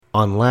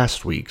on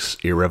last week's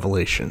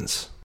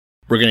Irrevelations.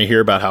 We're going to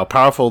hear about how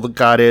powerful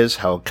God is,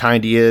 how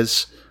kind he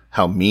is,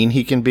 how mean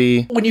he can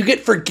be. When you get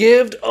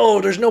forgived,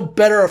 there's no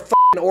better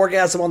fucking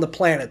orgasm on the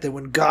planet than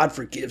when God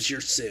forgives your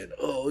sin.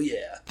 Oh,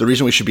 yeah. The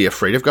reason we should be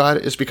afraid of God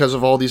is because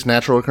of all these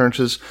natural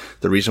occurrences.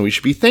 The reason we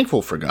should be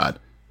thankful for God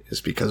is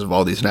because of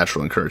all these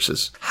natural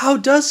occurrences. How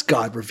does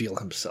God reveal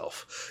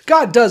himself?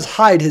 God does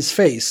hide his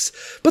face,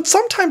 but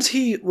sometimes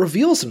he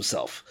reveals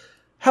himself.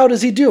 How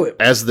does he do it?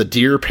 As the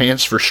deer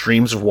pants for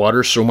streams of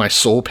water, so my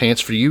soul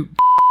pants for you.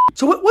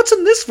 So what's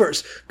in this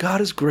verse?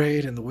 God is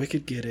great and the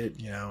wicked get it,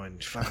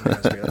 and fucking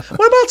God's great.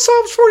 What about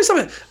Psalms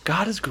 47?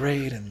 God is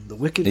great and the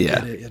wicked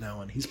get it,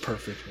 and he's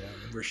perfect,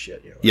 we're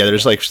shit. Yeah,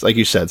 there's like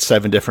you said,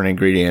 7 different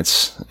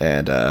ingredients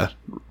and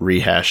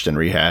rehashed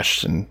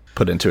and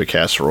put into a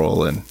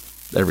casserole and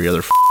every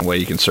other way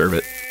you can serve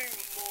it.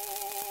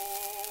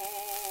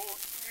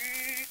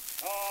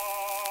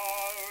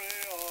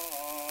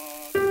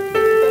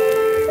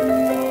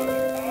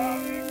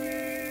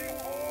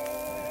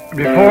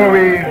 Before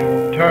we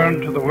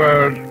turn to the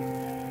word,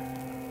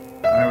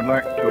 I would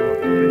like to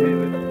say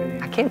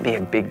this. I can't be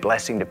a big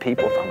blessing to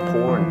people if I'm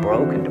poor and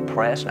broke and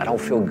depressed and I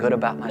don't feel good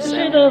about myself.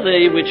 Blessed are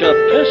they which are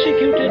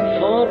persecuted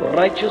for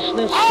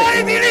righteousness' sake.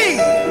 I believe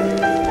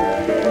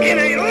in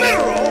a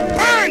literal,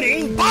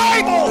 burning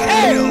Bible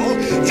hell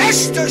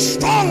just as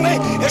strongly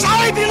as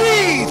I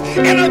believe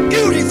in a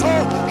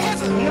beautiful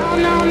heaven. No,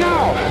 not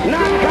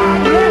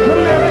God bless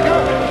America,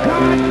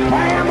 God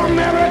damn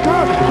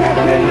America,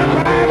 just in the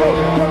Bible,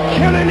 for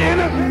killing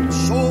innocent.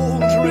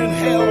 Souls are in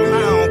hell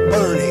now,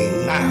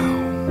 burning now.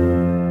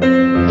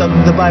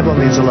 The Bible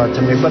means a lot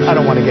to me, but I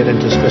don't want to get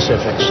into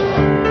specifics.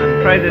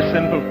 Pray this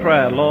simple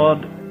prayer: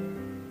 Lord,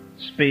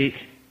 speak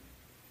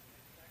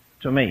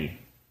to me.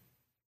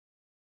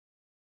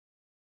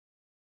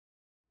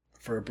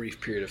 For a brief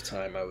period of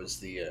time, I was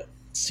the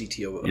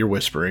CTO. You're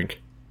whispering.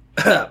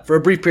 For a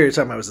brief period of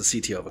time, I was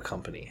the CTO of a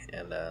company,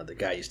 and the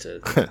guy used to,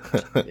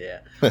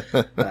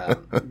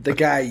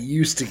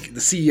 the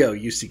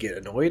CEO used to get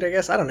annoyed, I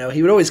guess. I don't know.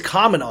 He would always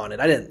comment on it.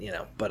 I didn't,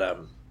 but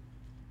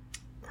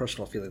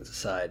personal feelings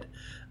aside,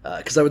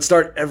 because I would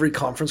start every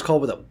conference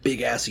call with a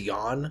big-ass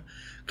yawn,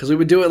 because we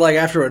would do it, like,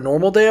 after a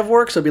normal day of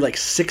work, so it'd be, like,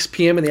 6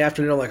 p.m. in the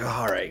afternoon. I'm like,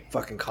 all right,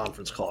 fucking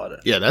conference call.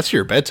 Yeah, that's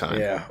your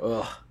bedtime. Yeah,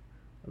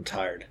 I'm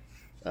tired.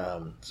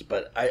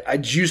 But I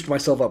juiced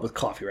myself up with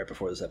coffee right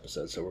before this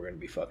episode, so we're going to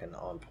be fucking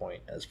on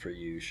point as per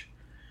usual.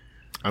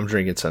 I'm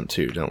drinking some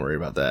too. Don't worry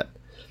about that.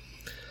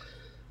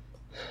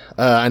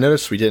 I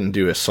noticed we didn't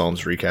do a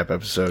Psalms recap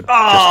episode.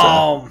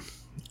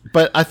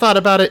 But I thought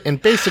about it,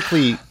 and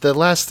basically the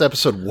last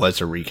episode was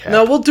a recap.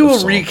 No, we'll do a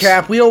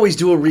recap. We always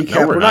do a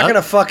recap. No, we're not going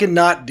to fucking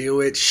not do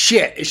it.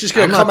 Shit. It's just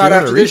going to come out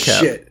after this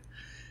shit.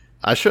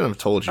 I shouldn't have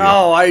told you.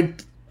 Oh, I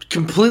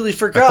completely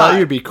forgot. I thought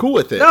you'd be cool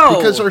with it. No.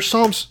 Because our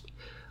Psalms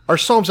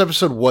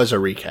episode was a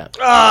recap.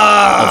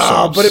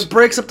 But it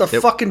breaks up the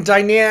fucking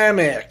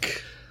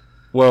dynamic.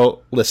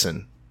 Well,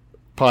 listen,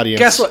 audience.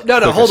 Guess what? No,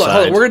 hold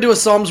on. We're going to do a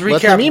Psalms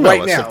recap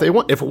right now.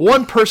 If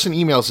one person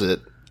emails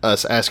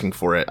us asking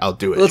for it, I'll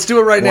do it. Let's do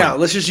it right now.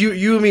 Let's just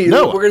you and me.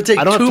 No, we're going to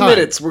take 2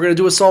 minutes. We're going to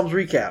do a Psalms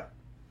recap.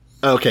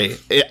 Okay,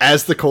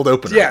 as the cold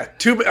opener. Yeah,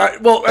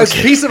 as a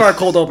piece of our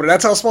cold opener.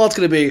 That's how small it's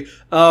going to be.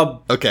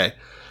 Okay.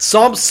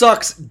 Psalm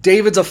sucks.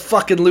 David's a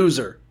fucking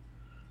loser.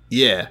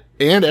 Yeah,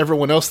 and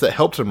everyone else that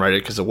helped him write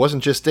it, because it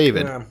wasn't just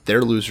David. Yeah.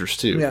 They're losers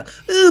too. Yeah.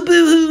 Ooh,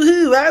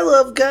 boo-hoo-hoo. I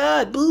love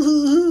God.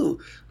 Boo-hoo-hoo.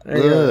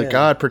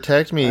 God,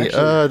 protect me.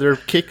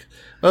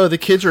 The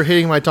kids are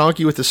hitting my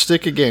donkey with a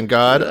stick again,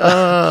 God.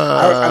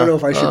 I don't know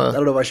if I should. I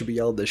don't know if I should be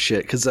yelling this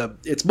shit, because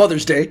it's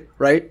Mother's Day,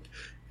 right?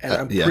 And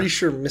I'm pretty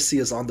sure Missy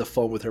is on the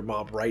phone with her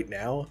mom right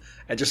now,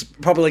 and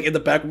just probably like in the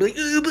back, be like,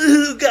 "Ooh,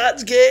 boo-hoo,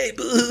 God's gay."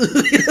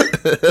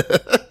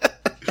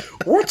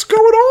 What's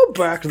going on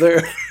back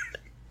there?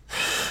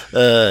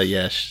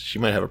 Yeah, she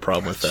might have a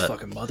problem with that.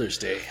 Fucking Mother's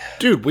Day.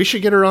 Dude, we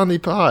should get her on the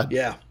pod.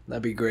 Yeah,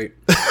 that'd be great.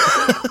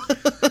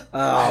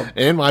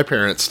 And my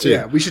parents, too.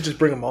 Yeah, we should just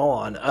bring them all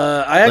on.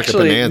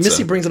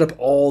 Missy brings it up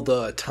all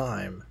the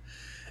time,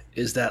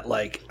 is that,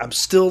 like, I'm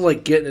still,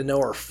 like, getting to know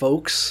our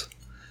folks,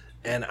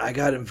 and I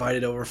got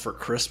invited over for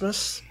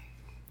Christmas.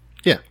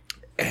 Yeah.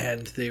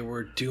 And they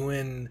were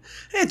doing,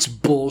 it's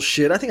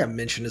bullshit. I think I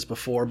mentioned this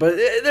before, but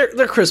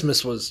their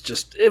Christmas was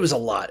just, it was a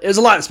lot. It was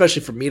a lot,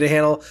 especially for me to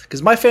handle,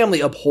 because my family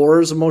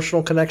abhors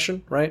emotional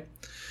connection, right?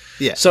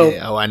 Yeah. So,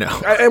 I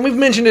know. And we've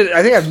mentioned it,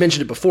 I think I've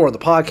mentioned it before on the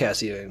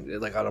podcast, even,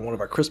 like on one of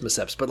our Christmas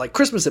eps, but like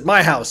Christmas at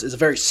my house is a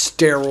very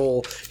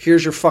sterile,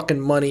 here's your fucking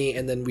money,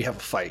 and then we have a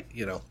fight,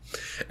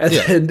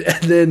 And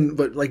then,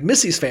 but like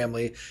Missy's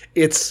family,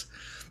 it's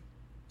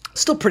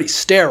still pretty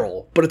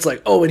sterile, but it's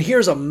like, and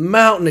here's a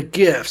mountain of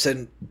gifts,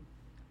 and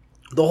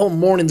the whole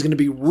morning's going to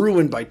be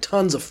ruined by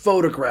tons of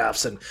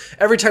photographs, and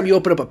every time you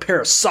open up a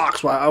pair of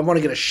socks, well, I want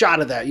to get a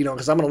shot of that,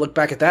 because I'm going to look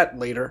back at that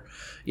later,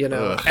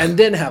 and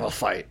then have a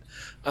fight.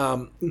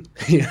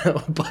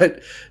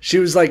 But she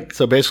was like,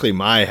 so basically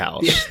my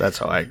house. Yeah. That's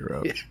how I grew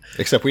up. Yeah.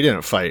 Except we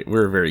didn't fight. We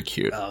were very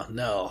cute. Oh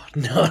no,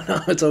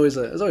 it's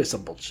always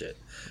some bullshit.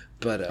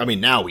 But I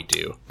mean, now we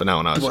do, but not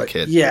when I was a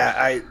kid.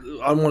 Yeah,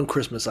 on one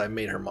Christmas I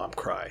made her mom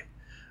cry.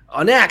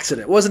 On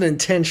accident. It wasn't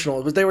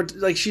intentional, but they were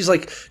like, she's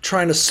like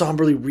trying to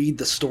somberly read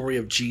the story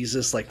of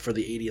Jesus like for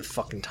the 80th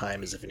fucking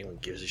time, as if anyone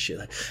gives a shit.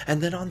 Like, and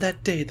then on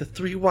that day, the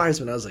 3 wise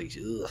men. I was like,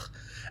 ugh.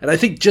 And I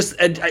think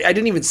I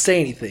didn't even say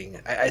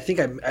anything. I think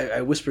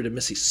I whispered to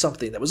Missy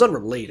something that was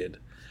unrelated,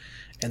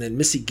 and then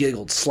Missy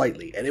giggled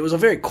slightly, and it was a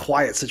very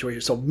quiet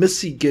situation. So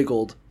Missy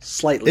giggled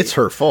slightly. It's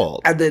her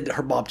fault. And then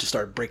her mom just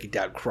started breaking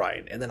down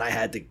crying, and then I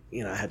had to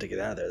get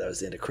out of there. That was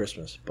the end of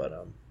Christmas. But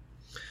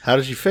how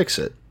did you fix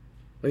it?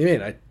 What do you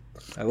mean?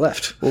 I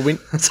left. Well, we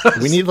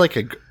need like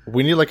a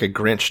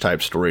Grinch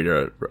type story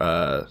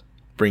to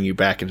bring you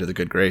back into the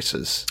good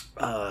graces.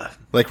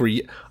 Like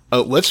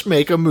let's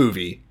make a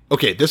movie.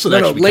 Okay, this would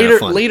actually be kind of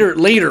fun.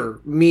 Later,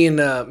 me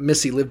and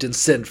Missy lived in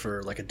sin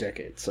for like a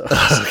decade. So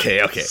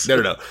okay,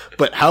 no.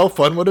 But how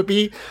fun would it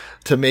be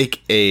to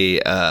make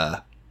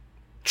a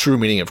true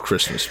meaning of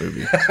Christmas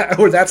movie?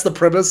 Where that's the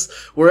premise,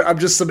 where I'm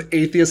just some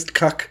atheist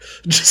cuck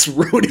just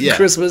ruining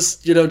Christmas,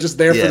 just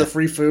there for the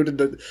free food,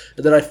 and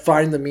then I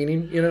find the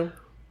meaning,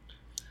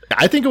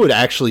 I think it would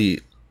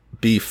actually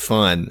be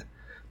fun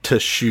to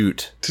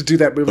do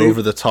that movie,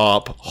 over the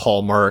top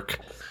Hallmark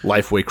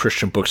Lifeway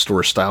Christian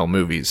bookstore style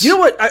movies. You know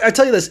what? I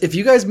tell you this: if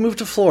you guys move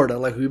to Florida,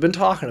 like we've been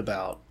talking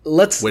about,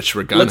 let's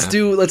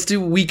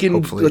do weekend.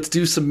 Hopefully. Let's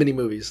do some mini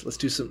movies. Let's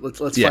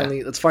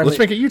finally let's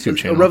make a YouTube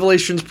channel.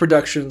 Revelations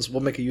Productions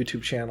will make a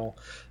YouTube channel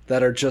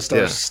that are just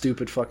our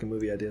stupid fucking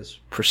movie ideas.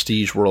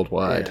 Prestige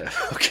worldwide. Yeah.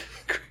 Okay.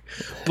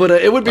 But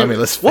it would be. I mean,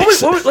 let's roll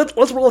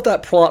with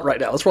that plot right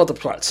now. Let's roll with the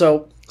plot.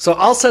 So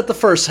I'll set the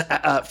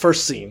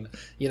first scene.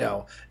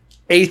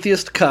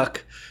 Atheist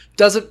cuck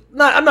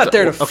I'm not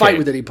there to fight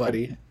with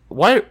anybody.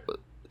 Why?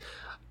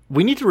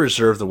 We need to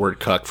reserve the word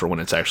cuck for when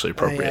it's actually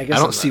appropriate. I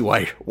don't see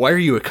why. Why are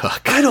you a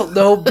cuck? I don't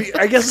know.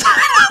 I guess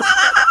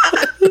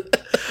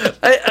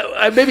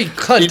I maybe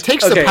cunt. It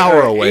takes the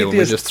power away when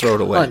we just throw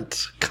it away.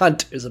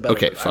 Cunt is a better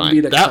word. Okay,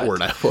 fine. That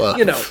word I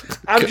love.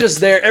 I'm just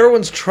there.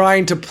 Everyone's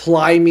trying to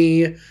ply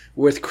me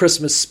with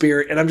Christmas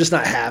spirit, and I'm just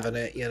not having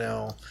it.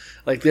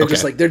 Like they're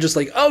just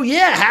like, oh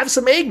yeah, have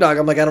some eggnog.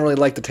 I'm like, I don't really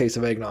like the taste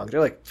of eggnog. They're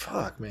like,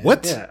 fuck, man.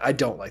 What? Yeah, I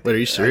don't like. Wait, are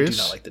you serious? I do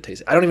not like the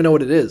taste. I don't even know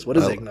what it is. What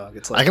is eggnog?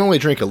 It's like, I can only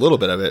drink a little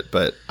bit of it,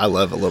 but I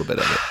love a little bit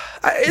of it.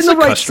 In the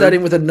right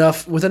setting with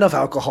enough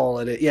alcohol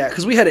in it, yeah.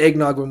 Because we had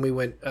eggnog when we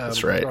went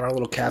That's right. on our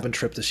little cabin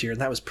trip this year,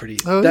 and that was pretty.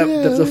 Oh,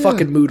 the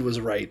fucking mood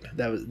was right.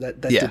 That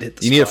did hit the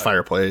spot. You need a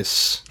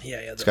fireplace. Yeah.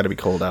 It's got to be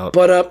cold out.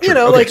 But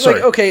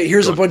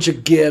here's a bunch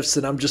of gifts,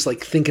 and I'm just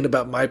like thinking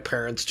about my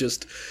parents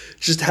just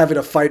having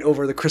a fight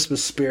over the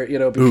Christmas spirit,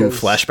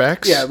 because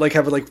flashbacks. Yeah, like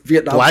having like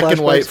Vietnam black flashbacks,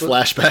 and white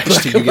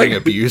flashbacks to you getting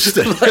abused.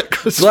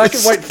 Black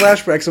and white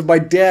flashbacks of my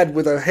dad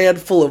with a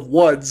handful of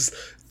ones.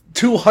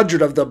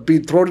 200 of them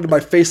being thrown into my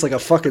face like a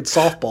fucking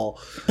softball.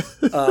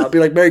 Be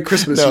like, Merry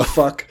Christmas, you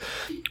fuck.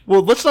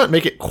 Well, let's not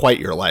make it quite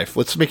your life.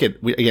 Let's make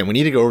it, we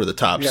need to go over the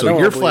top. So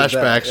your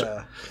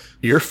flashbacks,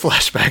 your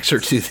flashbacks are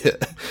to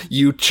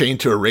you chained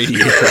to a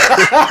radiator.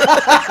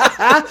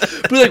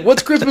 Be like,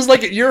 what's Christmas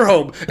like at your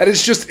home? And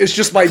it's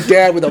just my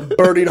dad with a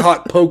burning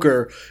hot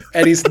poker,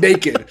 and he's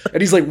naked,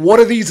 and he's like, one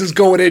of these is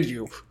going in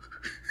you.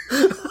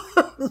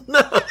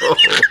 No.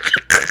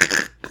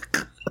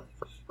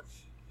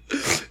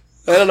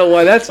 I don't know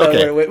why that's not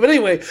right away. But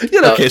anyway,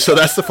 Okay, so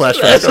that's the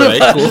flashback. All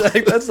right, cool.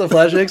 That's the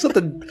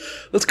flashback.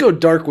 Let's go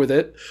dark with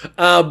it.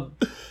 And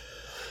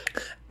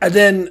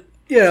then,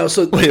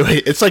 so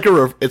wait. It's like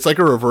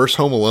a reverse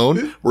Home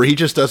Alone where he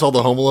just does all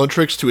the Home Alone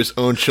tricks to his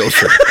own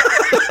children.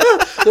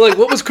 They're like,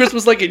 what was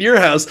Christmas like in your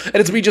house? And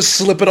it's me just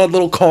slipping on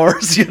little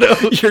cars,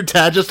 Your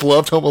dad just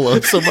loved Home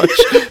Alone so much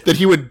that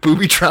he would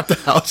booby trap the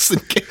house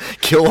and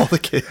kill all the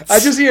kids. I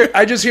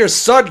just hear,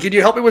 son, can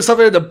you help me with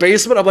something in the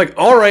basement? I'm like,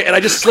 all right. And I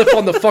just slip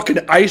on the fucking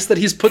ice that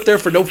he's put there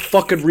for no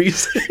fucking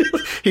reason.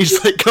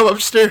 He's like, come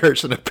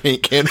upstairs, and a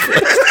paint can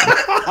flips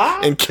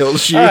and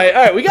kills you. All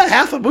right. We got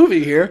half a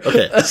movie here.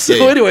 Okay.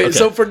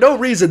 So for no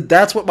reason,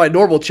 that's what my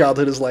normal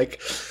childhood is like.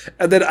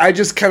 And then I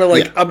just kind of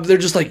like, they're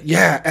just like,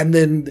 yeah. And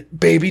then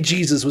baby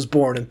Jesus was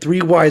born, and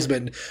 3 wise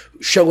men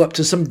show up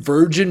to some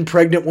virgin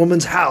pregnant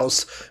woman's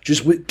house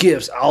just with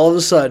gifts all of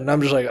a sudden.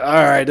 I'm just like, all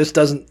right, this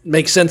doesn't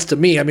make sense to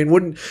me. I mean,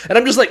 and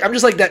I'm just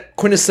like that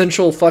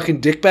quintessential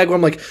fucking dickbag where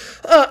I'm like,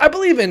 I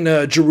believe in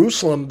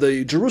Jerusalem.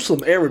 The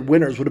Jerusalem arid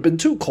winters would have been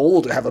too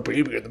cold to have a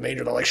baby in the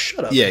manger. They're like,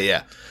 shut up.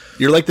 Yeah.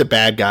 You're like the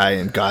bad guy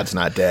in God's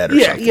Not Dead or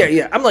something.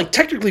 Yeah. I'm like,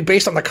 technically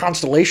based on the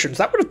constellations,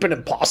 that would have been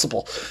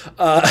impossible.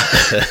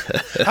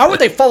 How would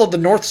they follow the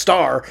North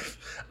Star?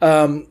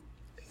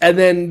 And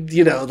then,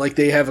 like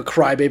they have a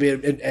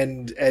crybaby,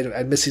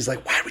 and Missy's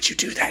like, why would you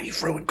do that?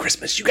 You've ruined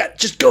Christmas.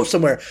 Just go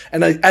somewhere.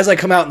 And as I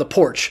come out in the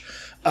porch,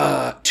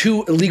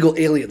 2 illegal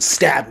aliens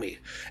stab me,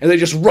 and they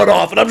just run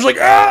off, and I'm just like,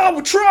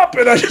 I'm Trump,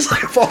 and I just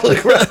like fall to the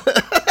ground.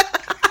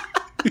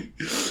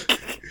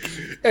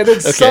 And then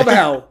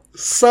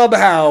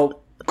somehow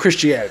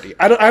Christianity.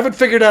 I haven't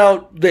figured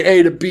out the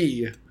A to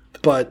B.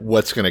 but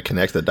what's going to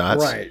connect the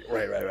dots? Right.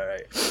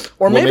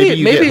 Or maybe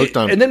you get hooked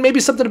on, and then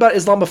maybe something about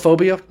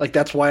Islamophobia. Like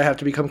that's why I have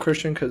to become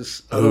Christian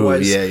because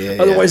otherwise,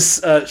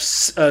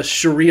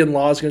 Sharia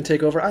law is going to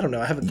take over. I don't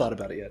know. I haven't thought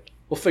about it yet.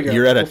 We'll figure.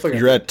 You're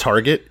at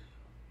Target.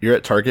 You're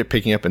at Target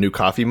picking up a new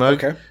coffee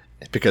mug. Okay.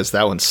 Because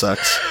that one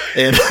sucks.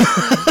 And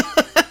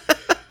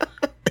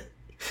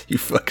you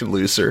fucking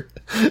loser.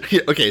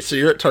 Okay, so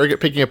you're at Target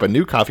picking up a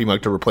new coffee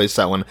mug to replace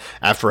that one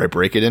after I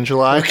break it in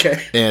July.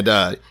 Okay.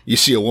 And you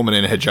see a woman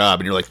in a hijab,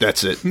 and you're like,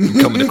 that's it. I'm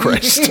coming to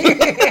Christ.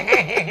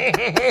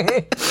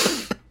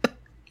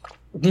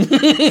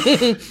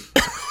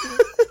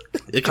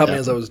 It caught me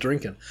as I was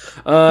drinking.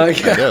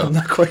 I'm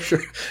not quite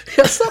sure.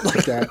 Yeah, something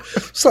like that.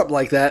 Something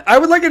like that. I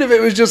would like it if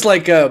it was just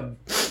like.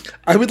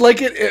 I would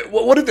like it.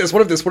 What if this?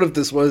 What if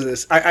this was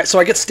this? So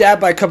I get stabbed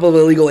by a couple of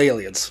illegal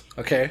aliens.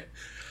 Okay.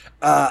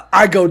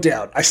 I go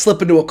down. I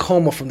slip into a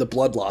coma from the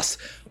blood loss.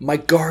 My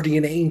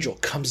guardian angel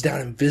comes down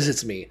and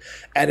visits me,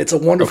 and it's a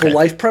wonderful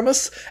life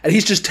premise. And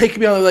he's just taking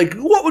me on like,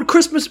 what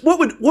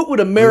would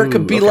America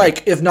be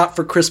like if not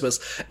for Christmas?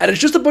 And it's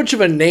just a bunch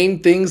of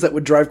inane things that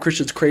would drive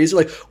Christians crazy.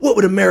 Like, what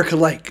would America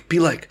be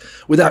like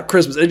without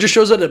Christmas? And it just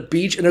shows at a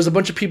beach, and there's a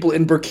bunch of people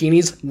in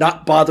bikinis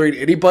not bothering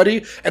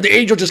anybody, and the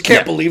angel just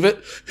can't believe it.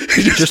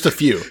 Just a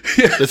few.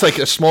 Yeah. It's like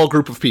a small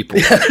group of people.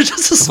 Yeah, there's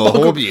just a small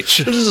whole group, beach.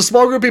 There's just a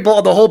small group of people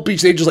on the whole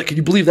beach. The angel's like, can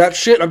you believe that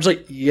shit? I'm just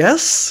like,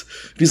 yes.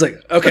 And he's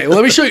like, okay, well,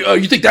 let me show you. Oh,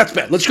 you think that's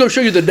bad? Let's go show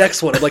you the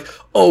next one. I'm like,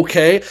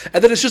 okay.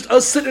 And then it's just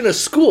us sitting in a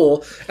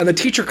school, and the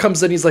teacher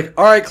comes in. He's like,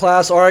 all right,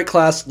 class,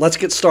 let's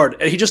get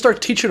started. And he just starts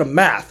teaching them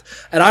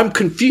math, and I'm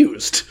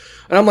confused.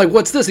 And I'm like,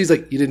 what's this? He's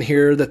like, you didn't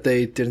hear that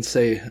they didn't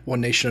say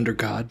one nation under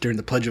God during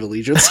the Pledge of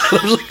Allegiance? I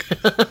was like,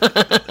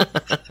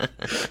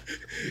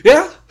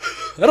 yeah.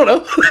 I don't know.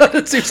 That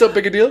didn't seem so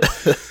big a deal.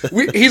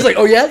 He's like,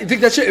 oh yeah? You think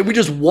that shit? And we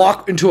just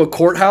walk into a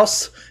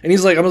courthouse, and I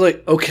was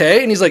like,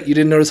 okay. And he's like, you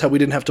didn't notice how we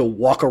didn't have to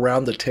walk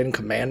around the 10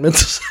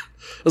 Commandments?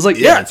 I was like,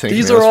 yeah,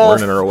 these are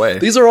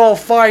all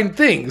fine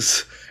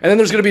things. And then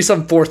there's going to be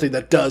some fourth thing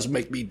that does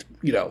make me,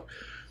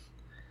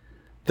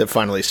 that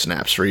finally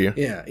snaps for you.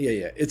 Yeah.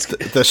 It's the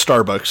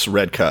Starbucks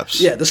red cups.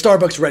 Yeah, the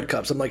Starbucks red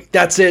cups. I'm like,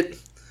 that's it.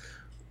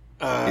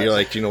 You're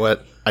like, you know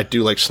what? I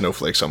do like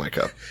snowflakes on my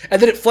cup. And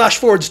then it flash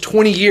forwards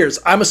 20 years.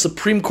 I'm a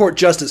Supreme Court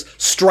justice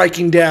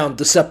striking down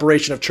the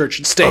separation of church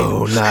and state.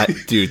 Oh,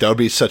 dude, that would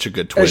be such a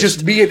good twist. It's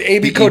just me and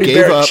Amy Cody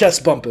Barrett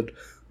chest bumping.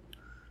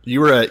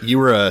 You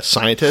were a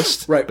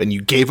scientist, right? And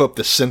you gave up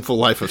the sinful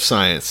life of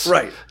science,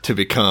 right, to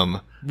become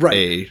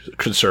a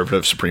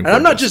conservative Supreme Court. And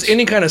I'm not just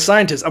any kind of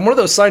scientist. I'm one of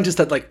those scientists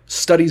that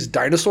studies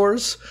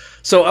dinosaurs.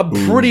 So I'm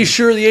pretty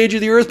sure the age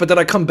of the Earth. But then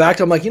I come back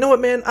to, I'm like, you know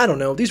what, man? I don't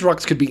know. These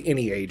rocks could be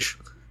any age.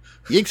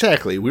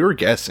 Exactly. We were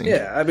guessing.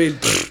 Yeah, I mean,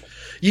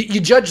 you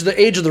judge the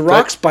age of the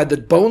rocks by the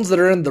bones that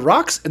are in the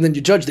rocks, and then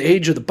you judge the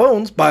age of the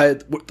bones by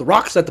the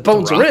rocks that the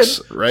bones are in.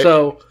 Right.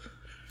 So,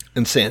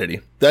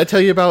 insanity. Did I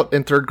tell you about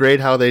in third grade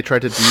how they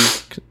tried to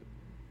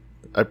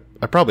do?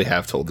 I probably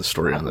have told this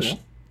story on this.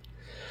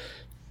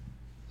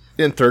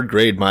 In third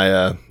grade,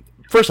 my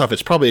first off,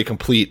 it's probably a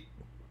complete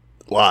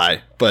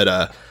lie,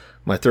 but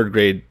my third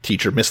grade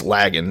teacher, Miss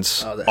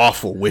Laggins,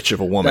 awful witch of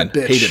a woman,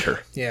 hated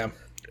her. Yeah.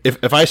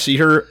 If I see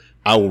her,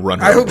 I will run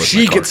her. I hope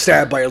she gets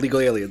stabbed by illegal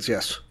aliens.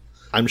 Yes,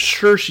 I'm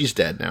sure she's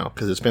dead now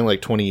because it's been like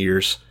 20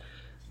 years.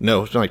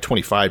 No, it's been like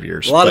 25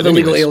 years. A lot of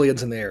illegal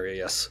aliens in the area.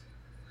 Yes,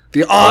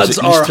 the odds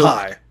are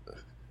high.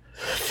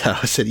 I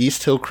was at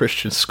East Hill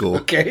Christian School,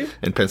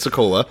 in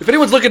Pensacola. If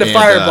anyone's looking to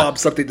firebomb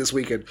something this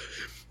weekend,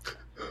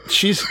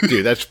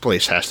 dude, that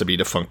place has to be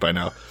defunct by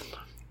now.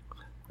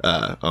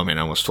 Oh man,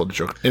 I almost told a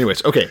joke.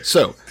 Anyways, okay,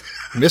 so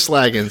Miss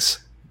Laggins,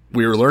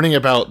 we were learning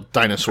about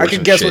dinosaurs. I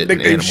can guess what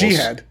nickname she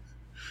had.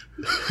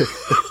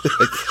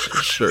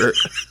 Sure.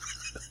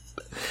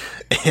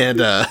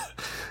 And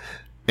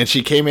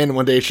she came in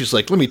one day, she's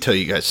like, let me tell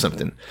you guys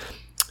something.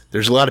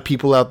 There's a lot of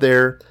people out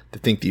there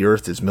that think the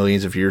earth is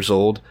millions of years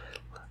old.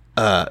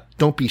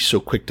 Don't be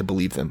so quick to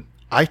believe them.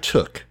 I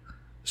took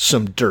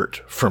some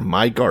dirt from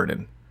my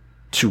garden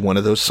to one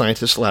of those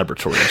scientist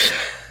laboratories,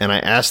 and I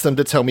asked them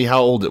to tell me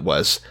how old it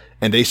was,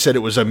 and they said it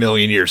was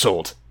 1,000,000 years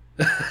old.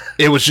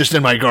 It was just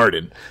in my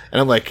garden. And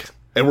I'm like,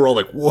 and we're all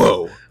like,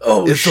 whoa,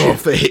 it's all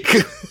fake.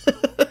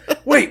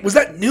 Wait, was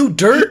that new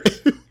dirt?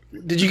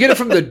 Did you get it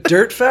from the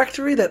dirt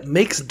factory that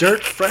makes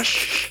dirt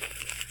fresh?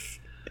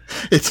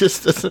 It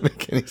just doesn't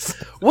make any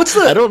sense.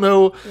 I don't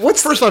know.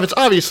 First off, it's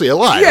obviously a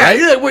lie, right?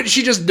 Yeah, what,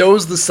 she just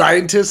knows the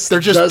scientists. They're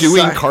just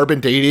doing carbon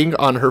dating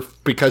on her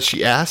because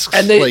she asks.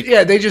 And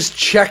they just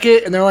check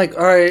it, and they're like,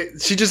 all right.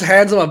 She just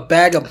hands them a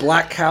bag of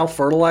black cow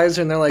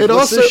fertilizer, and they're like,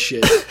 what's this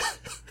shit?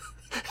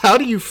 How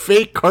do you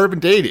fake carbon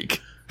dating?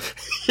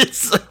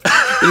 It's like,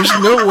 there's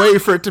no way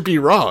for it to be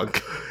wrong.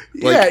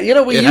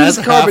 We use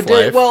carbon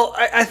dating. Well,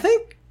 I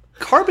think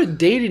carbon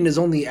dating is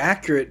only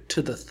accurate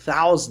to the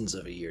thousands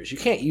of years. You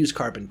can't use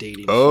carbon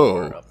dating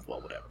for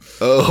whatever.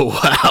 Oh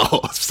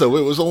wow! So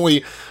it was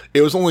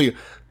only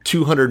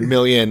 200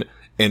 million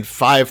and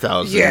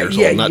 5,000 years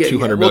old, not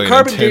 200 million.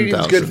 Well, carbon dating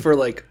is good for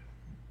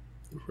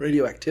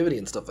radioactivity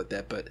and stuff like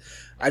that, but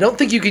I don't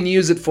think you can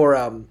use it for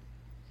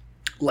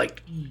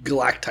like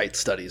galactite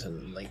studies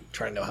and like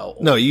trying to know how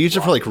old No, you use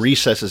it for like rock is.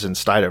 recesses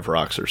inside of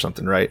rocks or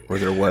something, right? Where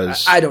there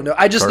was. I don't know.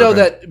 I just carbon.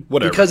 know that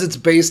Whatever. because it's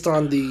based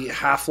on the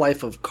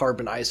half-life of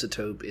carbon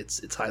isotope,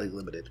 it's highly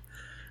limited.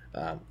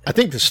 I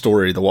think the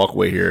story, the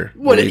walkway here.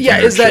 What- leaving yeah,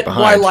 their is shit that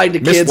why lying to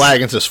Miss kids-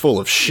 Laggins is full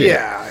of shit.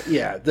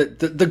 Yeah.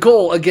 The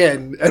goal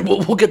again, and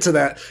we'll get to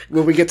that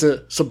when we get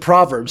to some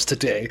proverbs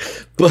today.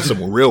 But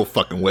Some real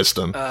fucking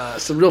wisdom.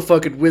 some real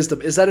fucking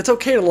wisdom is that it's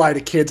okay to lie to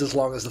kids as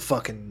long as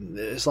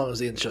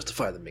the ends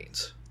justify the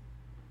means.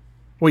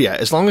 Well, yeah,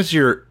 as long as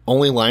you're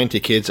only lying to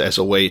kids as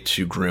a way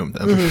to groom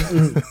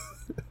them.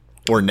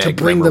 Or nag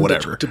them or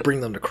whatever. to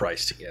bring them to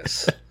Christ.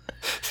 Yes.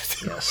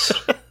 Yes.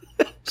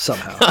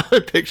 Somehow.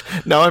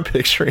 Now I'm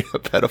picturing a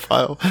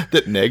pedophile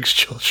that negs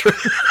children.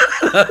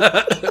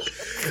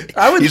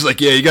 He's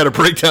like, yeah, you got to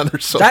break down their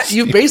soul. That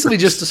you basically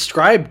just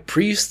described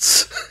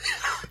priests.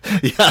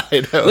 Yeah,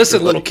 I know.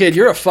 Listen, little kid,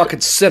 you're a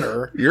fucking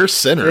sinner. You're a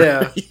sinner.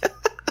 Yeah.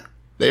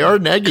 They are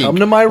negging. Come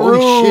to my Holy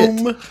room.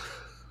 shit.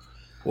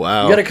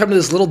 Wow. You got to come to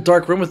this little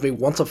dark room with me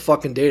once a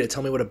fucking day to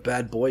tell me what a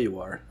bad boy you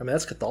are. I mean,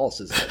 that's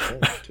Catholicism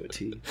to a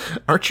T.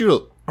 Aren't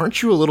you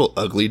a little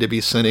ugly to be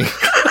sinning?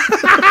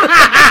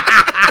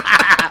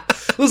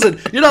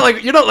 Listen, you're not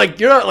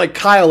like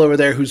Kyle over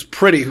there who's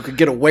pretty who could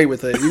get away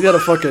with it. You got to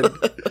fucking.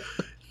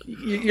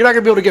 You're not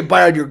gonna be able to get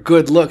by on your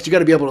good looks. You got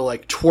to be able to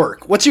like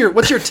twerk. What's your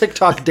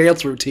TikTok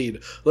dance routine?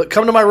 Look,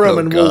 come to my room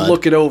and we'll God.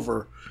 look it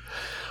over.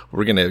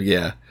 We're gonna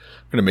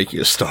make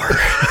you a star.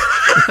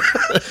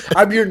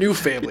 I'm your new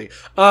family.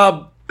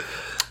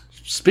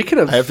 Speaking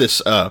of, I have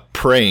this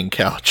praying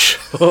couch.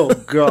 oh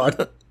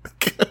god,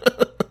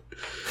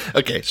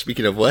 Okay,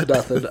 speaking of what?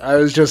 nothing. I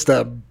was just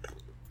I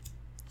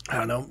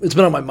don't know. It's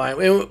been on my mind.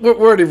 We're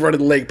already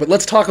running late, but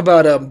let's talk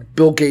about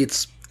Bill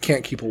Gates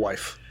can't keep a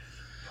wife.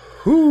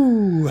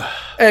 Whew.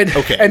 And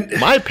Okay, and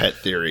my pet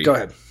theory go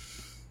ahead.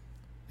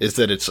 is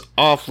that it's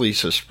awfully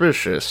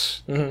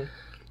suspicious Mm-hmm.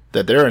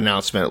 that their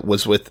announcement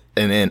was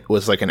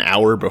was like an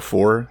hour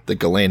before the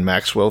Ghislaine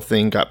Maxwell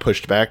thing got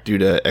pushed back due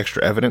to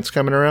extra evidence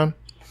coming around.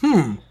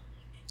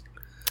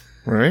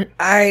 Right?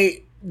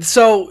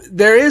 So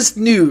there is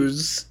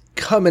news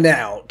coming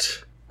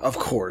out, of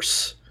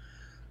course.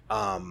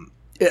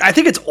 I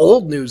think it's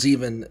old news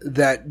even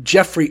that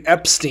Jeffrey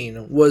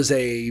Epstein was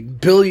a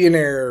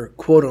billionaire,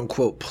 quote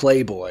unquote,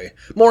 playboy.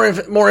 More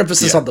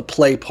emphasis Yeah. on the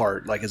play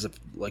part, like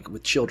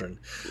with children.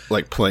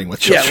 Like playing with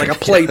children. Yeah, like a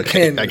play Okay,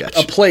 pin, I got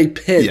a you. play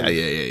pin.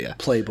 Yeah.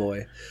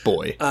 Playboy.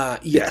 Boy.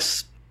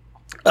 Yes.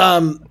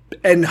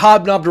 And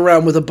hobnobbed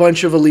around with a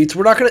bunch of elites.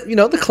 We're not gonna,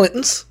 the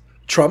Clintons,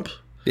 Trump,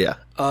 Yeah.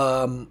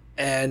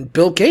 and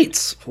Bill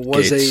Gates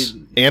was Gates.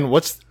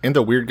 And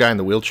the weird guy in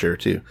the wheelchair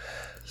too.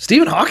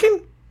 Stephen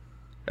Hawking.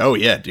 Oh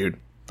yeah, dude.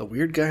 The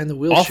weird guy in the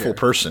wheelchair. Awful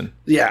person.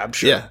 Yeah, I'm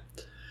sure. Yeah.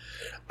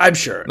 I'm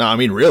sure. No, I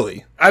mean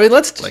really. I mean,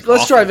 let's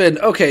awful. drive in.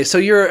 Okay, so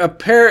you're a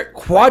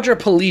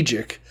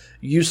quadriplegic.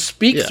 You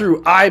speak Yeah.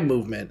 through eye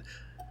movement.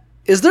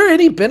 Is there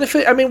any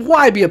benefit? I mean,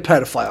 why be a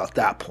pedophile at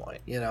that point?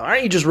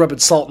 Aren't you just rubbing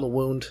salt in the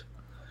wound?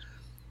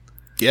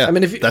 Yeah. I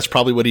mean, if you- that's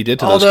probably what he did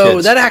to those Although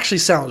kids. that actually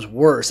sounds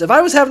worse. If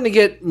I was having to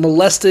get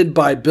molested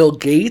by Bill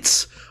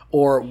Gates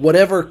or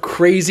whatever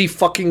crazy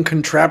fucking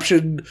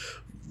contraption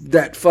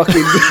that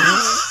fucking.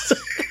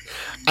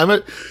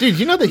 Dude,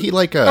 you know that he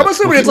like I'm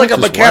assuming well, it's he like a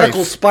left his mechanical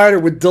wife- spider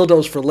with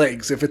dildos for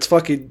legs. If it's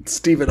fucking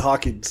Stephen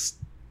Hawking's.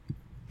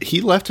 He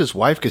left his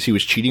wife because he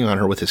was cheating on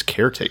her with his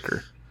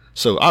caretaker.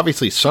 So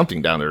obviously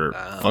something down there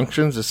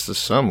functions. It's to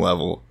some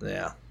level.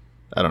 Yeah.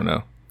 I don't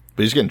know,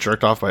 but he's getting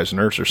jerked off by his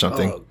nurse or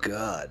something. Oh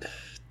God.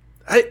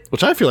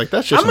 Which I feel like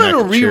that's just. I'm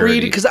going to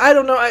reread it because I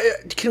don't know.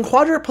 Can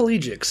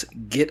quadriplegics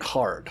get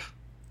hard?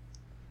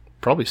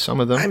 Probably some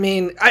of them. I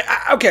mean,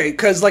 okay,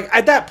 because like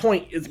at that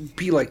point it'd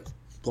be like,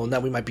 well, now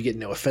we might be getting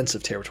into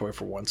offensive territory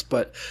for once,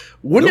 but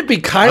wouldn't it be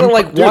kind of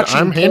like watching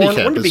I'm porn? handicapped,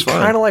 Wouldn't it be it's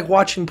fine. kind of like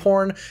watching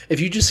porn if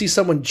you just see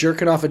someone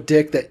jerking off a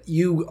dick that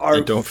you are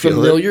I don't feel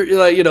familiar,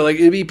 like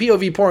it'd be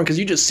POV porn because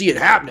you just see it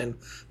happening,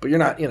 but you're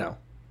not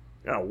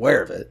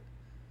aware of it.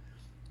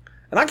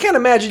 And I can't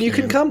imagine you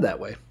can come that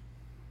way.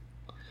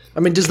 I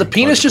mean, does the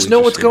penis just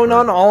know what's going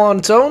on all on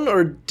its own,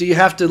 or do you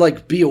have to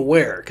like be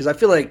aware? Because I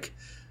feel like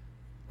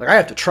I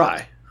have to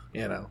try.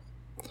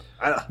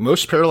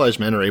 Most paralyzed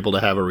men are able to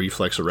have a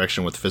reflex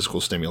erection with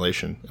physical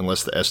stimulation,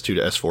 unless the S2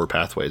 to S4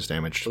 pathway is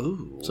damaged.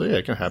 Ooh, so yeah,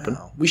 it can happen.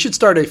 wow. We should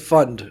start a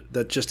fund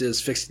that just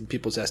is fixing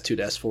people's S2 to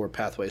S4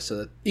 pathway, so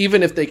that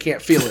even if they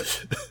can't feel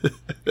it,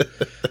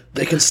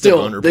 they can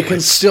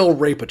still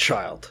rape a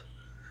child.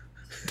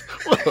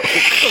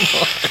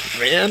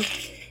 Man,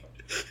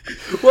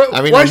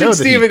 Why should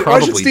Stephen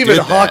did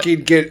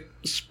Hawking get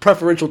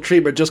preferential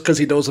treatment just because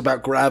he knows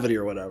about gravity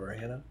or whatever?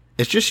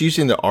 It's just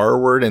using the R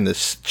word and the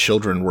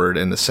children word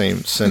in the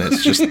same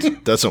sentence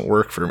just doesn't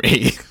work for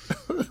me.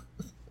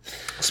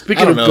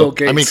 Speaking of Bill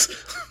Gates, I mean,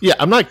 yeah,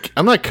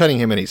 I'm not cutting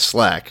him any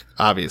slack.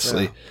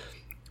 Obviously,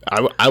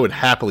 I would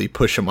happily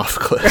push him off the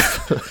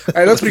cliff.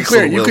 Hey, let's be His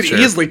clear. little You could wheelchair.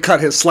 easily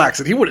cut his slacks,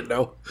 and he wouldn't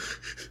know.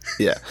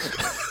 Yeah.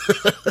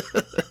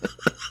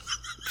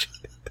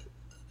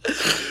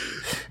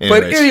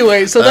 But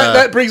anyway, so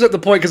that brings up the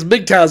point, because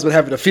MGTOW's been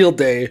having a field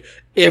day.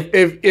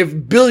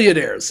 If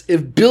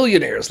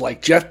billionaires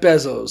like Jeff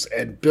Bezos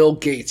and Bill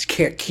Gates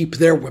can't keep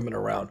their women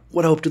around,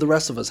 what hope do the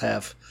rest of us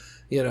have?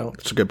 You know,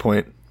 that's a good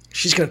point.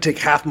 She's gonna take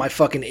half my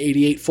fucking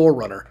 '88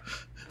 4Runner.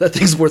 That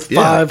thing's worth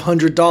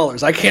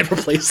 $500. I can't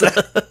replace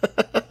that.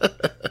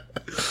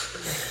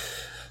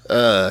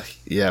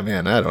 Yeah,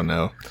 man, I don't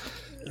know.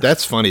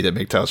 That's funny that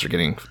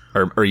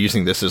MGTOWs are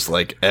using this as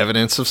like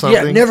evidence of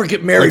something. Yeah, never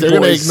get married. Like,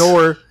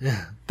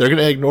 they're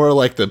gonna ignore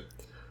like the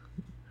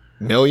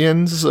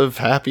millions of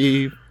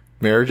happy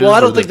marriages. Well, I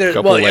don't think they're.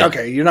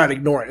 Okay, you're not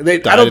ignoring. They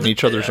died in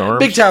each other's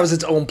arms. MGTOW is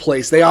its own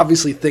place. They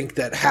obviously think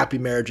that happy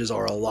marriages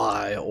are a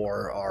lie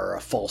or are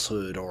a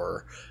falsehood,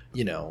 or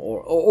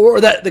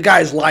or that the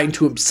guy's lying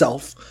to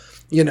himself,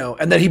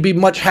 and that he'd be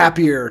much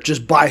happier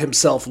just by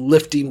himself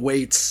lifting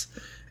weights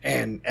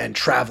and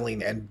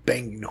traveling and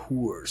banging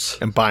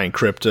whores and buying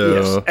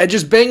crypto, yes. And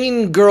just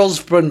banging girls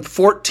from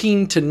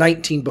 14 to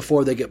 19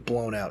 before they get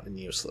blown out and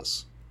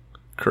useless.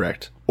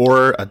 Correct.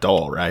 Or a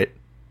doll, right?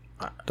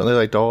 Don't they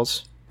like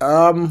dolls?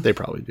 They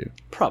probably do.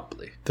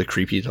 Probably. The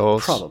creepy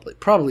dolls?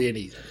 Probably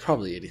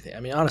anything. I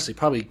mean, honestly,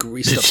 probably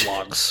greased up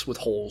logs with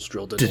holes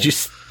drilled in them. Did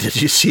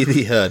you see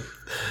the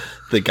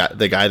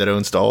guy that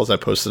owns dolls? I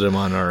posted him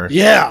on our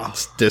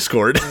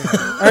Discord.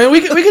 I mean,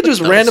 we could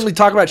just randomly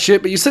talk about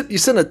shit, but you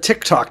sent a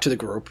TikTok to the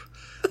group.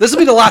 This will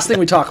be the last thing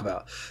we talk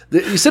about.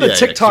 You sent a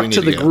TikTok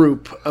to the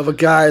group of a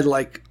guy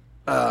like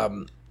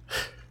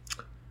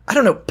I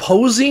don't know,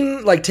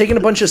 posing, like taking a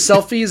bunch of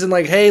selfies and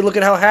like, hey, look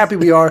at how happy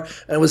we are.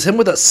 And it was him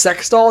with a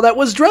sex doll that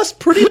was dressed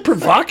pretty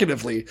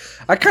provocatively.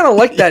 I kind of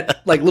liked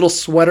that like little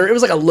sweater. It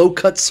was like a low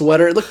cut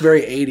sweater. It looked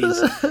very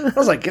 80s. I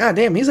was like, God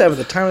damn, he's having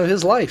the time of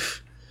his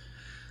life.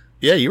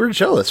 Yeah, you were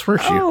jealous,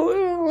 weren't you?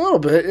 Oh, a little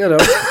bit,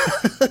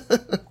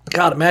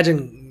 God,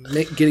 imagine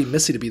getting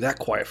Missy to be that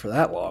quiet for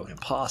that long.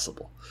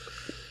 Impossible.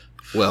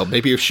 Well,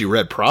 maybe if she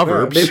read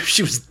Proverbs. Maybe if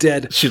she was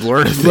dead. She'd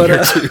learn a thing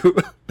or two.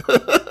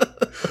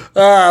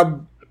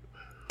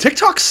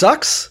 TikTok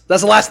sucks.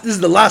 This is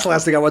the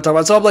last thing I want to talk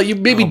about. So I'm like, you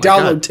maybe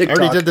download TikTok.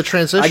 I already did the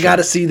transition. I got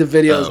to see the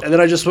videos, and then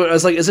I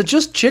was like, is it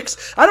just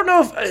chicks? I don't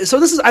know if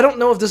I don't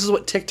know if this is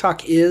what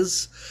TikTok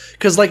is,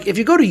 because like if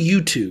you go to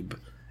YouTube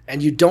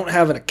and you don't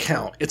have an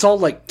account, it's all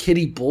like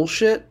kiddie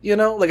bullshit,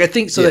 Like I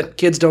think so that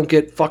kids don't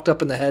get fucked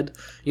up in the head,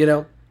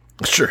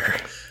 Sure.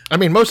 I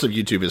mean, most of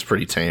YouTube is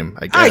pretty tame.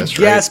 I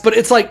guess, but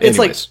it's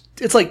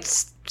like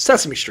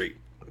Sesame Street.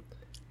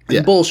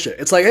 Bullshit.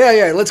 It's like,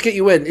 yeah, let's get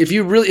you in. If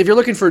you're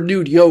looking for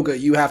nude yoga,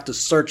 you have to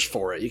search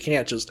for it. You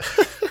can't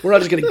we're not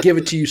just going to give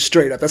it to you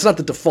straight up. That's not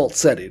the default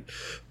setting.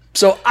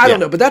 So I don't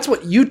know, but that's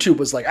what YouTube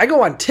was like. I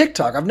go on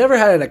TikTok. I've never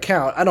had an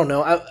account. I don't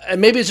know.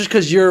 And maybe it's just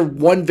because your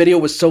one video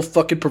was so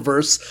fucking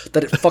perverse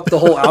that it fucked the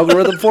whole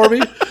algorithm for me.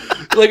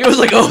 Like, it was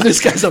like, oh,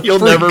 this guy's a freak. You'll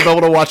never be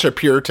able to watch a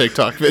pure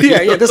TikTok video.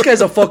 Yeah, this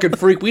guy's a fucking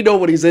freak. We know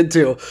what he's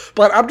into.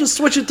 But I'm just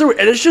switching through it,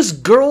 and it's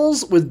just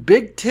girls with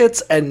big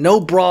tits and no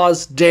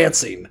bras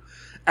dancing.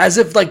 As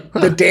if, like,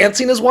 the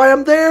dancing is why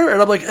I'm there.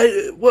 And I'm like,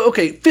 hey, well,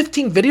 okay,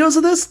 15 videos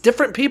of this?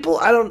 Different people?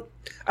 I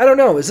don't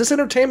know. Is this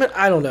entertainment?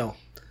 I don't know.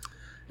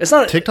 It's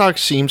not. TikTok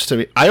seems to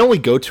be. I only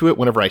go to it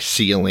whenever I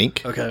see a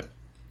link. Okay.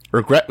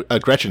 Or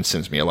Gretchen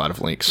sends me a lot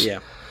of links. Yeah.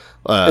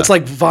 It's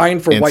like Vine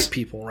for white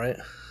people, right?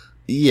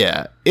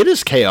 Yeah. It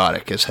is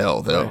chaotic as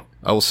hell, though. Right.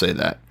 I will say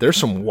that. There's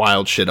some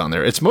wild shit on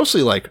there. It's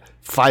mostly like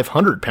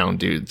 500-pound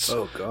dudes.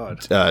 Oh,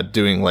 God.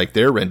 Doing like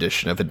their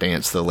rendition of a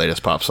dance to the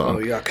latest pop song. Oh,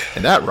 yuck.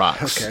 And that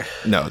rocks. Okay.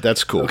 No,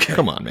 that's cool. Okay.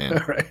 Come on, man.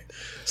 All right.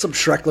 Some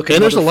Shrek looking.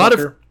 And there's a lot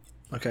of.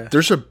 Okay.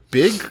 There's a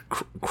big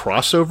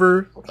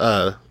crossover.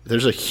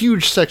 There's a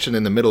huge section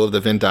in the middle of the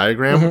Venn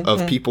diagram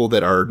of people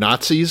that are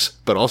Nazis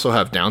but also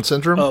have Down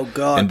syndrome. Oh,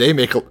 God. And they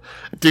make a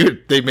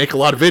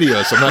lot of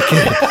videos. I'm not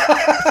kidding.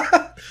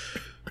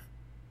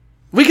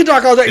 We can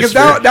talk all day, because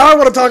now I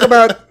want to talk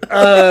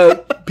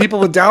about people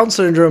with Down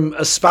syndrome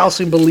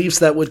espousing beliefs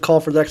that would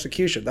call for the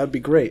execution. That would be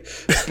great.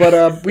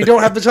 But we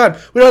don't have the time.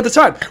 We got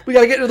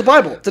to get into the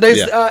Bible.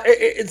 Today's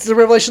it's the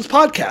Revelations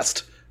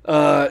podcast.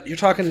 You're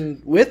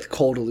talking with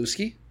Cole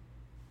Delusky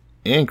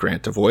and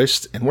Grant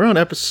DeVoist, and we're on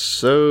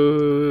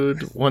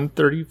episode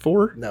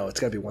 134. No, it's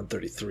got to be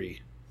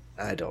 133.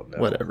 I don't know.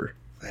 Whatever.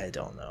 I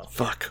don't know.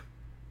 Fuck.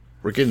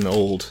 We're getting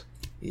old.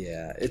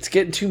 Yeah, it's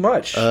getting too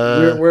much.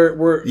 We're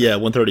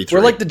 133.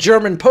 We're like the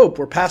German Pope.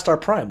 We're past our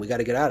prime. We got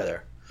to get out of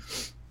there.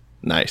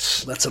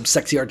 Nice. Let some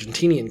sexy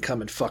Argentinian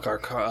come and fuck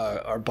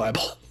our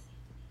Bible.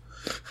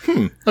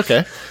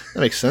 Okay, that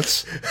makes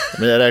sense. I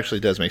mean, that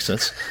actually does make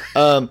sense.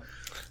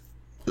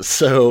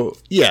 So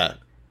yeah,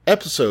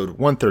 episode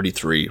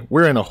 133.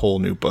 We're in a whole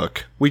new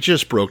book. We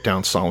just broke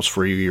down Psalms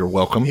for you. You're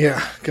welcome.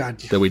 Yeah, God.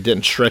 That we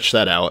didn't stretch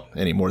that out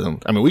any more than.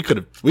 I mean, we could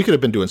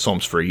have been doing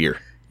Psalms for a year.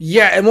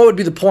 Yeah, and what would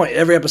be the point?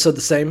 Every episode the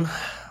same?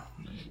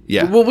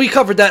 Yeah. Well, we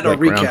covered that in our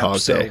recap.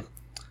 Groundhog Day.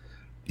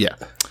 Yeah.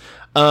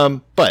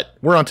 But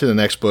we're on to the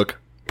next book,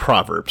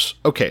 Proverbs.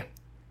 Okay.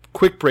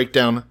 Quick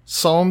breakdown.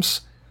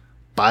 Psalms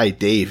by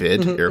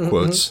David, air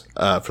quotes,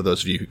 for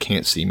those of you who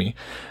can't see me.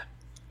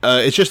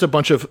 It's just a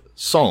bunch of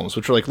psalms,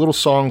 which are like little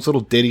songs,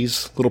 little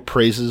ditties, little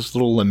praises,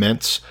 little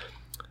laments.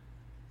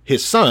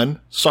 His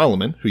son,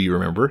 Solomon, who you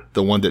remember,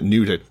 the one that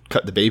knew to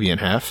cut the baby in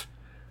half,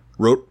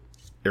 wrote,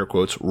 air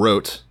quotes,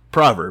 wrote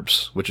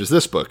Proverbs, which is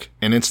this book.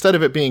 And instead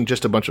of it being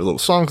just a bunch of little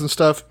songs and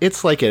stuff,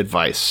 it's like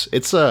advice.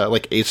 It's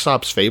like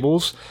Aesop's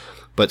fables,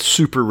 but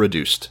super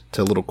reduced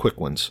to little quick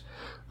ones.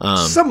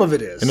 Some of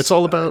it is. And it's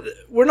all about...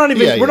 We're not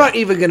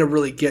even going to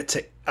really get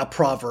to a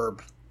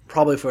proverb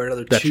probably for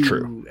another That's 2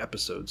 true.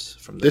 episodes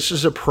from this.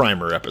 Is a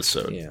primer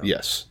episode. Yeah.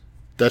 Yes,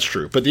 that's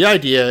true. But the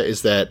idea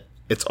is that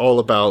it's all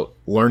about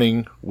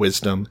learning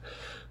wisdom,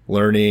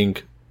 learning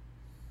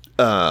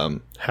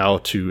how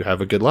to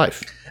have a good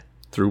life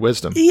through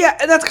wisdom. Yeah,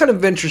 and that's kind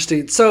of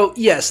interesting. So,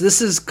 yes,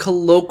 this is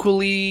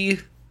colloquially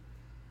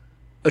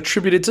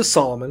attributed to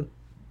Solomon.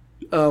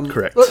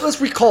 Correct.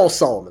 Let's recall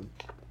Solomon.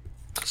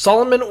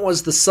 Solomon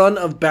was the son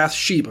of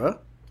Bathsheba.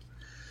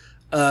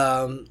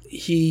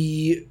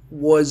 He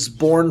was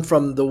born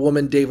from the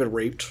woman David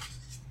raped.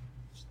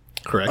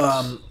 Correct.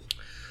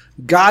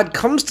 God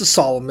comes to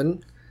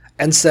Solomon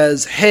and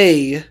says,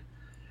 "Hey,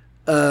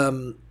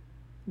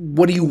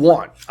 what do you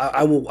want?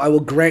 I will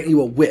grant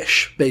you a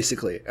wish,"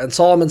 basically. And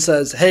Solomon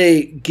says,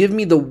 "Hey, give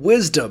me the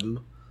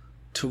wisdom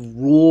to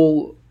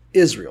rule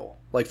Israel.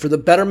 Like, for the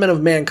betterment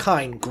of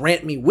mankind,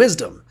 grant me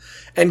wisdom."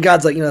 And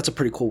God's like, that's a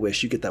pretty cool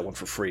wish. You get that one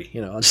for free.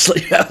 I'll just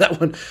let you have that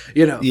one,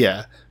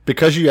 Yeah.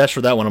 Because you asked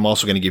for that one, I'm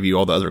also going to give you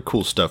all the other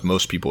cool stuff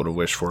most people would have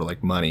wished for,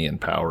 like money and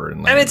power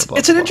and land. And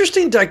it's an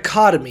interesting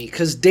dichotomy,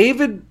 because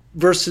David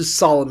versus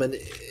Solomon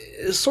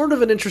is sort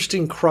of an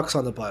interesting crux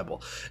on the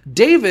Bible.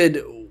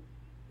 David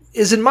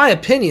is, in my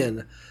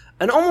opinion,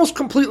 an almost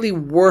completely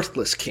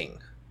worthless king.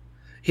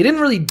 He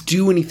didn't really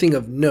do anything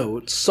of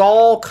note.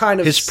 Saul kind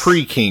of... His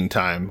pre-king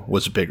time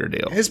was a bigger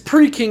deal. His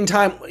pre-king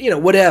time,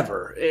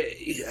 whatever.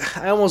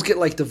 I almost get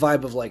like the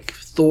vibe of like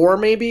Thor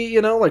maybe,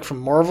 like from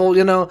Marvel,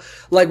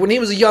 like when he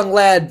was a young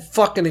lad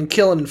fucking and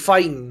killing and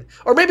fighting.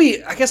 Or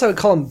maybe, I guess I would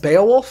call him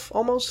Beowulf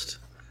almost.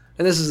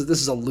 And this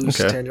is a loose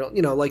tangent,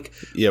 like...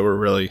 Yeah, we're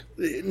really...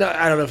 No,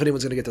 I don't know if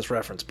anyone's going to get this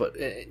reference, but,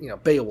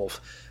 Beowulf.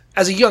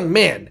 As a young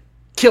man,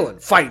 killing,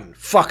 fighting,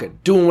 fucking,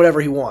 doing whatever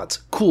he wants.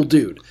 Cool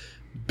dude.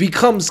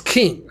 Becomes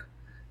king,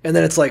 and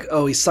then it's like,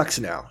 oh, he sucks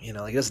now. He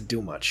doesn't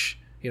do much.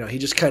 He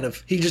just kind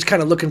of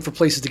looking for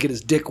places to get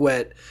his dick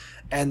wet,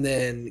 and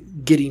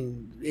then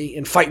getting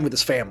and fighting with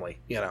his family.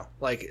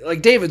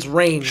 Like David's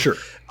reign. Sure.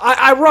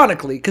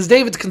 Ironically, because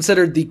David's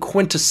considered the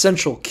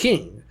quintessential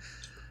king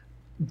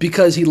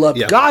because he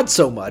loved God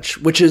so much,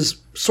 which is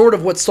sort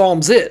of what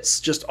Psalms is.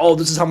 Just, oh,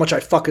 this is how much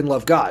I fucking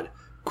love God.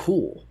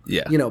 Cool.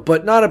 Yeah.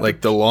 But not a...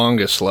 Like the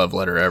longest love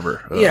letter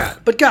ever. Ugh. Yeah,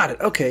 but got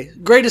it. Okay.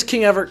 Greatest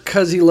king ever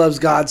because he loves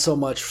God so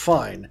much.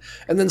 Fine.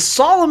 And then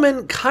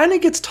Solomon kind of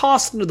gets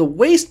tossed into the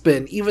waste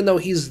bin, even though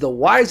he's the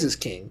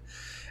wisest king.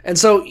 And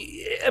so,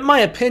 in my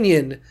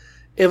opinion,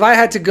 if I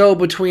had to go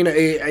between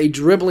a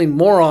dribbling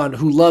moron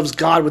who loves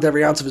God with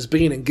every ounce of his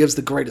being and gives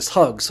the greatest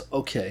hugs,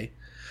 okay,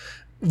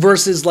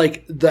 versus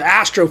like the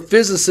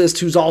astrophysicist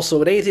who's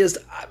also an atheist,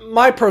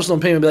 my personal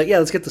opinion would be like, yeah,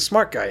 let's get the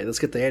smart guy. Let's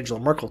get the Angela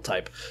Merkel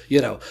type,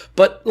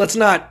 But let's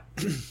not,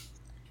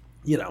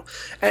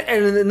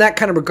 And in that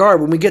kind of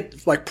regard, when we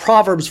get like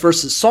Proverbs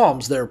versus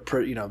Psalms, they're,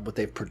 what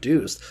they've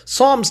produced.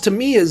 Psalms to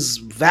me is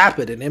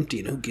vapid and empty,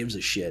 and who gives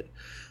a shit?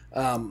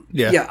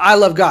 Yeah, I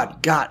love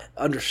God. Got it.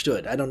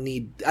 Understood. I don't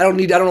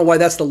know why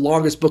that's the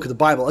longest book of the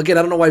Bible. Again,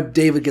 I don't know why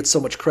David gets so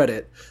much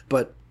credit,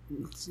 but,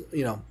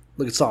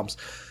 look at Psalms.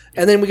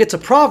 And then we get to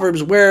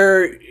Proverbs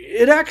where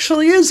it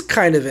actually is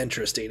kind of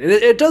interesting. And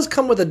it does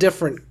come with a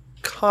different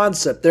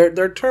concept.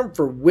 Their term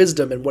for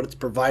wisdom and what it's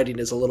providing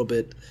is a little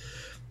bit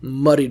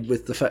muddied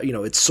with the fact,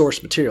 it's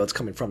source material. It's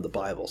coming from the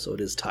Bible, so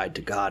it is tied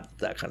to God,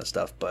 that kind of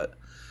stuff. But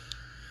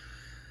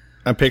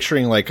I'm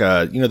picturing like,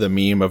 the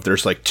meme of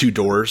there's like 2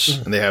 doors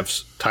and they have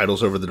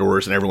titles over the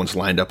doors and everyone's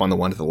lined up on the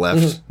one to the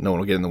left. No one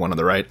will get in the one on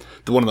the right.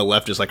 The one on the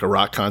left is like a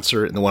rock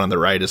concert and the one on the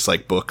right is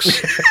like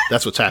books.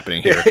 That's what's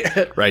happening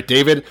here, right?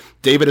 David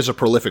is a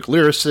prolific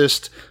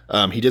lyricist.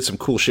 He did some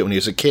cool shit when he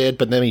was a kid,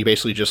 but then he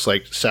basically just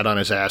like sat on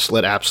his ass,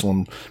 let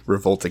Absalom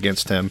revolt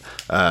against him,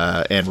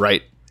 and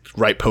write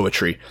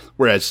poetry.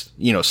 Whereas,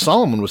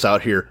 Solomon was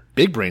out here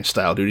big brain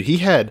style, dude. He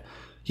had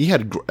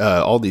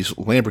all these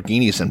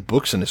Lamborghinis and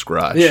books in his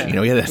garage. Yeah.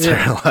 He had an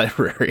entire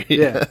library.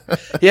 Yeah.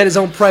 He had his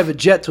own private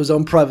jet to his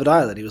own private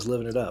island. He was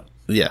living it up.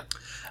 Yeah.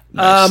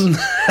 Nice.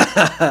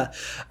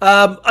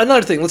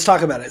 Another thing, let's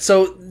talk about it.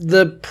 So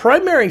the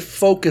primary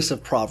focus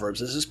of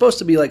Proverbs is it's supposed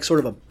to be like sort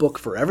of a book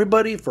for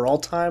everybody, for all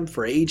time,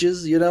 for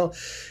ages,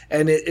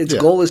 and its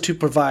goal is to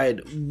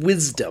provide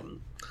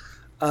wisdom.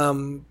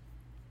 I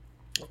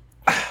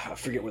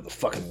forget what the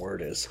fucking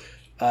word is.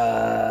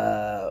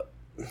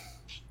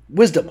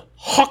 Wisdom,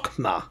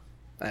 Chokmah.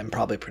 I'm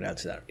probably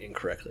pronouncing that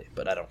incorrectly,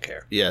 but I don't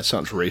care. Yeah, it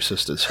sounds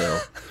racist as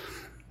hell.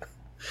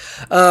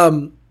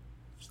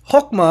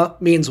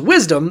 Chokmah means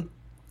wisdom,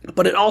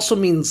 but it also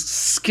means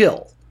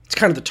skill. It's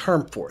kind of the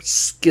term for it,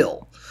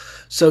 skill.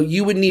 So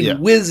you would need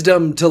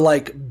wisdom to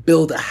like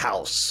build a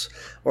house.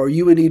 or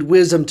you would need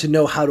wisdom to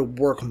know how to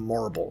work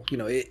marble. You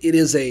know, it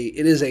is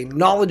a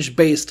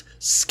knowledge-based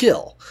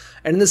skill.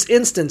 And in this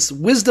instance,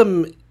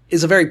 wisdom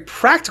is a very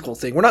practical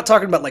thing. We're not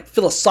talking about like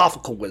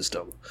philosophical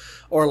wisdom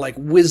or like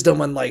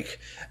wisdom on like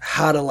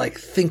how to like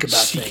think about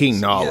seeking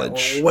things.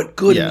 knowledge, or what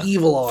good and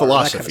evil are,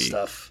 philosophy, that kind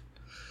of stuff.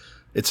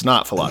 It's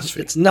not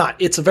philosophy. It's not.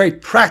 It's a very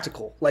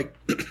practical. Like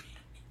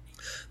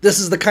this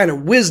is the kind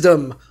of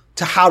wisdom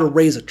to how to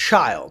raise a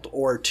child,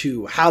 or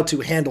to how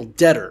to handle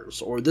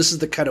debtors, or this is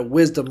the kind of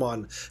wisdom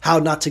on how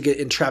not to get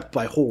entrapped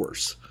by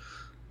whores.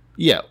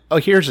 Yeah. Oh,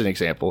 here's an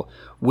example.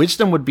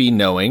 Wisdom would be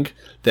knowing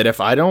that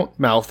if I don't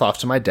mouth off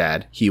to my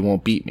dad, he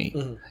won't beat me.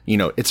 Mm-hmm. You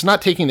know, it's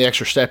not taking the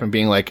extra step and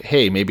being like,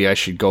 hey, maybe I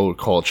should go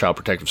call Child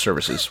Protective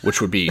Services,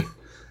 which would be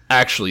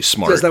actually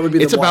smart. Yes, that would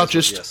be it's the about wise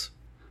just one, yes.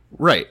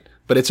 Right.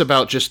 But it's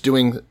about just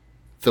doing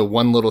the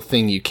one little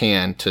thing you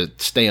can to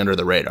stay under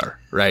the radar,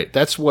 right?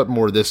 That's what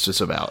more this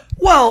is about.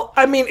 Well,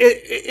 I mean,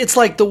 it's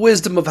like the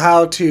wisdom of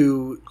how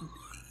to...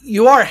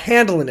 You are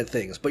handling it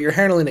things, but you're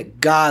handling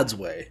it God's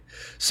way.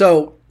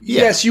 So,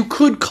 yes, you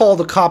could call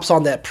the cops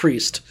on that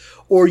priest,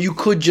 or you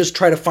could just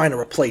try to find a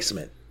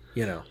replacement,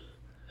 you know.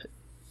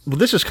 Well,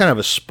 this is kind of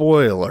a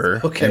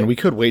spoiler, and we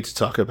could wait to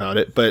talk about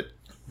it, but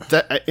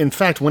that, in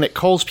fact, when it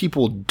calls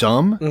people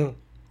dumb...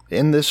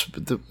 in this,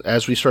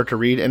 as we start to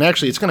read, and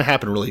actually it's going to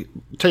happen really,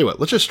 tell you what,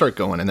 let's just start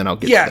going and then I'll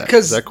get to that.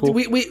 Because is that cool?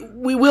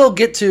 we will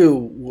get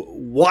to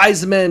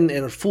wise men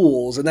and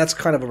fools, and that's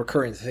kind of a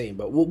recurring theme,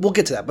 but we'll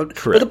get to that. But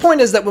the point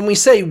is that when we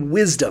say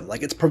wisdom,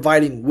 like it's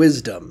providing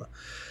wisdom,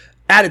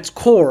 at its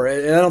core,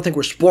 and I don't think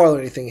we're spoiling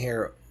anything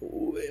here,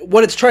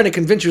 what it's trying to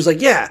convince you is like,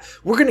 yeah,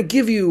 we're going to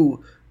give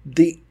you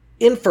the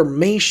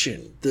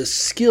information, the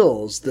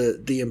skills,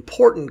 the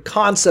important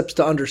concepts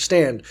to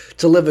understand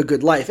to live a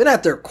good life. And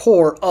at their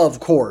core, of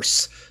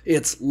course,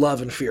 it's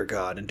love and fear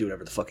God and do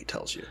whatever the fuck he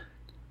tells you.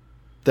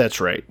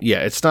 That's right. Yeah,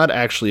 it's not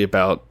actually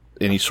about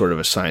any sort of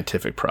a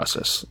scientific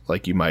process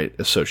like you might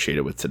associate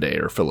it with today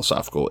or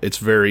philosophical. It's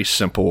very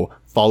simple.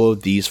 Follow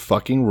these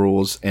fucking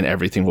rules and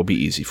everything will be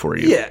easy for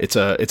you. Yeah. It's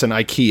an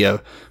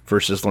IKEA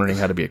versus learning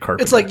how to be a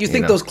carpenter. It's like you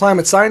think those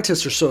climate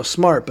scientists are so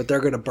smart, but they're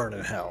going to burn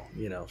in hell,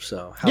 you know.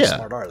 So how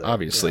smart are they?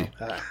 Obviously.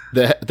 You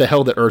know? The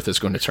hell that Earth is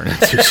going to turn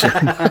into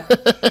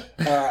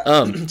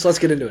soon. So let's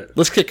get into it.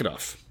 Let's kick it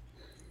off.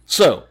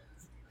 So,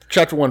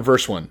 chapter 1,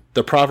 verse 1.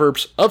 The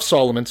Proverbs of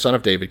Solomon, son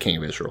of David, king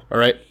of Israel. All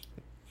right?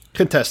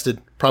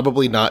 Contested.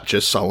 Probably not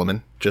just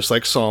Solomon. Just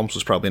like Psalms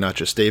was probably not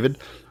just David.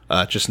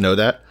 Just know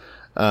that.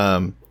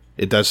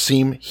 It does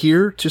seem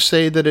here to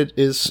say that it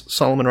is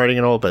Solomon writing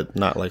it all, but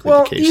not likely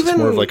the case. It's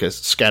more of like a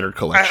scattered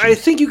collection. I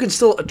think you can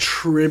still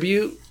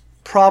attribute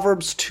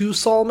Proverbs to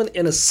Solomon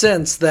in a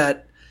sense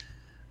that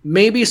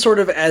maybe sort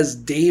of as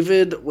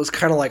David was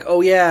kind of like,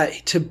 oh yeah,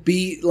 to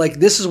be like,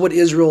 this is what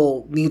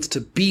Israel needs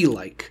to be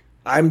like.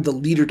 I'm the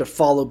leader to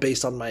follow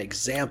based on my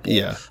example.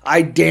 Yeah.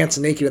 I dance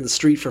naked in the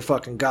street for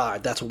fucking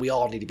God. That's what we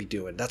all need to be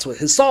doing. That's what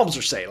his Psalms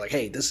are saying. Like,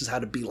 hey, this is how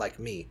to be like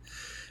me.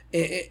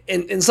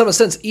 In some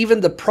sense,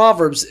 even the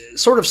Proverbs,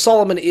 sort of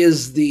Solomon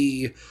is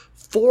the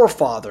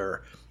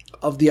forefather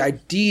of the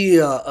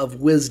idea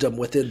of wisdom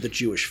within the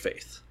Jewish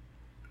faith.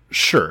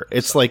 Sure.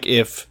 It's like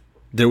if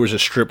there was a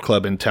strip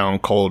club in town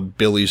called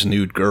Billy's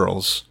Nude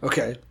Girls.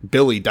 Okay.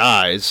 Billy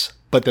dies,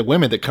 but the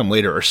women that come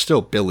later are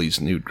still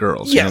Billy's nude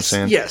girls. Yes, you know what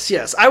I'm saying?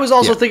 yes. I was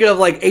also thinking of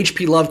like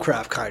H.P.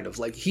 Lovecraft, kind of.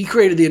 Like he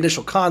created the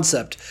initial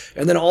concept,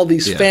 and then all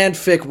these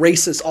fanfic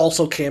racists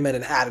also came in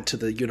and added to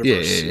the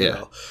universe. You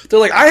know? They're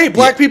like, I hate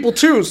black people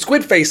too,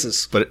 squid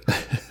faces. But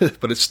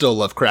it's still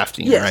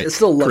Lovecraftian, yes, right? It's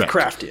still Correct.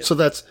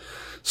 Lovecraftian.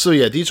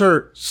 So these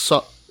are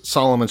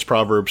Solomon's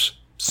Proverbs.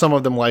 Some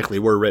of them likely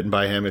were written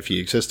by him if he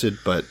existed,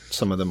 but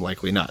some of them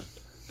likely not.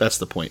 That's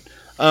the point.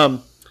 All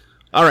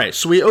right,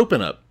 so we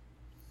open up.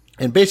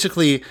 And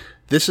basically,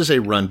 this is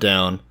a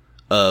rundown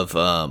of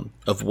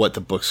what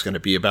the book's going to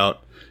be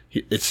about.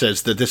 It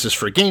says that this is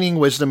for gaining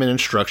wisdom and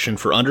instruction,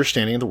 for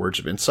understanding the words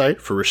of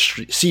insight, for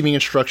receiving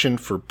instruction,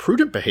 for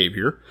prudent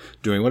behavior,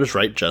 doing what is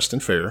right, just,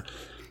 and fair.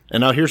 And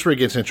now here's where it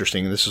gets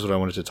interesting, and this is what I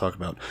wanted to talk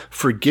about.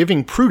 For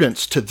giving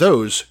prudence to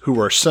those who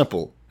are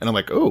simple. And I'm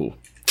like, oh,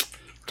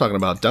 we're talking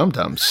about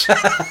dum-dums.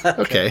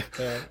 Okay.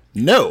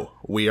 No,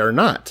 we are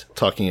not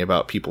talking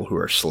about people who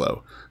are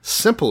slow.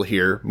 Simple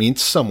here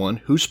means someone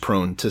who's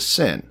prone to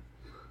sin.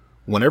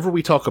 Whenever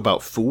we talk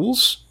about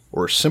fools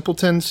or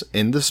simpletons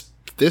in this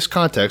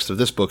context of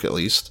this book, at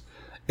least,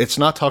 it's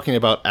not talking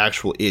about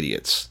actual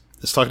idiots.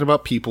 It's talking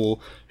about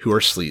people who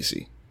are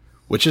sleazy,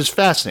 which is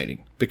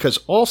fascinating because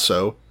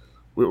also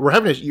we're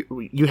having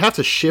you have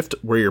to shift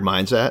where your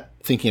mind's at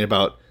thinking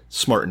about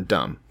smart and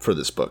dumb for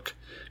this book,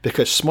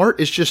 because smart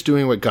is just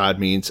doing what God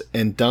means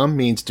and dumb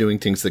means doing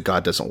things that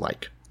God doesn't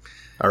like.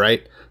 All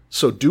right.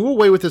 So do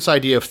away with this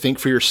idea of think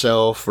for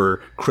yourself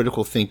or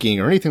critical thinking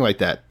or anything like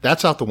that.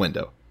 That's out the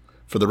window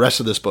for the rest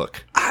of this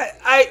book.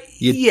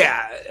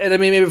 Yeah. And I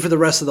mean, maybe for the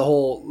rest of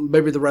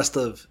maybe the rest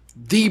of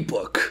the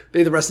book,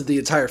 maybe the rest of the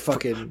entire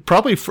fucking.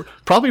 Probably for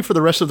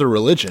the rest of the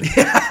religion.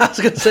 Yeah, I was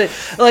going to say,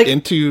 like,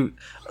 thinking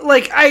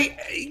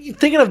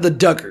of the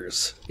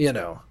Duggars, you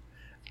know,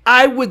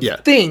 I would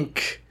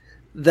think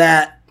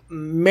that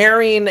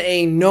marrying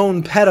a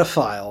known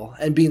pedophile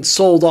and being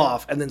sold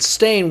off and then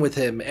staying with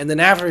him, and then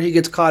after he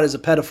gets caught as a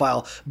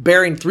pedophile,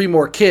 bearing 3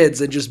 more kids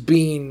and just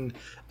being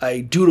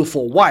a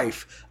dutiful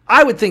wife,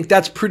 I would think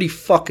that's pretty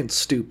fucking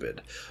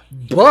stupid.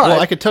 But Well,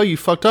 I could tell you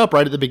fucked up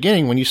right at the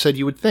beginning when you said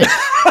you would think.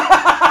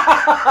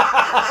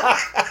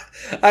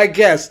 I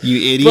guess.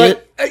 You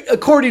idiot. But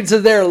according to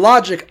their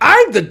logic,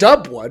 I'm the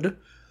dumb one.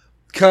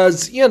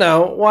 Because,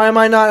 why am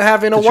I not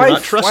having a 'Cause you're not wife? Why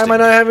am trusting. I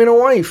not having a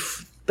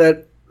wife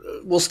that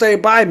will stay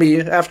by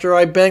me after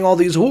I bang all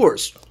these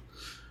whores?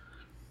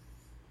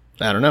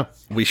 I don't know.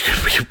 We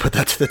should put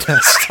that to the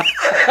test.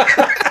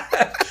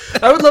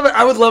 I would love it.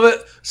 I would love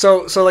it.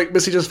 So like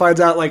Missy just finds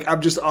out like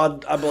I'm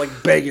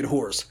like banging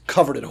whores,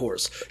 covered in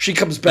whores. She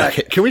comes back.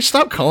 Okay, can we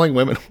stop calling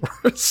women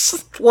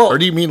whores? Well- or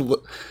do you mean?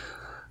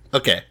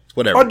 Okay,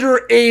 whatever.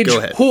 Underage Go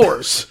ahead.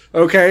 whores.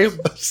 Okay.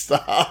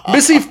 Stop.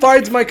 Missy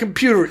finds my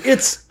computer.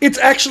 It's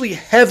actually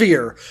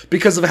heavier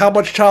because of how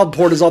much child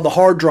porn is on the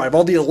hard drive,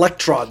 all the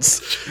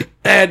electrons.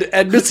 And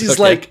Missy's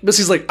Okay.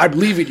 like, I'm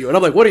leaving you. And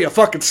I'm like, what are you,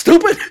 fucking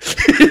stupid?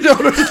 You know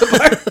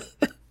what I mean?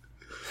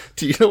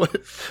 Do you know what?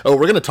 Oh,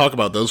 we're going to talk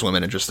about those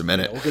women in just a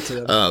minute. We'll get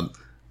to them.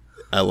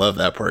 I love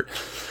that part.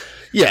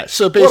 Yeah,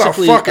 so What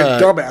basically, a fucking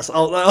dumbass.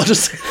 I'll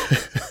just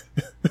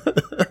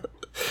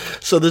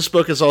so this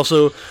book is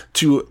also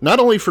to not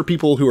only for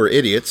people who are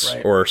idiots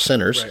Right. or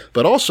sinners, Right.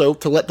 but also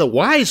to let the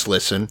wise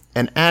listen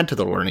and add to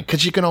the learning,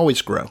 because you can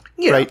always grow,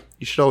 Yeah. right?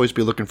 You should always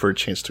be looking for a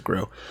chance to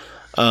grow.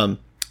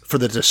 For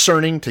the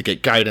discerning to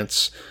get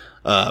guidance,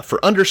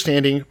 for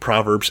understanding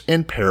proverbs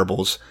and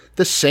parables,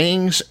 the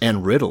sayings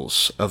and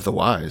riddles of the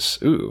wise.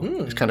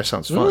 Ooh, it kind of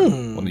sounds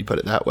fun when you put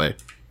it that way.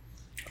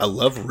 I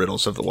love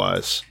riddles of the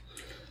wise.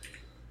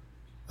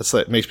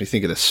 That makes me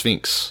think of the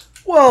Sphinx.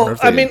 Well,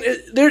 if I they-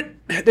 mean,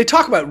 they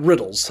talk about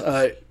riddles.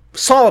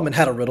 Solomon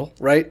had a riddle,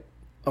 right?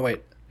 Oh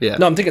wait, Yeah.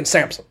 No, I'm thinking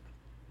Samson.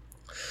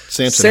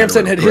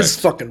 Samson had a riddle, his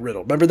correct. fucking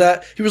riddle. Remember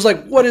that? He was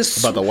like, "What is?"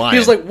 About the lion. He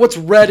was like, "What's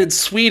red and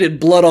sweet and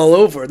blood all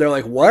over?" They're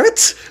like,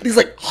 "What?" And he's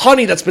like,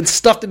 "Honey that's been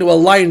stuffed into a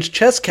lion's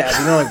chest cavity."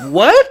 And they're like,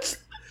 "What?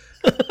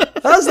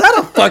 How's that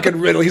a fucking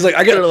riddle?" He's like,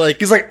 "I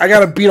gotta I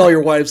gotta beat all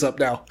your wives up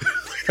now."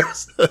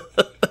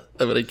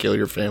 I'm gonna kill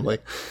your family.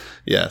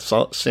 Yeah,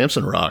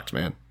 Samson rocked,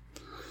 man.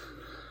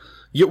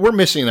 We're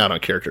missing out on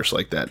characters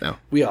like that now.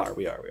 We are.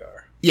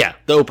 Yeah,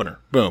 the opener.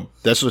 Boom.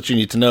 That's what you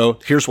need to know.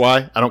 Here's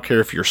why. I don't care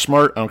if you're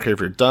smart. I don't care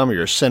if you're dumb or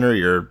you're a sinner.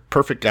 You're a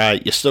perfect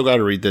guy. You still got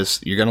to read this.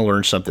 You're going to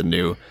learn something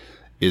new,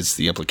 is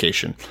the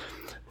implication.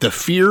 The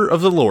fear of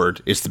the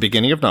Lord is the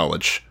beginning of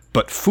knowledge,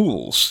 but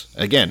fools,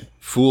 again,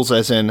 fools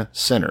as in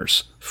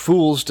sinners,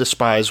 fools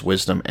despise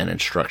wisdom and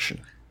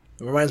instruction.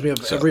 It reminds me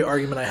of every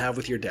argument I have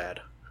with your dad.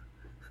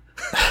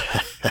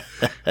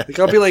 Like,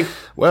 I'll be like,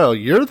 Well,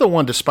 you're the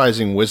one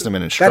despising wisdom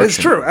and instruction. that is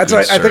true. That's good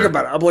what I think sir.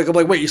 about it. I'm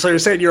like, wait, so you're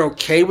saying you're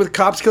okay with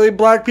cops killing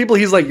black people?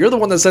 He's like, you're the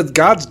one that says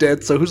God's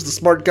dead, so who's the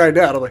smart guy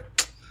now? And I'm like,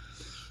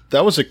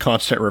 That was a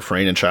constant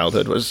refrain in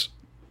childhood was,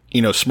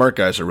 smart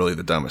guys are really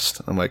the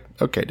dumbest. I'm like,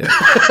 okay,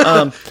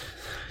 Dad.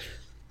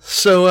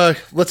 So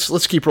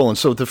let's keep rolling.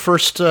 So the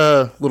first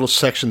little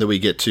section that we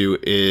get to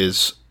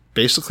is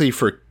basically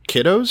for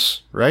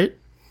kiddos, right?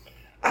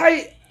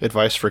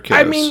 Advice for kiddos.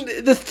 I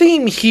mean, the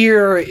theme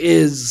here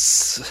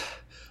is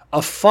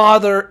a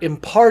father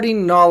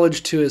imparting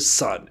knowledge to his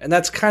son. And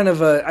that's kind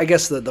of I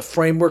guess the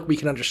framework we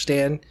can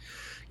understand.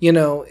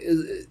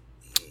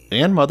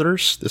 And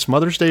mothers. This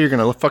Mother's Day, you're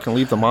going to fucking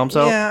leave the moms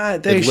out? Yeah,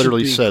 they It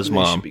literally should be, says they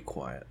mom. should be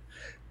quiet.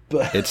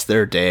 But It's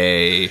their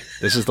day.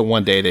 This is the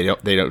one day they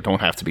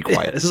don't have to be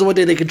quiet. this is one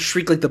day they can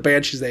shriek like the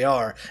banshees they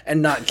are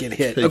and not get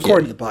hit,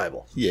 according to the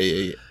Bible.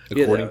 Yeah.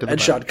 According to the and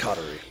Bible. Sean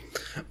Connery.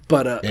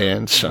 But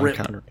And Sean Rip.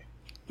 Connery.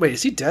 Wait,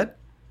 is he dead?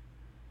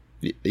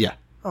 Yeah.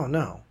 Oh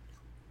no.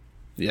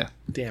 Yeah.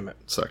 Damn it.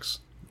 Sucks.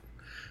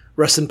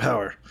 Rest in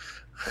power.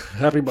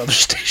 Happy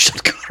Mother's Day, Sean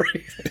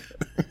Connery.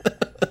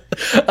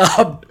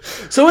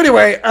 So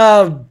anyway,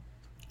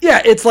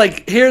 yeah, it's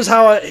like, here's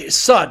how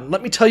son,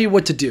 let me tell you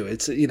what to do.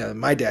 It's,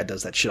 my dad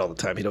does that shit all the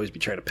time. He'd always be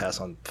trying to pass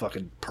on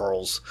fucking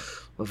pearls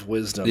of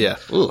wisdom. Yeah.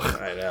 Ugh.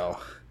 I know.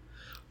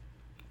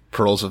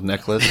 Pearls of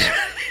necklace.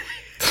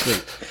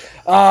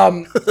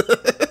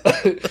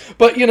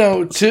 But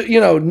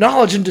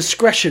knowledge and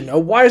discretion. A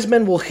wise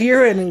man will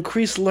hear and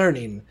increase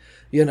learning.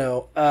 These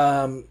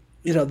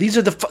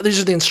are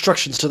the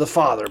instructions to the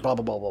father. Blah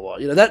blah blah blah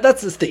blah.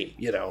 That's the theme.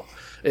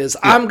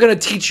 I'm gonna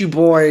teach you,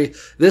 boy.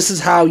 This is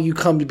how you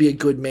come to be a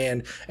good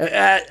man.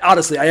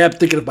 Honestly, I am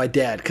thinking of my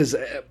dad because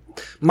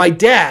my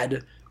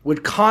dad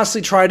would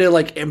constantly try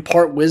to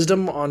impart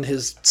wisdom on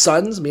his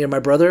sons, me and my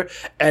brother,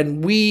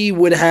 and we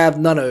would have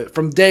none of it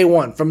from day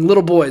one. From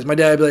little boys, my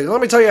dad would be like, "Let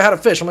me tell you how to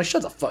fish." I'm like,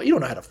 "Shut the fuck! You don't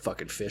know how to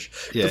fucking fish."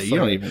 Yeah, you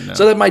don't even know.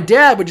 So then my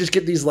dad would just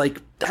get these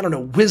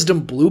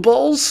wisdom blue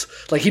balls.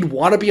 Like he'd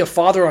want to be a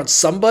father on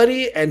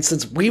somebody, and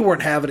since we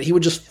weren't having it, he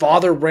would just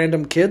father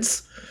random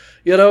kids.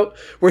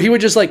 Where he would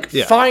just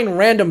find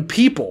random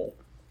people.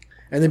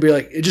 And then be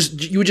like,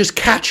 you would just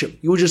catch him.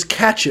 You would just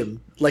catch him.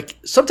 Like,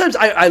 sometimes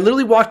I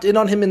literally walked in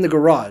on him in the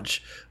garage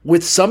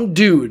with some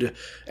dude,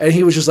 and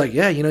he was just like,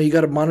 yeah, you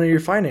got to monitor your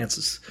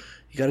finances.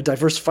 you got to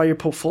diversify your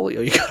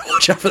portfolio. You got to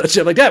watch out for that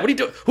shit. I'm like, Dad, what are you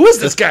doing? Who is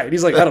this guy? And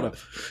he's like, I don't know.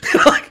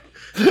 Like,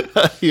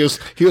 he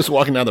was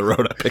walking down the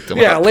road. I picked him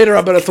up. yeah, later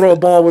I'm going to throw a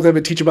ball with him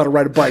and teach him how to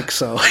ride a bike.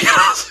 So,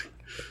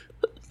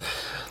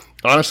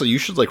 honestly, you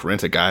should like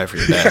rent a guy for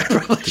your dad to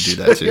do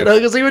that too. You know,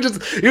 because he would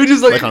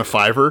just like on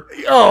Fiverr.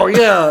 Oh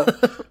yeah,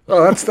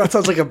 oh that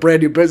sounds like a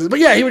brand new business. But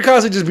yeah, he would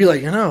constantly just be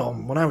like, you know,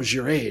 when I was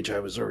your age, I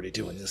was already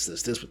doing this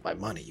with my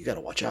money. You got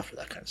to watch out for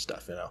that kind of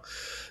stuff. You know,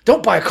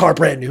 don't buy a car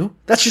brand new.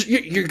 That's just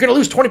you're going to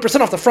lose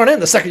 20% off the front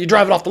end the second you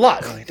drive it off the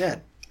lot. I'm like,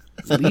 Dad,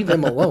 leave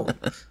him alone.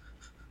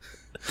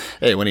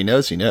 Hey, when he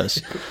knows, he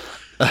knows.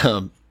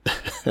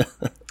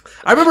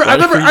 I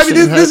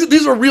mean,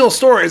 these are real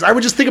stories. I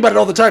would just think about it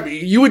all the time.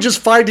 You would just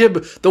find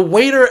him, the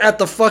waiter at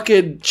the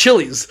fucking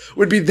Chili's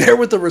would be there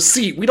with the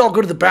receipt. We'd all go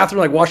to the bathroom,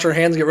 like wash our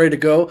hands, get ready to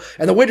go.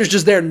 And the waiter's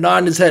just there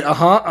nodding his head,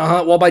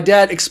 while my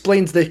dad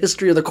explains the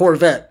history of the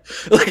Corvette.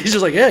 Like, he's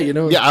just like, yeah, you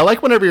know. Yeah, I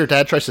like whenever your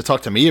dad tries to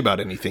talk to me about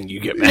anything, you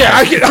get mad. Yeah,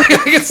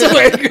 I get so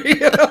angry.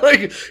 You know?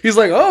 Like, he's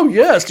like, oh,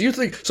 yes, you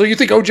think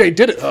OJ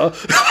did it, huh?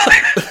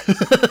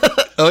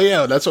 Oh,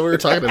 yeah, that's what we were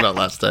talking about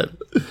last time.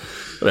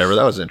 Whatever,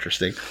 that was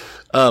interesting.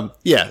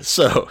 Yeah,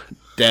 so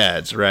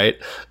dads, right?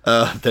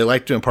 They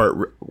like to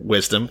impart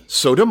wisdom.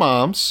 So do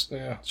moms.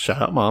 Yeah.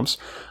 Shout out moms.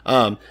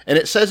 And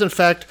it says, in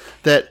fact,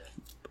 that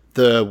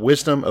the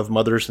wisdom of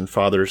mothers and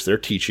fathers, their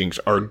teachings,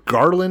 are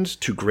garlands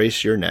to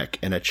grace your neck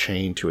and a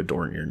chain to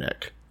adorn your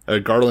neck.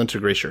 A garland to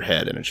grace your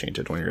head and a chain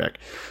to adorn your neck.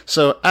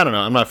 So, I don't know.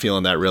 I'm not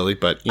feeling that really,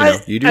 but, you know,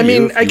 you do. I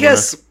mean, I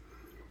guess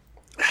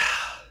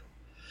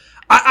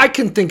I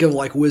can think of,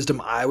 like,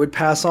 wisdom I would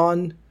pass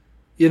on,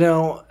 you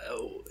know.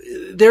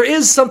 There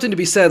is something to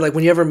be said, like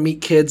when you ever meet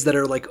kids that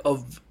are like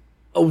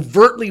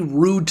overtly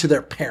rude to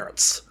their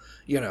parents,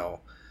 you know,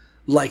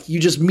 like you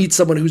just meet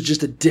someone who's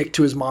just a dick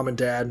to his mom and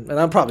dad, and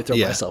I'm probably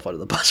throwing myself under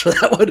the bus for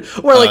that one.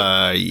 Or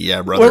like,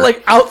 yeah, brother. Or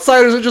like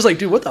outsiders are just like,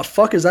 dude, what the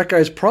fuck is that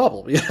guy's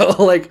problem? You know,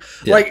 like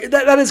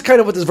that is kind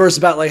of what this verse is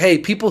about. Like, hey,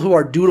 people who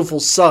are dutiful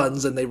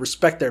sons and they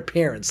respect their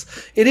parents,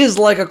 it is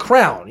like a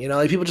crown. You know,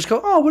 like people just go,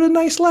 oh, what a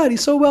nice lad,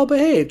 he's so well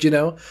behaved. You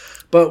know.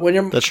 But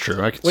when that's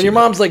true. When your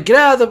mom's like, get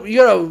out of the,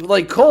 you know,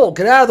 like Cole,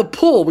 get out of the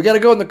pool. We got to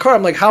go in the car.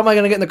 I'm like, how am I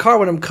going to get in the car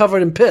when I'm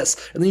covered in piss?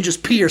 And then you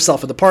just pee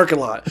yourself in the parking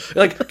lot.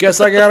 You're like, guess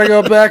I got to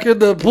go back in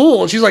the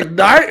pool. And she's like,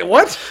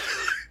 what?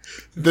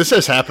 This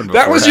has happened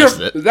before.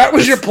 That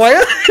was your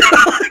plan?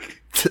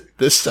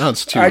 This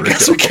sounds too. I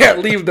guess we can't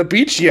leave the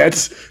beach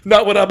yet.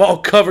 Not when I'm all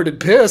covered in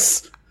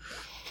piss.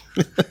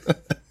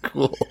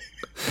 Cool.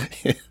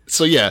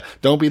 So yeah,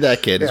 don't be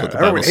that kid. Is what the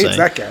Bible's saying.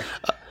 Everyone hates that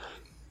guy.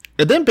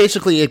 And then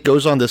basically it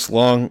goes on this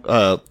long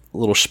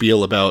little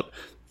spiel about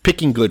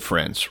picking good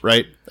friends,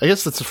 right? I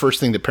guess that's the first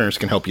thing that parents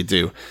can help you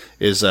do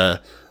is,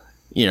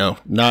 you know,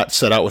 not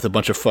set out with a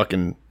bunch of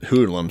fucking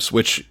hoodlums,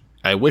 which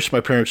I wish my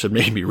parents had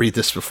made me read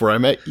this before I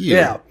met you.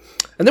 Yeah.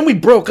 And then we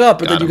broke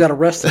up and then you got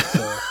arrested.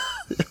 So.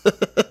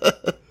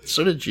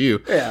 So did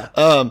you. Yeah.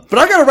 But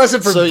I got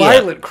arrested for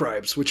violent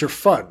crimes, which are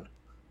fun.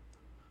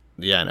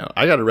 Yeah, I know.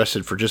 I got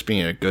arrested for just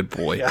being a good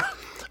boy. Yeah.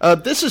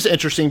 This is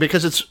interesting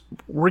because it's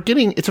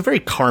a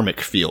very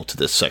karmic feel to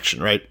this section,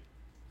 right?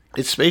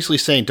 It's basically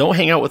saying don't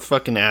hang out with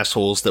fucking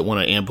assholes that want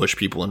to ambush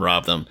people and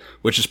rob them,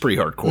 which is pretty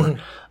hardcore.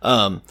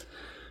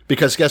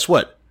 Because guess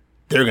what?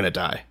 They're going to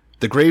die.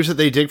 The graves that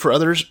they dig for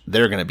others,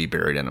 they're going to be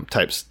buried in them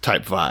type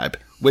vibe,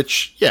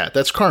 which, yeah,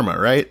 that's karma,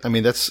 right? I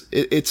mean,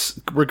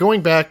 we're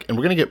going back and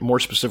we're going to get more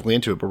specifically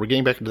into it, but we're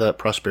getting back into that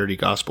prosperity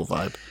gospel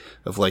vibe.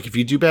 Of like, if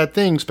you do bad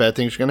things are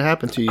going to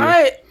happen to you.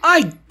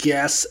 I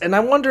guess, and I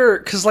wonder,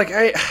 because like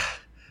I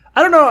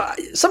don't know.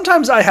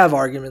 Sometimes I have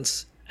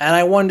arguments, and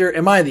I wonder,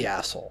 am I the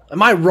asshole?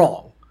 Am I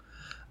wrong?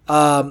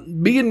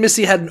 Me and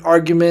Missy had an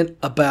argument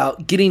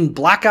about getting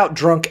blackout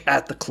drunk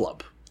at the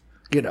club.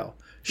 You know,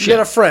 she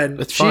had a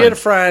friend. She had a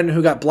friend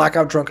who got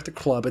blackout drunk at the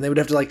club, and they would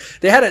have to like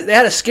they had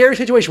a scary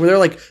situation where they're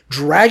like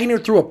dragging her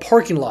through a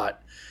parking lot.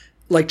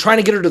 Like trying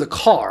to get her to the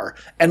car,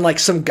 and like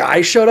some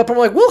guy showed up. And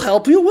I'm like, we'll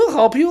help you.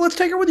 Let's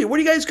take her with you. Where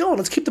are you guys going?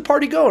 Let's keep the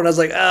party going. I was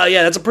like, oh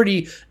yeah, that's a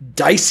pretty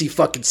dicey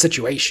fucking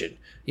situation,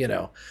 you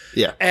know?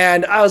 Yeah.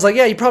 And I was like,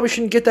 yeah, you probably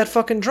shouldn't get that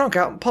fucking drunk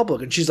out in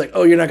public. And she's like,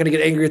 oh, you're not going to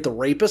get angry at the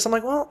rapist? I'm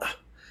like, well,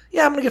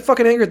 yeah, I'm going to get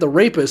fucking angry at the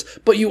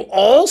rapist, but you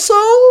also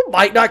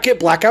might not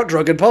get blackout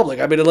drunk in public.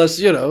 I mean, unless,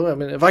 you know, I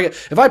mean,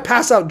 if I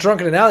pass out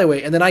drunk in an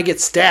alleyway and then I get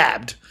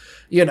stabbed,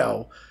 you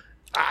know,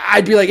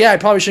 I'd be like, yeah, I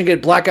probably shouldn't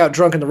get blackout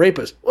drunk in the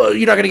rapist. Well,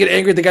 you're not going to get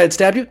angry at the guy that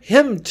stabbed you?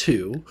 Him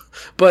too.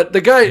 But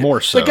the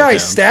guy,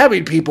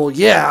 stabbing people,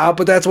 yeah,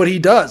 but that's what he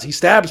does. He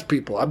stabs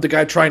people. I'm the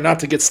guy trying not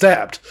to get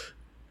stabbed.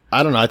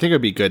 I don't know. I think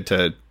it'd be good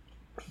to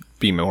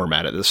be more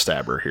mad at the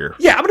stabber here.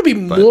 Yeah, I'm going to be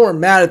more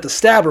mad at the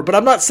stabber, but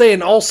I'm not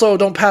saying also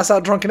don't pass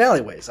out drunk in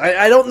alleyways.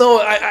 I don't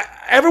know.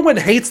 Everyone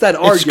hates that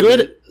argument.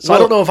 Good. So I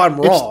don't know if I'm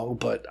wrong,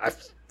 but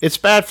it's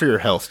bad for your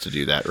health to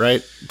do that,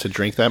 right? To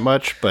drink that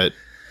much, but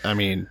I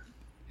mean...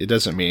 It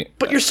doesn't mean...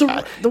 But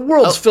the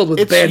world's filled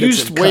with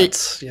bandits and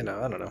cunts. You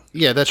know, I don't know.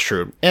 Yeah, that's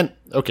true. And,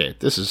 okay,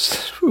 this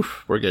is...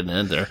 we're getting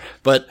in there.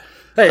 But...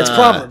 Hey, it's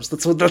Proverbs.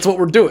 That's what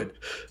we're doing.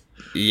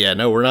 Yeah,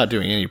 no, we're not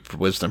doing any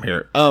wisdom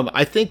here.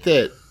 I think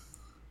that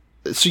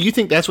So you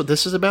think that's what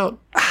this is about?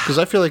 Because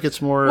I feel like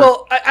it's more.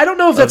 Well, I don't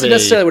know if that's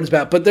necessarily what it's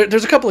about, but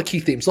there's a couple of key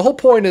themes. The whole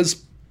point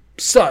is,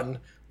 son,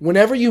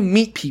 whenever you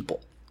meet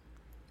people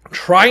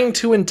trying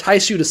to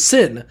entice you to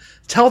sin,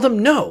 tell them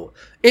no.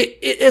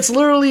 It's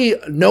literally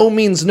no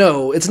means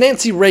no. It's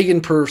Nancy Reagan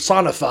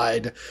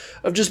personified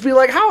of just be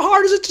like, how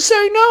hard is it to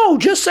say no?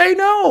 Just say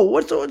no.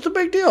 What's the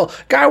big deal?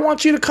 Guy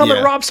wants you to come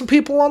and rob some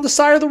people on the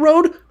side of the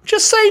road?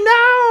 Just say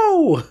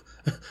no.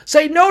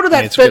 Say no to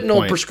that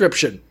fentanyl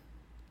prescription.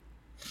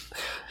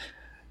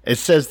 It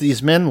says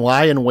these men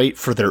lie in wait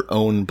for their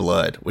own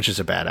blood, which is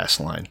a badass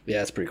line. Yeah,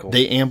 that's pretty cool.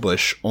 They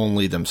ambush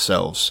only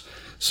themselves.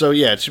 So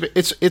yeah,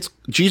 it's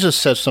Jesus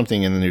says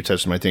something in the New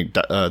Testament. I think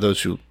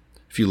those who,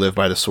 if you live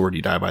by the sword,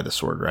 you die by the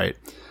sword. Right?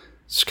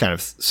 It's kind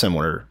of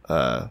similar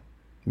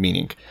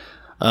meaning.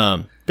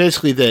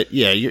 Basically, that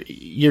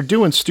you're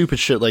doing stupid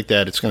shit like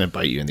that. It's going to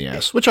bite you in the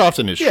ass, which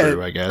often is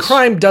true, I guess.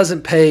 Crime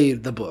doesn't pay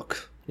the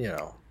book,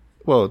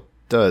 Well, it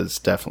does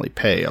definitely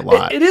pay a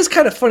lot. It is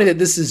kind of funny that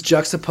this is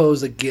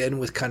juxtaposed again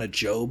with kind of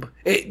Job.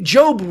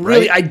 Job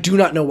really, right? I do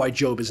not know why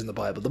Job is in the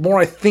Bible. The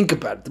more I think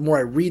about it, the more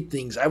I read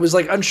things, I was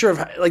like unsure of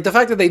the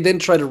fact that they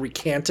didn't try to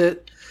recant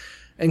it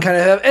and kind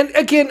of have. And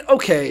again,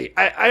 okay,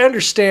 I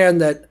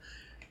understand that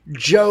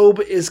Job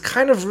is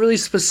kind of really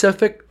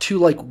specific to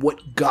like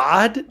what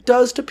God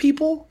does to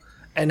people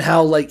and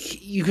how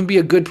like you can be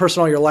a good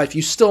person all your life,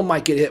 you still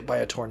might get hit by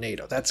a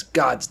tornado. That's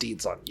God's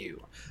deeds on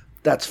you.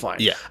 That's fine.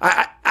 Yeah.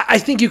 I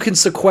think you can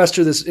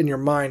sequester this in your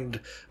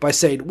mind by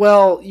saying,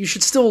 well, you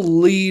should still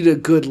lead a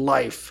good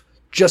life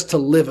just to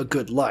live a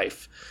good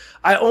life.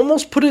 I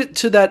almost put it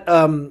to that,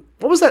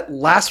 what was that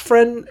last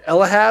friend?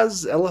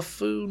 Eliphaz,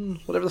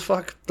 whatever the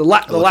fuck? The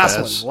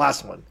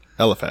last one.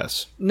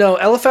 Eliphaz. No,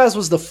 Eliphaz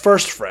was the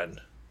first friend.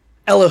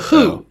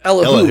 Elihu,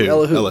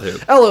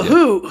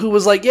 who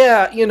was like,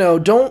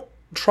 don't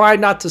try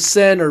not to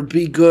sin or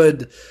be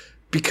good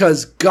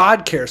because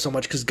God cares so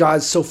much, because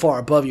God's so far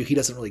above you, he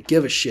doesn't really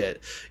give a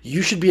shit.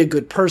 You should be a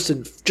good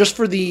person just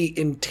for the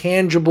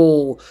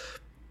intangible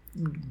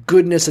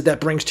goodness that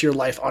brings to your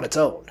life on its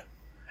own.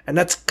 And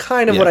that's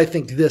kind of what I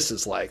think this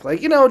is like.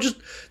 Like, just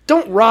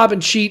don't rob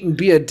and cheat and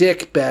be a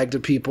dick bag to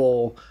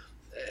people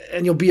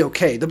and you'll be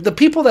okay. The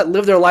people that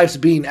live their lives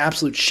being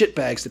absolute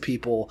shitbags to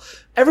people,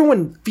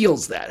 everyone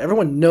feels that.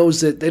 Everyone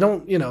knows it. They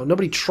don't,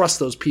 nobody trusts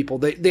those people.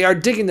 They are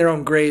digging their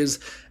own graves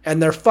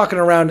and they're fucking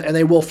around and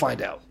they will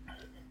find out.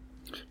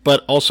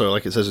 But also,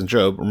 like it says in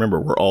Job, remember,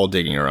 we're all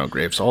digging our own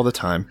graves all the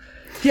time.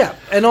 Yeah,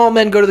 and all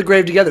men go to the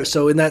grave together,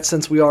 so in that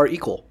sense, we are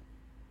equal.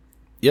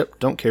 Yep,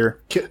 don't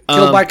care. Killed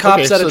by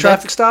cops at a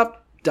traffic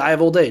stop, die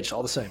of old age,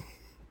 all the same.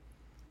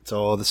 It's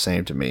all the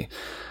same to me.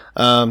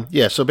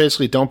 So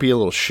basically, don't be a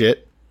little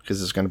shit,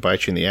 because it's going to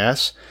bite you in the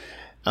ass.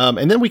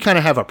 And then we kind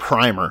of have a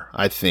primer,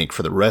 I think,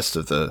 for the rest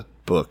of the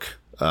book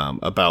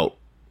about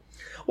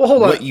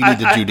what you need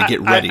to do to get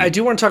ready. I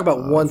do want to talk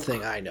about one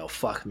thing. I know,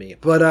 fuck me.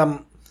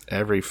 But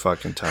every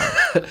fucking time.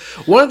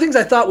 One of the things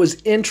I thought was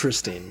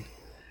interesting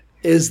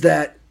is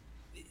that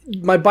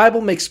my Bible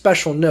makes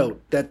special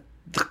note that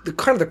the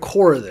kind of the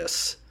core of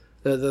this,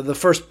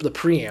 the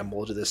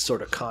preamble to this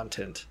sort of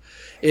content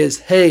is,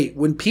 hey,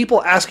 when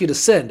people ask you to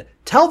sin,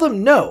 tell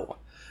them no.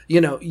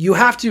 You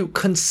have to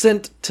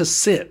consent to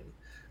sin.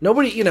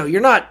 Nobody, you're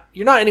not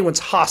anyone's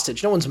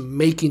hostage. No one's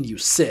making you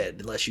sin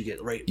unless you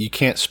get right. You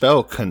can't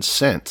spell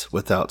consent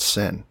without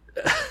sin.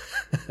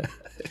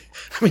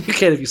 I mean, you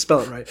can if you spell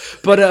it right,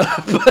 but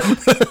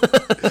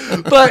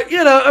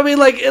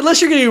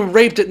unless you're getting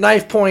raped at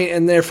knife point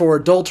and therefore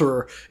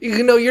adulterer,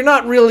 you're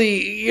not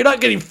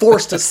getting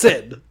forced to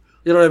sin.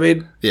 You know what I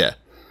mean? Yeah.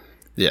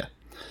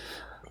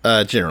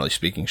 Generally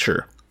speaking,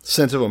 sure.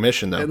 Sense of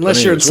omission, though.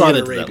 Unless you're in Saudi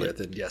Arabia,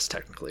 then yes,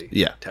 technically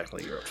you're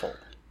at fault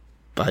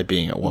by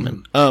being a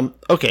woman.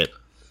 Okay,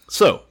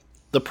 so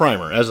the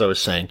primer, as I was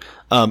saying,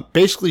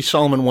 basically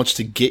Solomon wants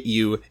to get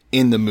you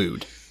in the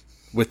mood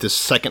with this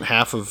second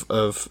half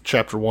of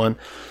chapter 1.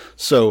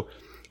 So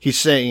he's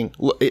saying,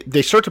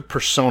 they start to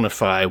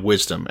personify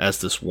wisdom as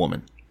this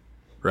woman,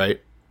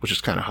 right? Which is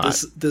kind of hot.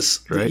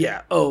 Right?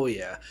 Yeah. Oh,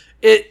 yeah.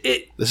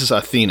 This is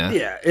Athena.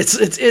 Yeah.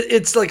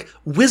 It's like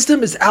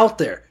wisdom is out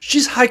there.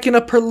 She's hiking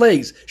up her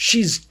legs.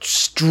 She's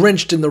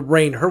drenched in the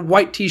rain. Her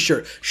white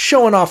t-shirt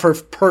showing off her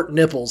pert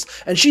nipples,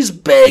 and she's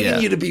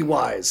begging you to be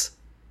wise.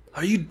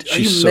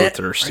 She's so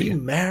thirsty. Are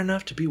you man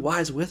enough to be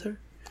wise with her?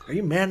 Are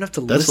you man enough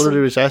to listen? That's what he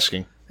was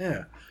asking.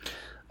 Yeah.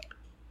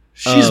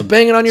 She's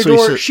banging on your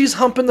door. She's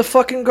humping the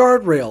fucking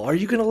guardrail. Are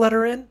you going to let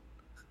her in?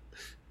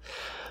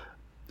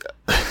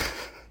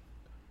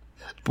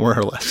 More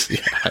or less,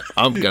 yeah.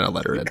 I'm going to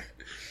let her in.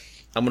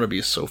 I'm going to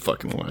be so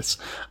fucking wise.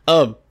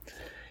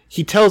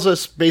 He tells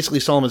us, basically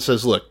Solomon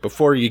says, look,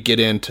 before you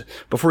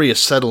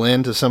settle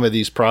into some of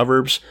these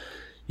proverbs,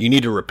 you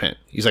need to repent.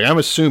 He's like, I'm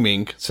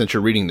assuming, since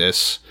you're reading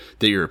this,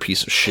 that you're a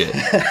piece of shit.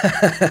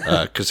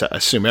 Because I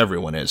assume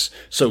everyone is.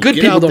 So good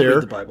get people out don't there.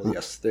 read the Bible,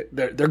 yes.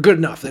 They're good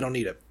enough. They don't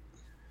need it.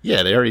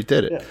 Yeah, they already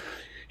did it. Yeah.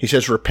 He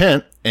says,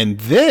 repent, and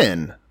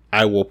then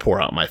I will pour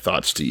out my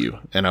thoughts to you,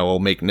 and I will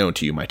make known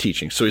to you my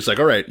teaching. So he's like,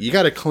 all right, you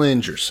got to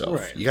cleanse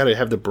yourself. Right. You got to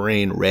have the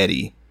brain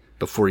ready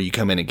before you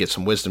come in and get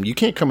some wisdom. You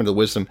can't come into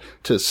wisdom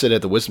to sit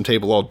at the wisdom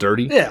table all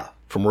dirty. Yeah.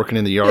 From working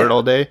in the yard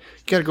all day. You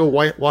got to go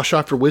wash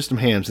off your wisdom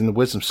hands in the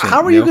wisdom sink.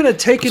 How are you going to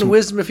take in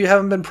wisdom if you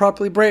haven't been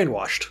properly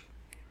brainwashed?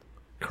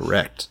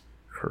 Correct.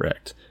 You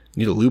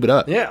need to lube it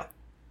up. Yeah.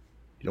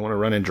 You don't want to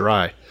run in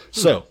dry.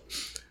 So,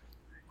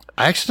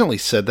 I accidentally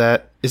said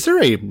that. Is there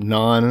a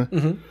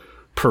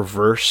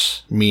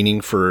non-perverse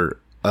meaning for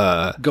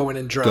going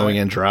in dry? Going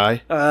in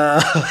dry?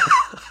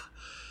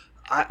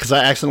 Because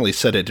I accidentally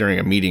said it during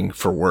a meeting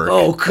for work.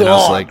 Oh, God. And I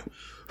was like...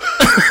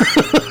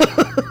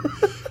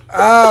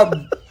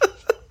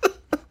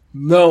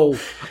 No.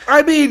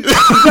 I mean,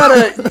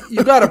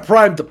 you gotta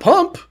prime the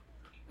pump.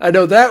 I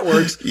know that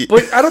works.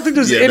 But I don't think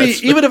there's any...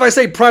 Even if I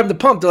say prime the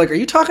pump, they're like, are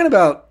you talking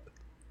about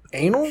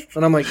anal?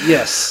 And I'm like,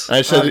 yes,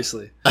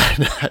 obviously.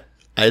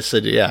 I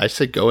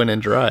said go in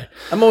and dry.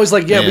 I'm always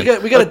like, we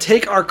got to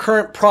take our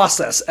current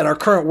process and our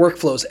current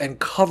workflows and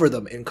cover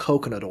them in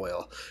coconut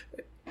oil.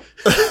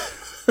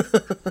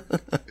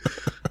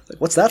 Like,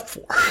 what's that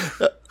for?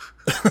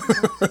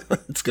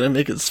 It's gonna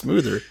make it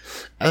smoother.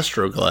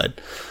 Astroglide.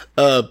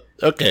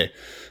 Okay.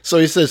 So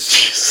he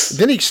says.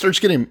 Then he starts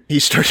getting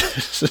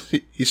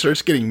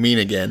mean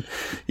again.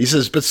 He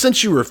says, "But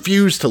since you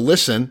refuse to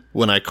listen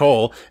when I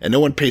call, and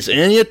no one pays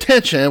any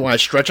attention when I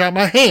stretch out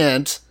my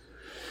hands,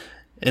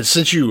 and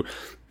since you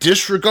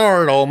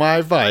disregard all my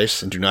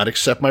advice and do not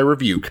accept my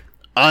rebuke,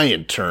 I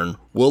in turn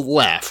will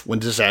laugh when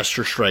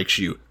disaster strikes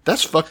you."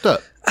 That's fucked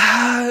up.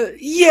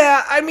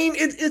 Yeah, I mean,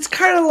 it's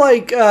kind of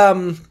like, I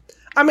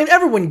mean,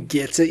 everyone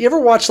gets it. You ever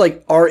watch,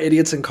 like, Are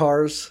Idiots in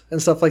Cars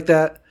and stuff like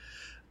that?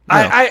 No.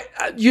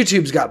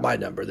 YouTube's got my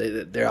number.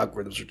 Their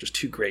algorithms are just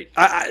too great.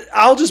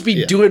 I'll just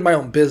be doing my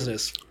own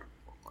business.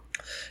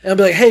 And I'll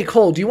be like, hey,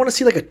 Cole, do you want to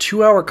see, like, a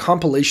 2-hour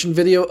compilation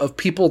video of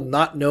people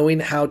not knowing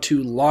how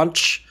to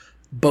launch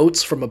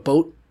boats from a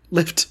boat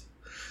lift?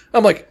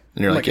 I'm like...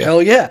 And you're like, yeah.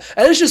 Hell yeah.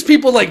 And it's just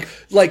people like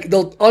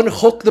they'll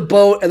unhook the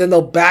boat and then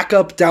they'll back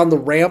up down the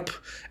ramp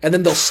and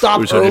then they'll stop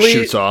early. It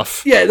shoots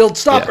off. Yeah, they'll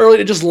stop early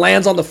and it just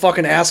lands on the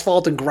fucking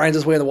asphalt and grinds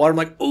its way in the water. I'm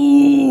like,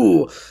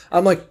 ooh.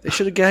 I'm like, they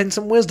should have gotten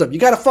some wisdom. You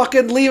got to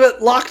fucking leave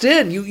it locked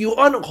in. You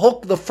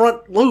unhook the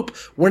front loop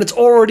when it's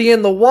already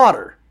in the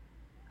water.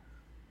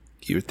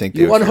 You would think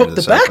you unhook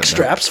the back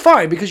straps,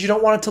 fine, because you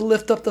don't want it to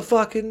lift up the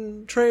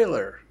fucking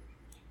trailer.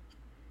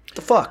 What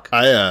the fuck?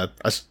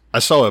 I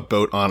saw a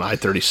boat on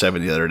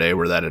I-37 the other day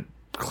where that had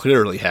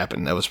clearly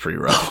happened. That was pretty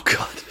rough. Oh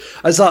god,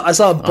 I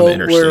saw a boat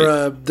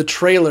where the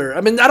trailer.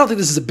 I mean, I don't think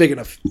this is a big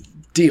enough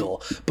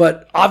deal,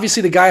 but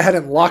obviously the guy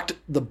hadn't locked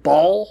the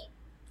ball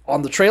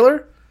on the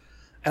trailer,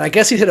 and I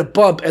guess he hit a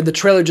bump, and the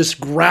trailer just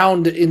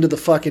ground into the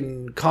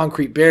fucking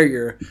concrete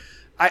barrier.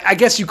 I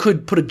guess you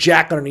could put a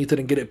jack underneath it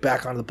and get it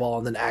back onto the ball,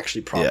 and then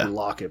actually properly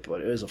lock it,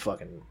 but it was a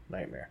fucking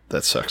nightmare.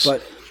 That sucks.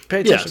 But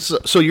pay attention. Yeah,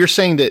 so you're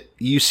saying that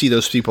you see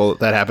those people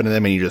that happen to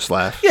them and you just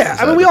laugh? Yeah,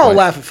 I mean, we all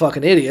laugh at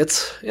fucking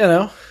idiots, you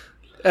know.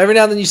 Every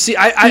now and then you see...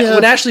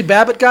 When Ashley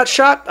Babbitt got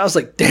shot, I was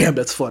like, damn,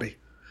 that's funny.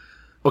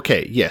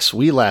 Okay, yes,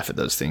 we laugh at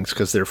those things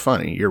because they're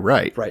funny. You're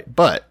right. Right.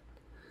 But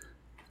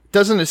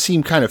doesn't it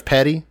seem kind of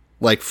petty?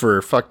 Like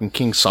for fucking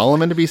King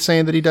Solomon to be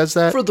saying that he does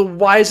that? For the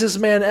wisest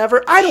man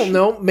ever? I don't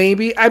know.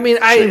 Maybe. I mean,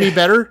 should it be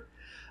better?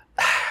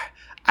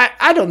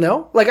 I don't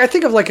know. Like, I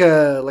think of like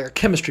a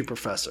chemistry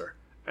professor,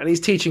 and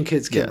he's teaching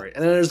kids chemistry. Yeah.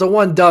 And then there's the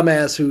one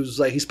dumbass who's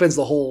like, he spends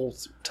the whole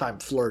time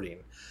flirting,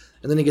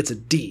 and then he gets a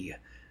D.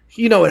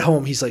 You know, at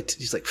home he's like,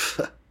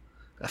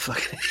 I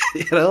fucking,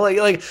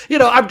 you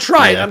know, I'm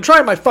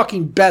trying my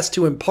fucking best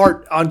to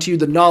impart onto you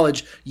the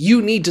knowledge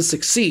you need to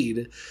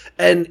succeed,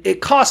 and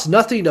it costs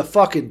nothing to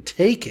fucking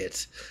take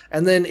it.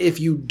 And then if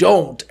you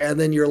don't, and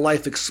then your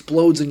life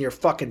explodes in your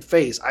fucking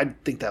face, I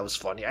think that was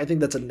funny. I think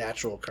that's a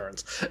natural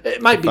occurrence.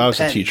 It might be. If I was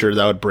a teacher,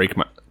 that would break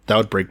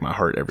my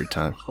heart every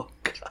time. Oh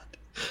god,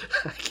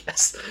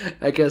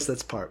 I guess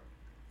that's part.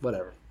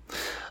 Whatever.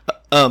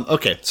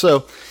 Okay,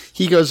 so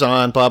he goes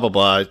on, blah blah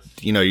blah.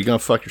 You know, you're gonna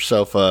fuck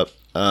yourself up.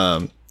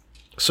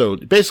 So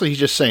basically he's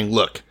just saying,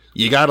 look,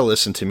 you got to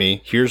listen to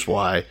me. Here's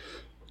why.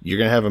 You're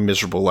going to have a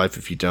miserable life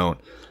if you don't.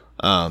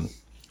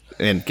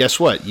 And guess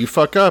what? You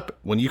fuck up.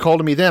 When you call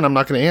to me then, I'm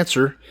not going to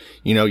answer.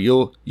 You know,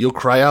 you'll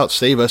cry out,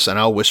 save us, and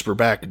I'll whisper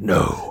back,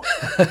 no.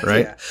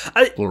 Right?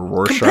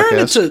 Comparing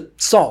it to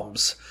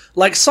Psalms.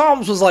 Like,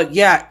 Psalms was like,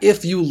 yeah,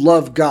 if you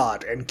love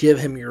God and give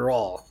him your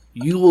all,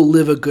 you will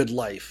live a good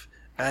life.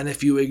 And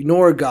if you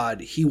ignore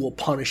God, he will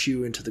punish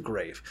you into the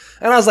grave.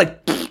 And I was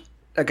like,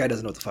 that guy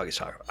doesn't know what the fuck he's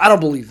talking about. I don't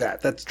believe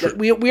that.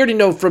 We already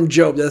know from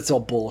Job that that's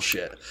all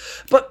bullshit.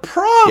 But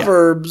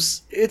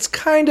Proverbs, it's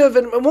kind of,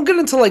 and we'll get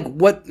into like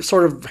what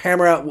sort of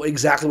hammer out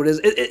exactly what it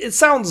is. It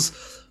sounds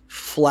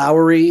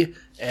flowery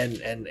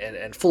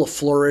and full of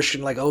flourish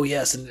and like, oh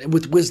yes, and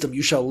with wisdom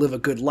you shall live a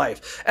good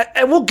life.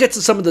 And we'll get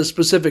to some of the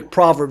specific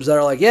Proverbs that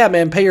are like, yeah,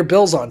 man, pay your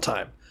bills on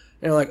time.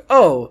 And you're like,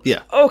 oh,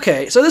 yeah,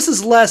 okay. So this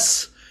is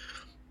less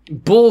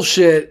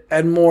bullshit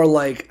and more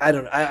like,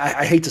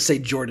 I hate to say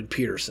Jordan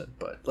Peterson,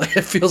 but like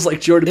it feels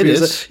like Jordan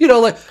Peterson. You know,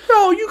 like,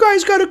 oh, you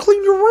guys got to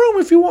clean your room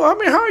if you want. I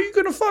mean, how are you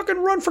going to fucking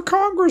run for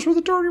Congress with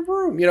a dirty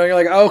room? You know, you're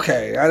like,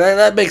 okay,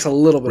 that makes a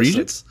little bit of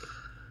sense.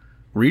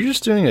 Were you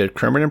just doing a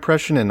Kermit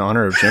impression in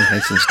honor of Jim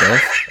Henson's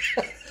death?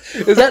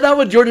 Is that not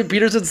what Jordan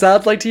Peterson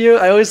sounds like to you?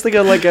 I always think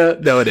of like a...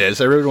 No, it is.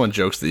 Everyone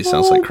jokes that he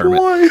sounds like Kermit.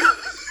 Boy.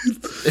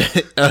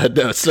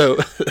 No, so...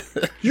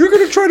 You're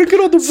going to try to get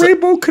on the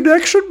Rainbow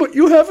Connection, but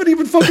you haven't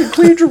even fucking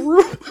cleaned your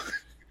room.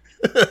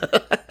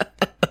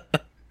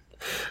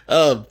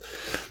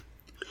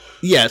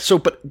 Yeah, so,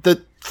 but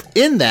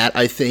in that,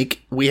 I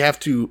think we have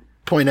to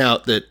point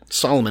out that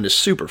Solomon is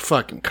super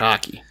fucking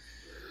cocky.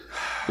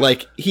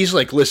 Like, he's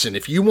like, listen,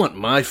 if you want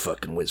my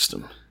fucking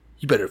wisdom,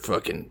 you better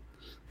fucking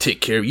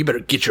take care of, you better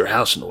get your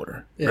house in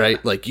order,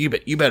 right? Like, you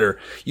better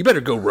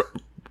go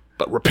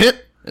repent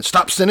and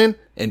stop sinning,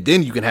 and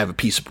then you can have a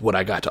piece of what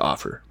I got to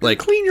offer. Like,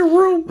 Clean your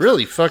room.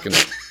 really fucking,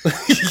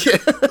 yeah.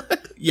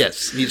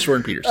 Yes, he's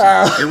Jordan Peterson.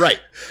 You're right.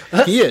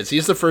 He is.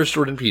 He's the first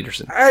Jordan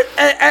Peterson.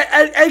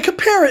 I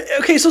compare it.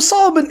 Okay, so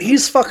Solomon,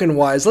 he's fucking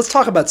wise. Let's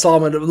talk about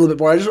Solomon a little bit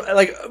more. I just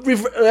like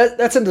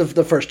that's in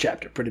the first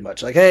chapter, pretty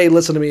much. Like, hey,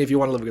 listen to me if you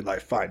want to live a good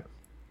life. Fine.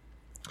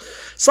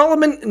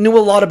 Solomon knew a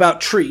lot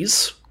about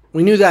trees.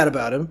 We knew that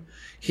about him.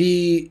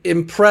 He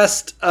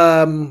impressed.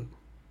 Was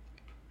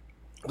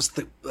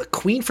the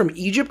queen from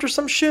Egypt or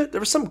some shit?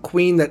 There was some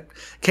queen that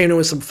came to him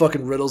with some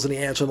fucking riddles, and he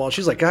answered them all.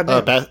 She's like, God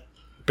damn.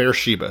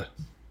 Beersheba.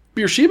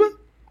 Beersheba?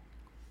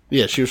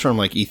 Yeah, she was from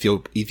like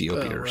Ethiopia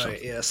or right, something.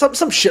 Yeah,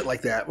 some shit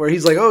like that, where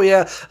he's like, oh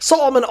yeah,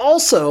 Solomon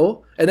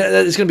also, and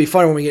that is going to be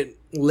fun when we get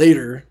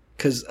later,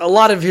 because a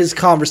lot of his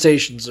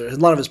conversations, a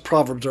lot of his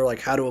proverbs are like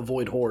how to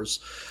avoid whores.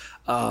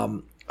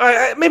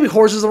 Maybe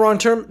whores is the wrong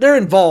term. They're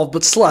involved,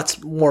 but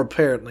sluts more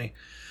apparently.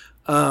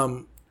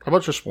 How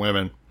about just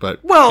women?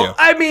 But well, yeah,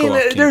 I mean,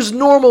 there's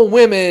normal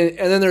women,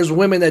 and then there's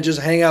women that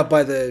just hang out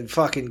by the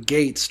fucking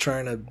gates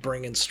trying to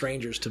bring in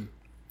strangers to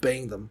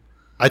bang them.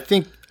 I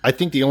think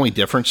the only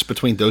difference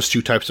between those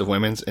two types of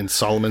women in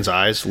Solomon's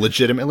eyes,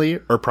 legitimately,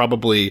 are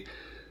probably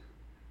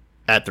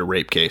at the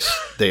rape case.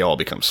 They all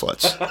become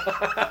sluts.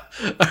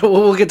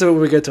 We'll get to it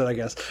when we get to it, I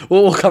guess.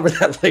 We'll cover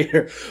that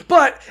later.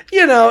 But,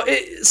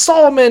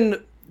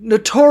 Solomon,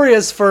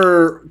 notorious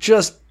for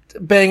just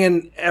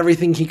banging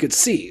everything he could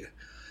see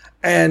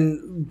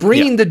and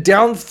bringing the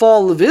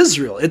downfall of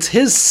Israel. It's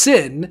his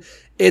sin.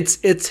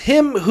 It's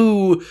him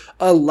who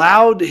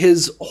allowed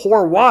his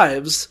whore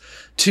wives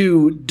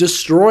to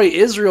destroy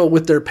Israel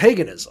with their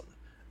paganism.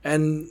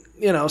 And,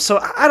 so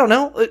I don't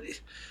know.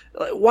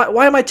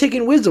 Why am I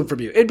taking wisdom from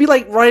you? It'd be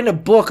like writing a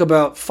book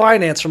about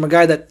finance from a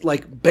guy that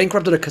like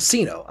bankrupted a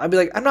casino. I'd be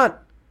like, I'm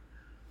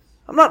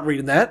not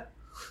reading that.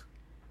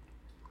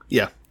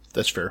 Yeah,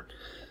 that's fair.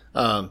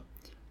 I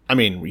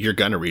mean, you're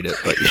gonna read it,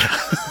 but yeah.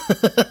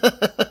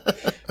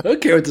 I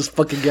don't care what this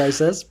fucking guy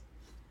says.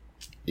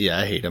 Yeah,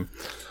 I hate him.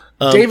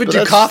 David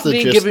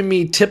Duchovny giving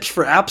me tips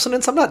for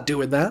abstinence. I'm not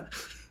doing that.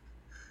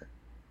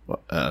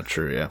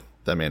 True, yeah.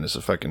 That man is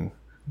a fucking...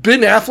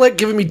 Ben Affleck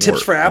giving me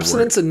tips for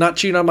abstinence and not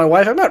cheating on my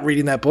wife. I'm not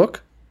reading that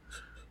book.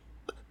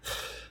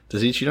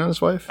 Does he cheat on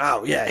his wife?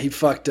 Oh, yeah. He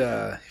fucked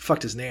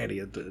his nanny,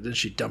 and then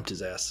she dumped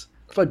his ass.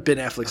 That's why Ben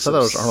Affleck. I thought that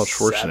was Arnold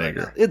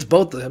Schwarzenegger. It's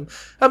both of them.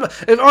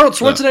 If Arnold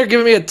Schwarzenegger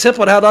giving me a tip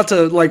on how not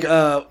to, like,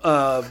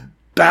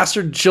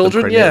 bastard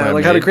children,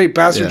 like how to create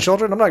bastard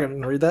children, I'm not going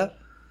to read that.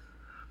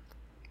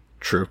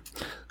 True.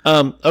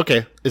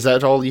 Okay. Is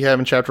that all you have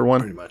in chapter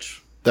 1? Pretty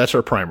much. That's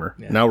our primer.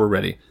 Yeah. Now we're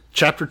ready.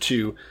 Chapter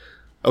 2.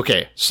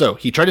 Okay, so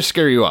he tried to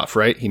scare you off,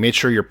 right? He made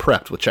sure you're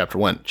prepped with chapter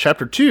 1.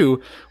 Chapter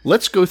 2,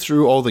 let's go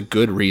through all the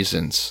good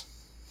reasons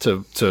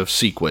to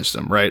seek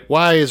wisdom, right?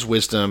 Why is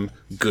wisdom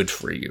good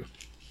for you?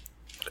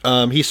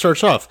 He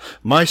starts off,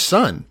 my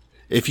son,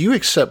 if you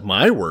accept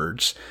my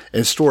words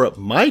and store up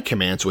my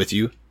commands with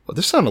you, well,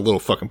 this sounds a little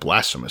fucking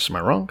blasphemous. Am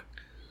I wrong?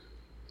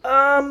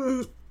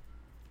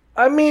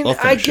 I mean,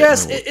 I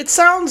guess it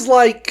sounds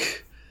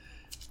like...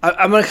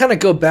 I'm going to kind of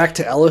go back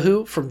to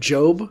Elihu from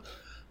Job,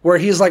 where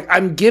he's like,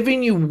 I'm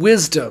giving you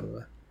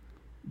wisdom,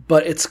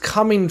 but it's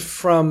coming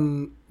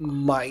from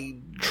my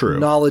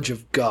knowledge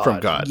of God. From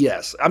God.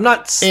 Yes. I'm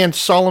not... And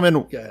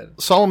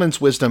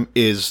Solomon's wisdom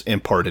is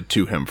imparted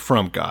to him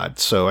from God,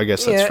 so I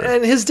guess that's fair.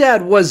 And his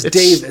dad was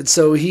David,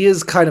 so he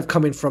is kind of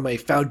coming from a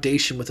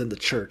foundation within the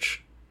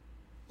church.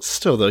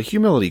 Still, though,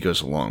 humility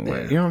goes a long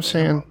way. You know what I'm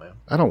saying?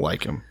 I don't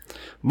like him.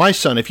 My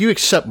son, if you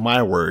accept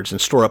my words and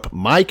store up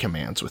my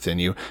commands within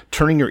you,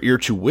 turning your ear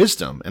to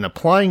wisdom and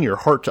applying your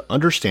heart to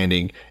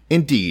understanding,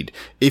 indeed,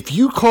 if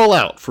you call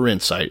out for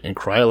insight and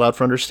cry aloud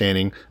for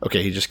understanding,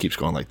 okay, he just keeps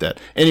going like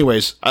that.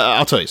 Anyways,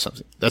 I'll tell you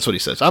something. That's what he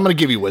says. I'm going to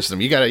give you wisdom.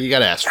 You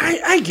gotta ask for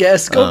it. I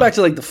guess, go back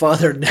to like the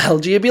father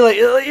analogy. It'd be like,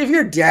 if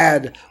your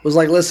dad was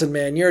like, listen,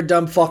 man, you're a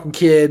dumb fucking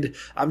kid.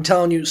 I'm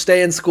telling you,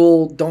 stay in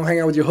school. Don't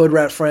hang out with your hood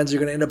rat friends. You're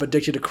going to end up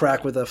addicted to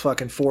crack with a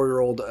fucking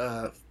 4-year-old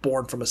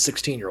born from a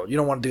 16-year-old. You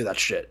don't want to do that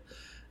shit.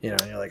 You're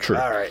like, all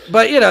right.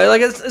 But,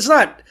 like it's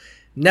not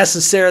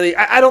necessarily...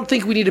 I don't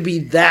think we need to be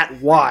that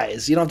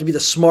wise. You don't have to be the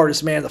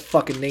smartest man in the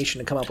fucking nation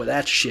to come up with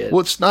that shit. Well,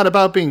 it's not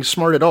about being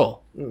smart at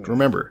all.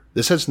 Remember,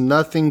 this has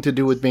nothing to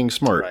do with being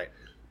smart. Right.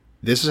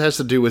 This has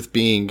to do with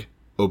being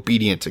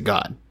obedient to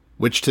God,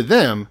 which to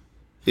them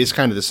is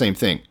kind of the same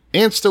thing.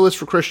 And still is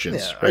for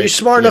Christians. Yeah. Right? Are you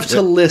smart enough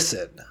to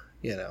listen?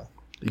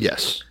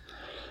 Yes.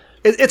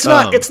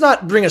 It's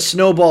not bring a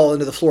snowball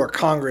into the floor of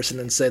Congress and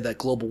then say that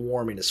global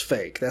warming is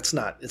fake. It's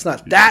not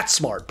that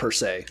smart per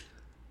se,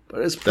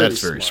 but it's pretty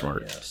That's very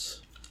smart.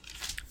 Yes.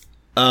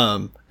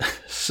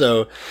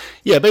 So,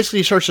 yeah, basically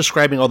he starts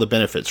describing all the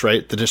benefits,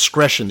 right? The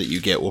discretion that you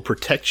get will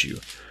protect you,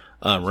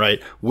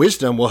 right?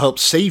 Wisdom will help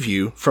save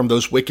you from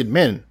those wicked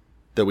men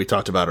that we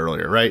talked about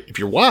earlier, right? If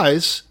you're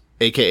wise,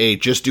 aka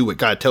just do what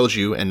God tells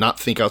you and not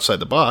think outside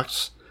the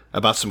box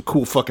about some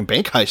cool fucking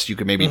bank heist you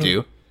could maybe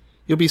do,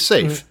 you'll be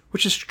safe,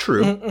 which is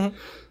true,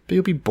 but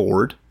you'll be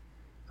bored,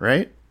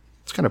 right?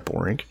 It's kind of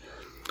boring.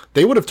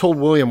 They would have told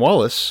William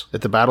Wallace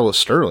at the Battle of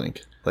Stirling,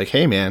 like,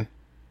 hey man,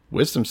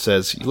 wisdom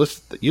says you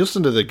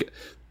listen to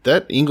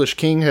that English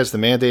king has the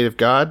mandate of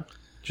God.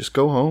 Just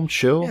go home,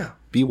 chill,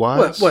 be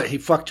wise. What? He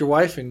fucked your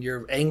wife and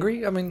you're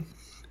angry? I mean,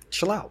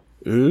 chill out.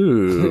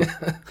 Ooh,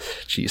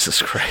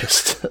 Jesus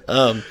Christ.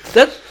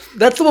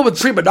 That's the one with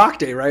Prima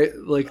Nocte, right?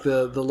 Like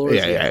the Lord.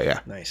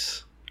 Yeah.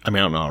 Nice. I mean,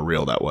 I don't know how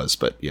real that was,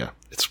 but yeah,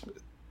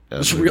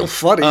 it's real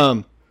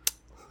funny.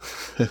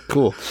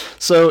 Cool.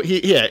 So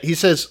he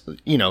says,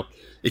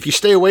 if you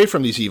stay away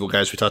from these evil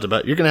guys we talked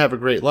about, you're going to have a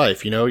great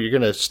life. You're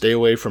going to stay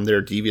away from their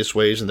devious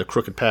ways and the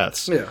crooked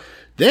paths. Yeah.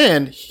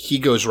 Then he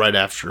goes right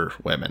after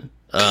women.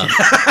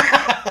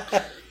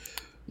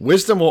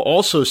 Wisdom will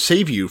also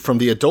save you from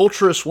the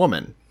adulterous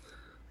woman,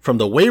 from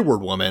the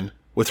wayward woman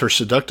with her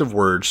seductive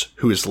words,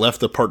 who has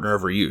left the partner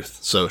of her youth.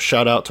 So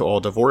shout out to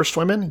all divorced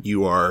women.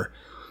 You are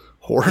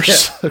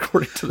whores,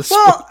 according to this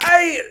book.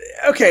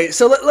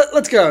 So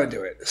let's go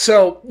into it.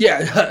 So,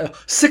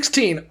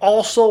 16,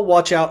 also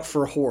watch out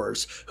for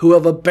whores who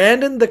have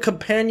abandoned the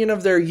companion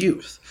of their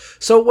youth.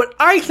 So what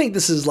I think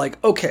this is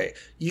like, okay,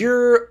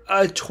 you're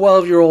a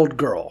 12-year-old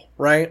girl,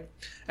 right?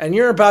 And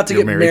you're about to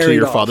get married to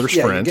your off. father's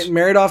friend. You're getting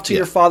married off to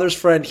your father's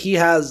friend. He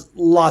has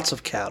lots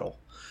of cattle,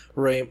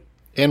 right?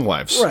 And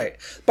wives. Right.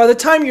 By the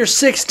time you're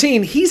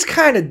 16, he's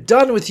kind of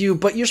done with you,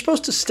 but you're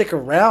supposed to stick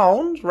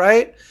around,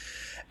 right?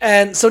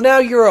 And so now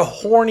you're a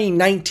horny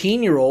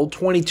 19-year-old,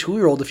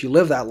 22-year-old if you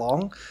live that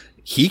long.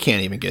 He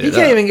can't even get it up. He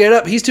can't even get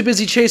up. He's too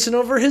busy chasing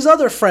over his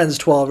other friend's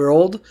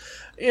 12-year-old,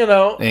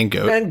 And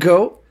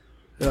goat.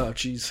 Oh,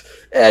 jeez.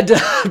 And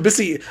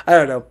Missy, I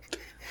don't know,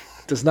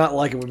 does not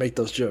like it when we make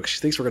those jokes. She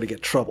thinks we're going to get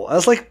in trouble. I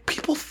was like,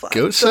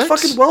 goat sex?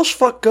 Fucking Welsh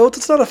fuck goats.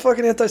 It's not a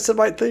fucking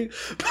anti-Semite thing.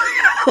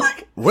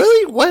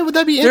 Really? Why would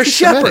that be They're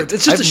shepherds.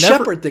 It's just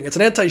shepherd thing. It's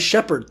an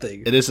anti-shepherd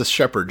thing. It is a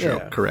shepherd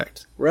joke,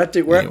 correct. We're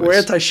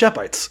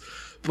anti-Shepites.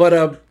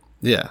 But,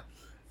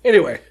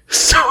 Anyway.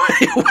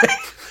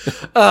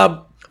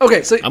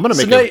 Okay, so I'm going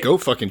to make a goat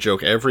fucking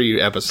joke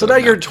every episode. So now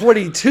you're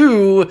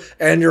 22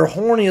 and you're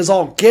horny as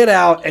all get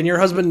out, and your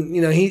husband,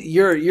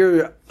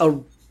 you're a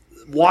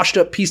washed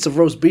up piece of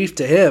roast beef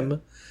to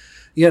him,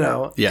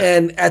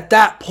 and at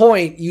that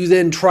point you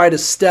then try to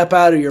step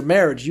out of your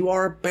marriage. You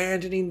are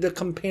abandoning the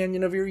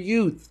companion of your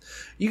youth.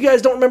 You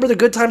guys don't remember the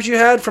good times you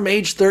had from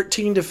age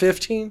 13 to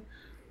 15?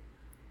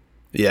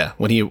 Yeah,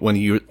 when you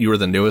were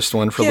the newest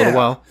one for a little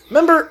while.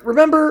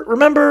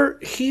 Remember,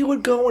 he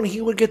would go and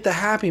he would get the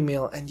Happy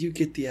Meal, and you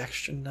get the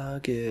extra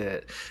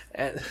nugget.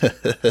 And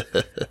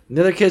the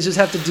other kids just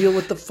have to deal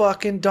with the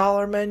fucking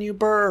dollar menu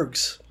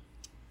burgers.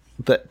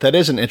 That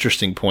is an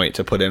interesting point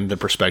to put in the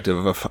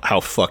perspective of how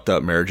fucked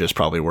up marriages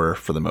probably were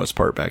for the most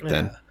part back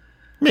then.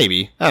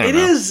 Maybe. I don't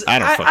know. I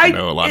don't fucking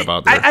know a lot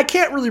about that. I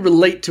can't really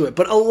relate to it,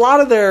 but a lot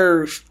of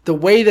the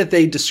way that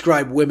they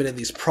describe women in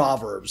these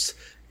proverbs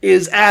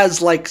is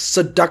as like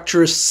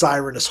seductress,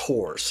 sirenous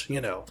whores,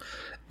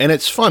 And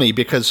it's funny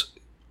because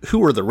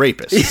who are the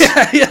rapists?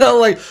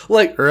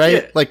 Right?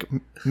 Yeah. Like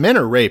men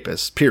are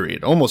rapists,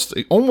 period.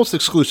 Almost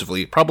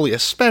exclusively, probably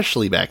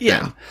especially back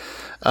then.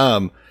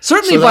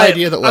 Certainly, so the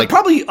idea that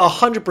probably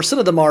 100%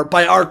 of them are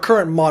by our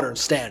current modern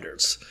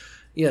standards.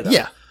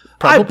 Yeah,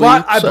 probably.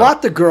 I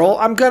bought the girl.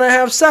 I'm gonna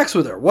have sex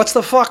with her. What's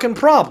the fucking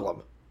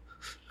problem?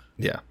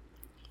 Yeah.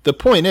 The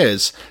point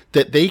is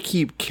that they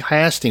keep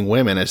casting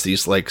women as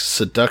these like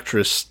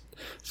seductress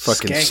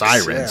fucking Skanks,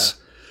 sirens.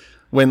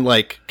 When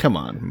come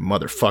on,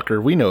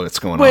 motherfucker, we know what's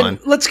going on.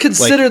 Let's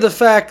consider the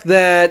fact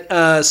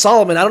that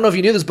Solomon, I don't know if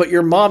you knew this, but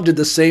your mom did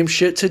the same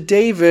shit to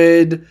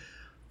David,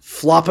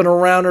 flopping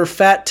around her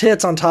fat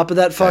tits on top of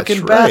that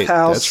fucking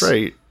bathhouse. That's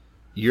right.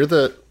 You're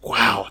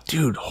wow,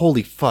 dude,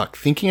 holy fuck.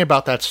 Thinking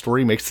about that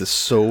story makes this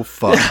so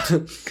fucked.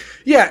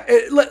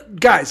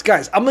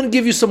 Guys, I'm going to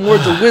give you some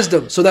words of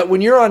wisdom so that when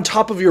you're on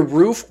top of your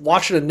roof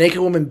watching a naked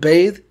woman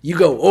bathe, you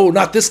go, "Oh,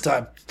 not this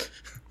time.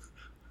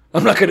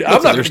 I'm not going to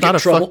get in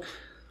trouble.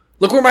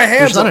 Look where my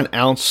hands are."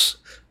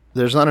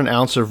 There's not an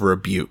ounce of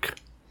rebuke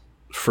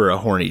for a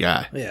horny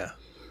guy. Yeah.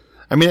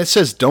 I mean, it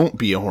says don't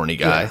be a horny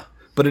guy.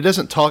 But it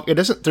doesn't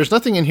there's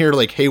nothing in here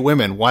like, hey,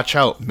 women, watch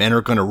out. Men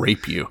are going to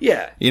rape you.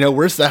 Yeah.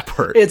 Where's that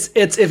part? It's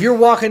if you're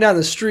walking down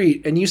the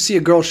street and you see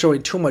a girl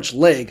showing too much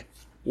leg,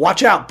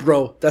 watch out,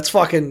 bro. That's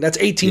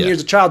 18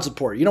 years of child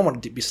support. You don't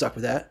want to be stuck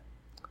with that.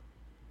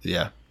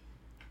 Yeah.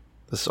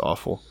 This is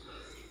awful.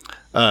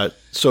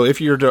 So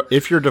if you're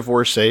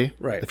divorcee,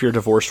 right. If you're a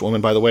divorced woman,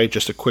 by the way,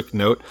 just a quick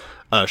note,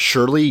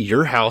 surely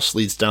your house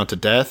leads down to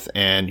death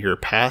and your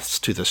paths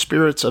to the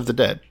spirits of the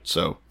dead.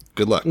 So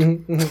Good luck.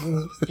 And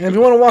if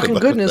you want to walk in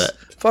luck with goodness,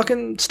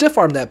 fucking stiff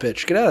arm that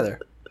bitch. Get out of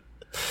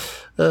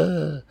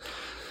there.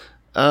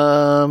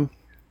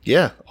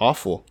 Yeah,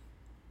 awful.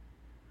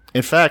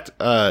 In fact,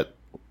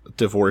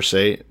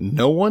 divorcee,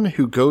 no one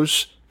who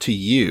goes to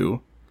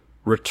you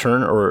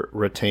return or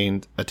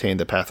attain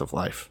the path of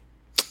life.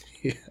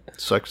 Yeah.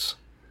 Sucks.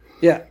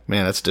 Yeah.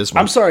 Man, that's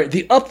dismal. I'm sorry.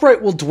 The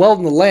upright will dwell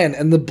in the land,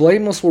 and the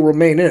blameless will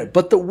remain in it.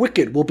 But the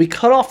wicked will be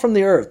cut off from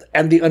the earth,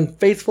 and the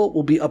unfaithful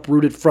will be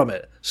uprooted from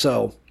it.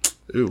 So,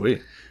 Ooh,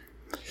 wait.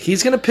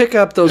 he's going to pick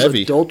up those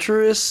Heavy.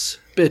 adulterous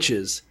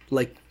bitches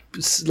like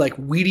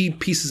weedy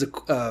pieces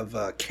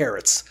of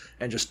carrots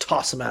and just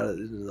toss them out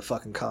into the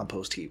fucking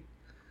compost heap.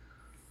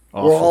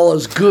 Awful. Or all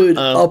those good,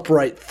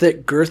 upright,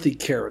 thick, girthy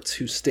carrots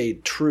who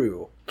stayed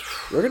true.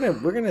 We're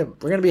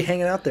gonna be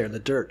hanging out there in the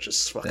dirt,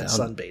 just fucking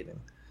sunbathing.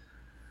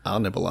 I'll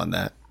nibble on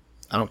that.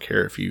 I don't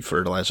care if you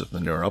fertilize with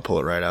manure. I'll pull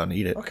it right out and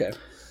eat it. Okay.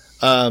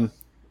 All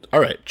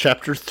right,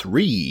 chapter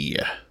 3.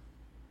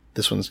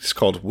 This one's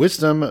called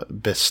Wisdom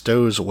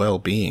Bestows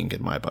Well-Being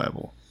in my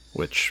Bible,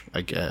 which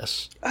I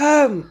guess.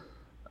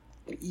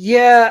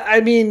 Yeah, I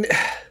mean,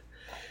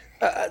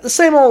 the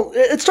same old.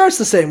 It starts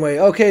the same way.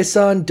 Okay,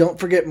 son, don't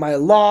forget my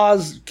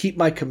laws. Keep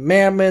my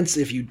commandments.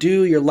 If you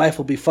do, your life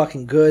will be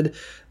fucking good.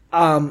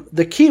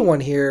 The key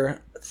one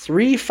here,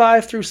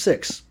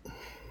 3:5-6.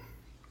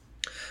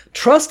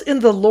 Trust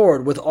in the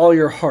Lord with all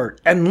your heart,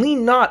 and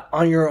lean not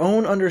on your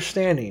own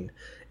understanding.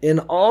 In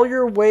all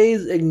your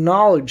ways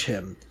acknowledge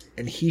him,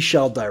 and he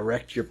shall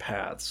direct your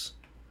paths.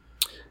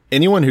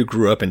 Anyone who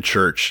grew up in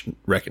church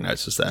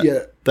recognizes that.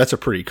 Yeah. That's a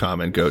pretty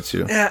common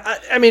go-to. Yeah,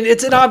 I mean,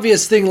 it's an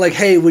obvious thing, like,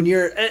 hey, when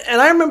you're...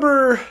 And I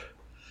remember...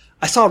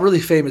 I saw a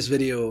really famous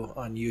video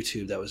on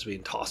YouTube that was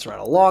being tossed around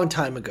a long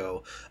time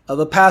ago of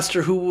a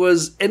pastor who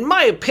was, in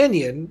my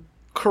opinion,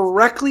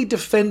 correctly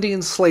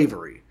defending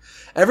slavery.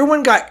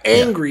 Everyone got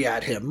angry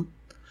at him,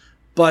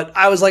 but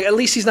I was like, at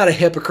least he's not a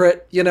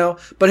hypocrite, you know?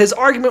 But his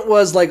argument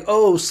was like,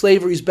 oh,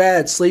 slavery's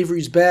bad,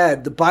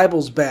 the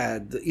Bible's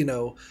bad, you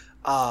know,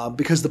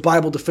 because the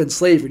Bible defends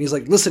slavery. And he's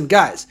like, listen,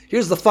 guys,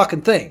 here's the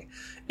fucking thing.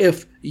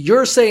 If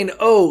you're saying,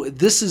 oh,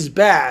 this is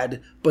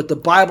bad, but the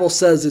Bible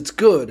says it's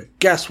good,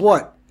 guess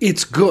what?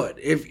 It's good.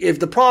 If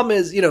the problem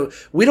is, you know,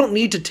 we don't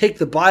need to take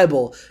the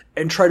Bible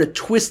and try to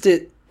twist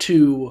it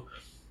to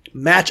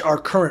match our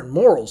current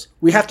morals.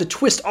 We have to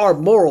twist our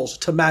morals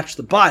to match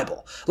the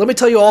Bible. Let me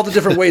tell you all the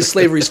different ways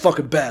slavery is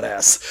fucking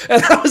badass.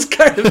 And that was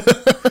kind of,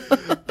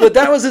 but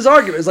that was his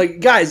argument. It's like,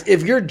 guys,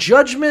 if your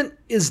judgment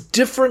is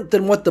different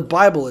than what the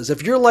Bible is,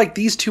 if you're like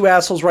these two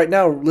assholes right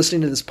now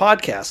listening to this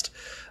podcast,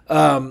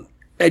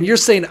 and you're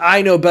saying,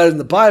 I know better than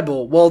the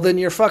Bible, well, then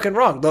you're fucking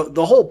wrong.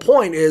 The whole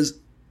point is,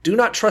 do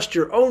not trust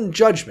your own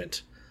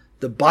judgment.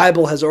 The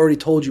Bible has already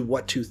told you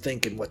what to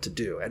think and what to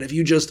do. And if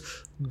you just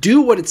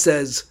do what it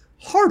says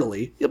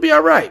heartily, you'll be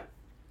all right.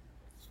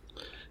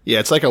 Yeah,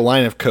 it's like a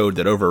line of code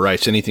that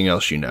overwrites anything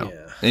else you know.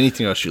 Yeah.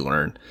 Anything else you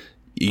learn.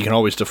 You can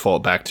always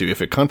default back to,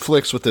 if it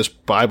conflicts with this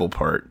Bible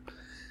part,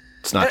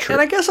 it's not true.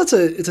 And I guess it's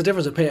a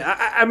difference of opinion.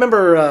 I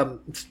remember,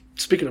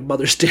 speaking of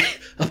Mother's Day,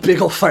 a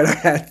big old fight I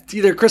had,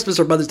 either Christmas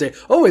or Mother's Day.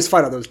 Always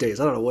fight on those days.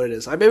 I don't know what it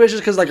is. Maybe it's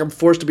just because like I'm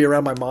forced to be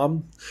around my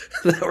mom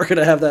that we're going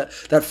to have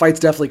that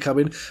fight's definitely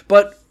coming.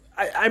 But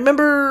I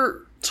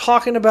remember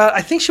talking about,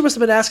 I think she must have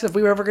been asking if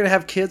we were ever going to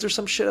have kids or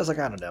some shit. I was like,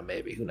 I don't know,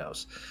 maybe, who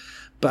knows.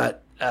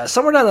 But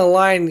somewhere down the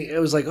line, it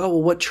was like, oh,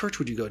 well, what church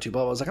would you go to?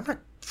 But I was like, I'm not,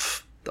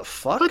 the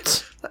fuck?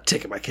 What? I'm not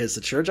taking my kids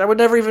to church. I would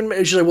never even,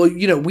 she's like, well,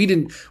 you know, we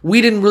didn't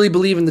really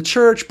believe in the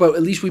church, but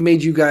at least we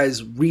made you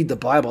guys read the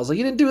Bible. I was like,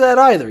 you didn't do that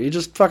either. You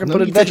just fucking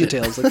put in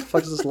VeggieTales. Like, the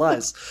fuck is this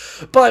lies?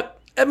 But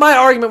my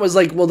argument was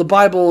like, well, the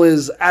Bible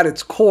is at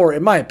its core,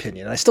 in my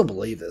opinion, and I still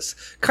believe this,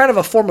 kind of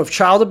a form of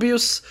child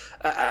abuse.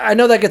 I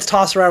know that gets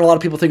tossed around. A lot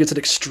of people think it's an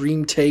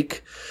extreme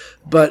take,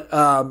 but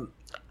I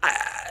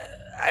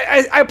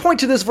point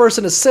to this verse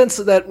in a sense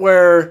that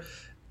where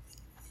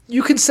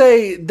you can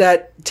say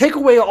that take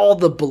away all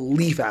the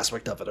belief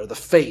aspect of it, or the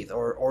faith,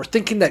 or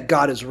thinking that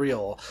God is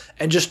real,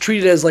 and just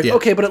treat it as like,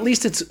 okay, but at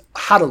least it's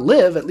how to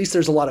live. At least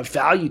there's a lot of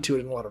value to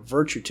it and a lot of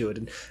virtue to it.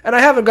 And I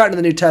haven't gotten to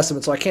the New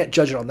Testament, so I can't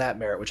judge it on that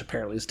merit, which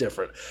apparently is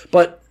different.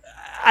 But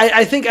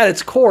I think at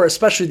its core,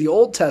 especially the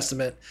Old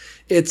Testament,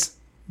 it's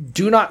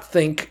do not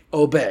think,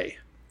 obey.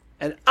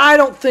 And I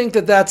don't think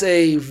that that's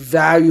a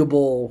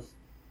valuable...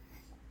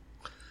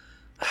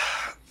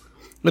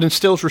 But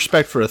instills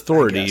respect for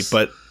authority,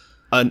 but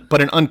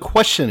an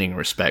unquestioning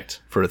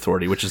respect for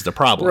authority, which is the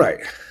problem. Right.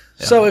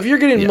 Yeah. So if you're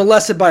getting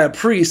molested by a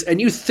priest and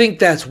you think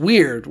that's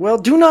weird, well,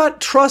 do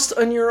not trust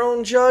on your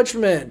own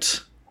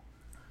judgment.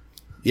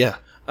 Yeah.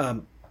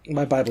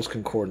 My Bible's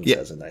Concordance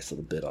has a nice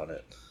little bit on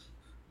it.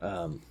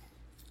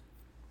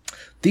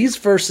 These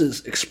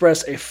verses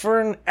express a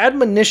firm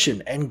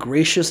admonition and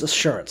gracious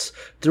assurance.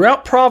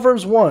 Throughout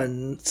Proverbs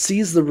 1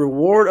 sees the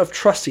reward of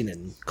trusting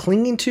in,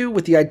 clinging to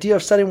with the idea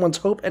of setting one's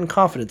hope and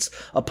confidence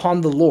upon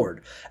the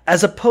Lord,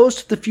 as opposed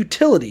to the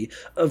futility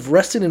of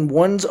resting in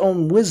one's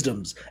own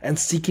wisdoms and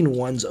seeking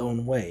one's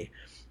own way.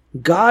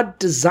 God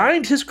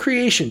designed his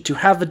creation to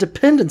have a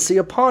dependency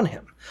upon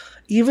him.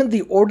 Even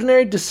the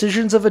ordinary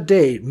decisions of a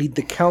day need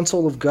the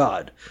counsel of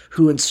God,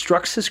 who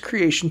instructs his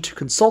creation to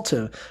consult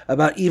him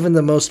about even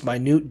the most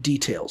minute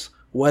details,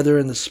 whether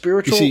in the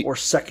spiritual or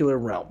secular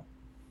realm.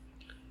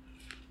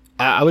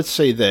 I would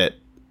say that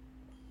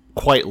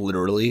quite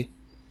literally,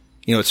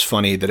 it's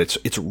funny that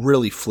it's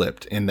really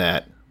flipped in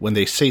that when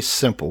they say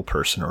simple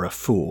person or a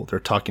fool, they're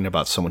talking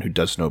about someone who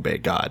doesn't obey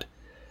God.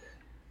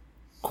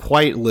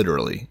 Quite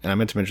literally, and I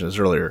meant to mention this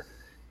earlier,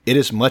 it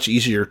is much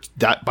easier,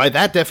 by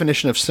that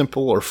definition of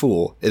simple or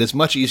fool, it is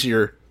much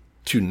easier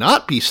to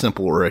not be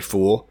simple or a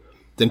fool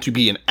than to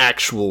be an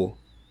actual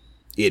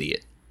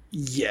idiot.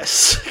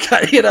 Yes.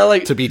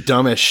 To be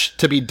dumb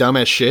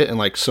as shit and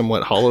like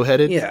somewhat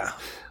hollow-headed. Yeah.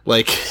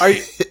 Like,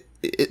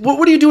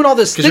 what are you doing all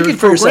this thinking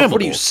for yourself?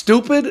 What are you,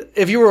 stupid?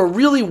 If you were a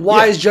really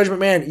wise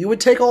judgment man, you would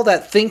take all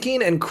that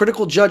thinking and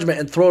critical judgment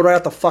and throw it right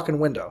out the fucking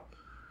window.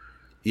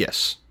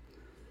 Yes.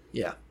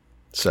 Yeah.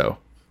 So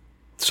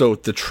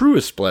the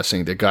truest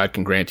blessing that God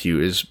can grant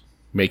you is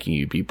making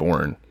you be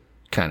born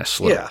kind of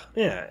slow. Yeah,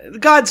 yeah.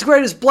 God's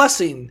greatest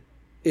blessing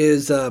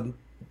is the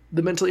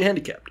mentally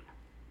handicapped.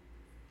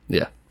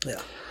 Yeah.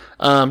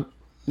 Yeah.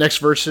 Next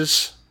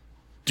verses.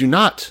 Do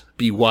not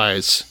be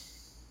wise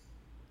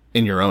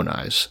in your own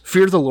eyes.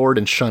 Fear the Lord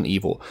and shun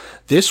evil.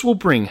 This will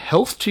bring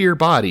health to your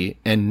body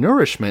and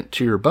nourishment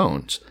to your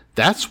bones.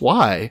 That's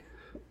why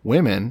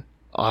women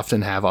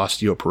often have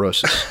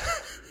osteoporosis.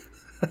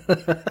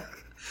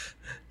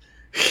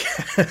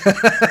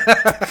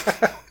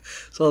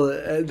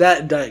 So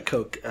that Diet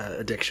Coke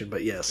addiction,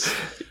 but yes.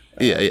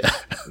 Yeah.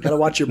 Gotta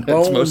watch your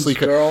bones,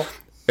 girl.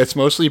 It's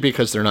mostly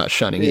because they're not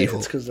shunning evil.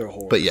 It's because they're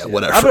whores. But yeah,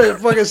 whatever. I'm gonna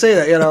fucking say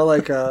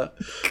that,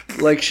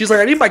 like she's like,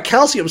 I need my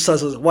calcium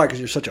supplements. Why? Because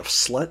you're such a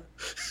slut.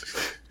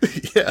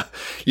 Yeah.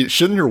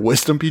 Shouldn't your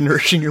wisdom be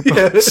nourishing your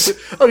bones?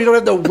 Yeah. Oh, you don't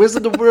have the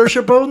wisdom to nourish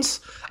your bones?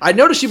 I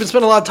noticed you've been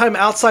spending a lot of time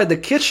outside the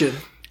kitchen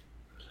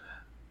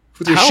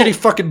with your shitty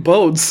fucking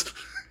bones.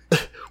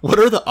 What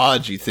are the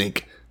odds, you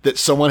think, that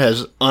someone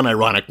has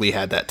unironically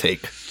had that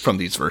take from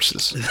these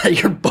verses?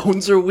 That your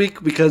bones are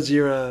weak because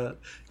you're not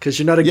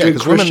a good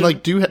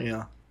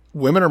Christian?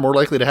 Women are more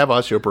likely to have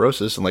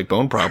osteoporosis and like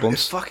bone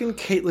problems. If fucking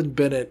Caitlyn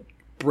Bennett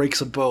breaks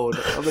a bone,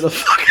 I'm gonna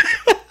fucking...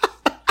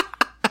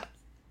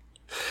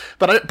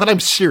 But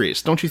I'm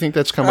serious. Don't you think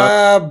that's come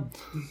up?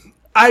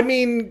 I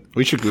mean,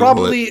 we should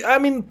Google it. I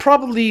mean,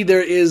 probably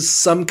there is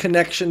some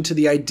connection to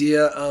the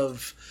idea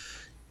of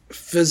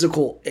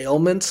physical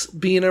ailments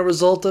being a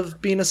result of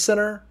being a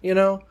sinner,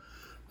 Yeah.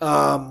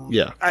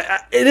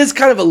 It is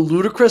kind of a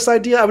ludicrous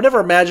idea. I would never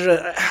imagine it.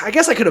 I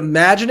guess I could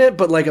imagine it,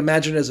 but like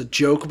imagine it as a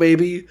joke,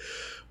 maybe.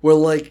 Where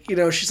like,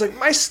 she's like,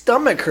 my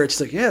stomach hurts.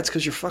 Like, yeah, it's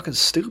because you're fucking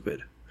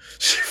stupid.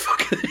 She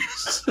fucking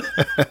is.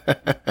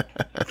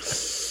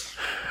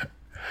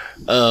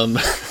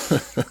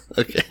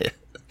 Okay.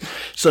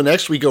 So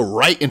next we go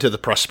right into the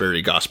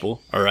prosperity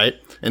gospel, all right?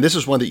 And this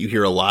is one that you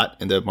hear a lot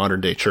in the modern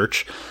day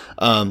church.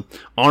 Honor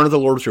the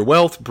Lord with your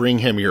wealth, bring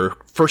him your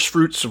first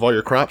fruits of all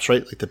your crops,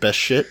 right? Like the best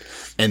shit.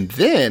 And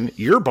then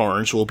your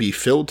barns will be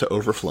filled to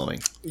overflowing,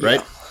 right?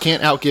 Yeah.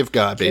 Can't outgive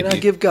God, baby.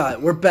 Can't outgive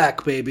God. We're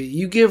back, baby.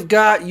 You give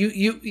God,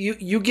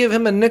 you give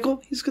him a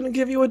nickel, he's going to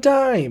give you a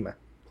dime.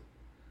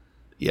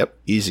 Yep,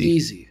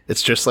 easy.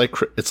 It's just like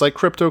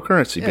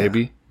cryptocurrency,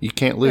 baby. You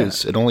can't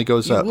lose. It only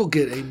goes up. You will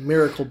get a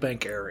miracle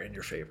bank error in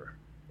your favor.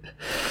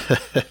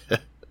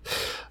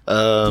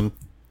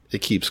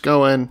 It keeps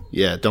going.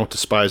 Yeah, don't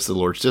despise the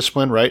Lord's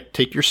discipline, right?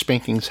 Take your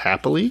spankings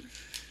happily.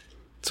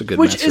 It's a good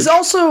message. Which is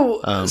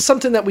also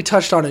something that we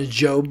touched on in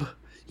Job.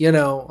 They're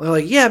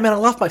like, yeah, man, I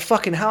left my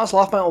fucking house, I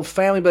left my old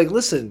family. But like,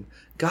 listen,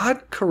 God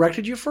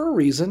corrected you for a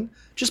reason.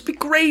 Just be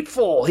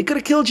grateful. He could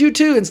have killed you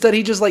too. Instead,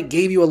 he just like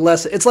gave you a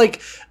lesson. It's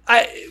like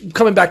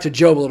coming back to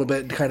Job a little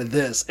bit and kind of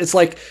this. It's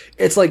like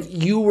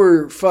you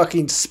were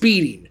fucking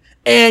speeding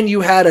and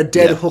you had a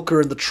dead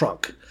hooker in the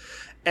trunk.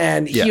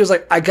 And he was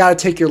like, I got to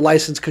take your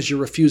license because you're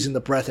refusing the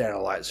breath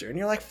analyzer. And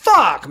you're like,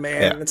 fuck,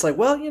 man. Yeah. And it's like,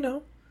 well,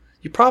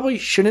 you probably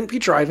shouldn't be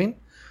driving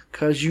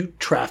because you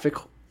traffic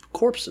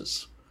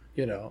corpses,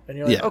 And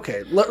you're like,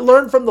 okay,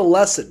 learn from the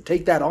lesson.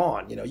 Take that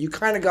on. You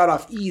kind of got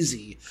off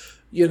easy,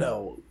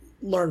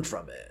 learn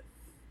from it.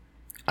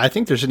 I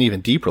think there's an even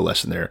deeper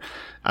lesson there.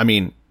 I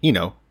mean,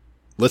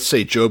 let's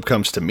say Job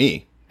comes to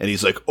me and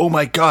he's like, oh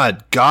my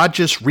God, God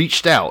just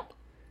reached out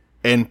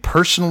and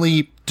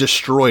personally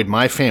destroyed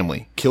my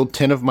family, killed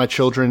 10 of my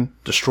children,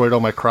 destroyed all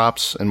my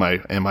crops and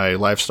my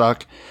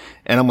livestock.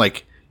 And I'm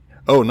like,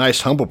 oh,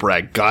 nice humble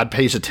brag. God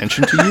pays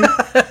attention to you?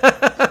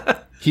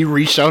 He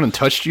reached out and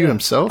touched you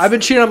himself? I've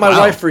been cheating on my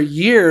wife for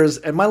years,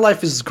 and my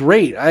life is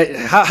great.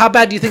 How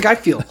bad do you think I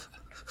feel?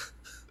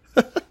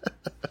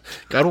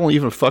 God won't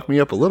even fuck me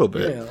up a little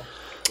bit. Yeah.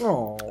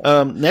 Oh.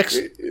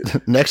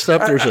 Next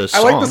up, there's a song.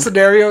 I like the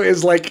scenario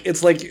is like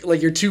it's like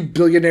your two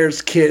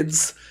billionaires'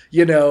 kids,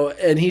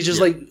 and he's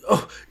just like,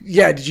 oh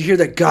yeah, did you hear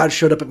that God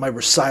showed up at my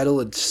recital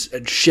and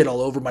shit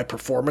all over my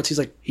performance? He's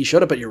like, he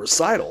showed up at your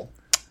recital.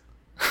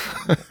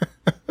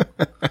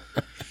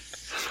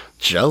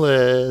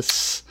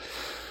 Jealous.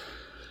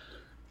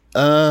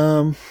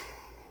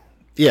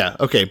 Yeah.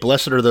 Okay.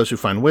 Blessed are those who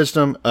find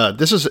wisdom.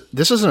 This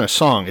isn't a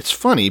song. It's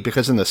funny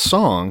because in the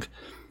song,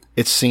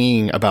 it's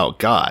singing about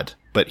God,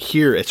 but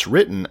here it's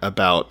written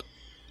about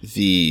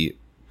the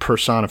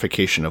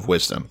personification of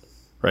wisdom.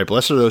 Right.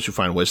 Blessed are those who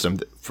find wisdom,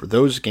 for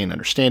those who gain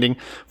understanding.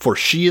 For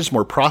she is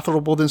more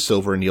profitable than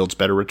silver and yields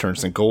better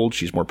returns than gold.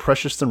 She's more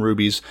precious than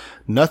rubies.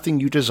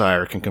 Nothing you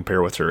desire can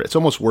compare with her. It's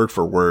almost word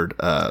for word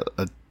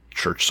a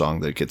church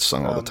song that gets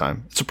sung all the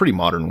time. It's a pretty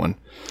modern one.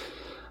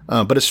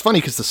 But it's funny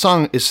because the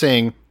song is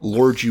saying,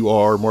 "Lord, you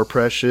are more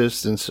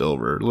precious than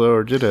silver.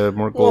 Lord,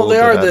 more gold."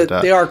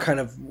 Well, they are kind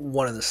of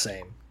one and the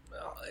same.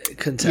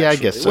 Contextually. Yeah, I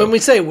guess so. When we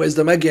say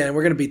wisdom, again,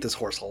 we're going to beat this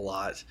horse a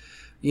lot.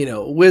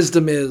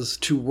 Wisdom is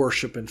to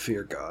worship and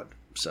fear God.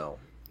 So,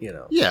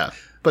 Yeah,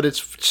 but it's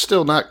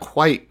still not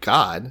quite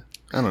God.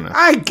 I don't know.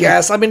 I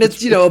guess. I mean,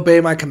 it's,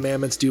 obey my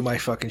commandments, do my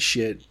fucking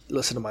shit,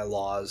 listen to my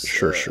laws.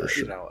 Sure.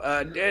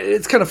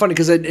 It's kind of funny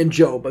because in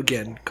Job,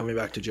 again, coming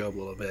back to Job a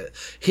little bit,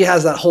 he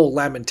has that whole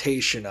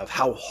lamentation of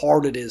how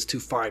hard it is to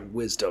find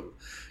wisdom.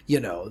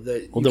 You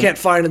can't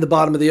find in the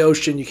bottom of the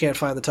ocean. You can't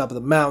find the top of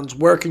the mountains.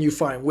 Where can you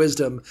find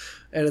wisdom?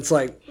 And it's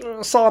like,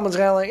 Solomon's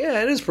kind of like,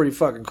 yeah, it is pretty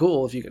fucking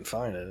cool if you can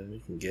find it and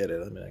you can get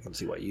it. I mean, I can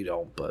see why you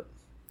don't, but,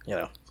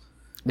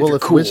 Well,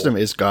 if wisdom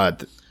is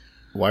God,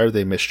 why are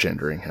they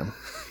misgendering him?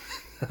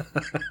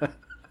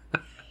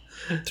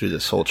 Through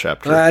this whole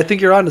chapter. I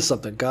think you're onto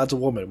something. God's a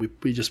woman.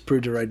 We just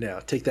proved it right now.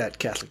 Take that,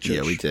 Catholic Church.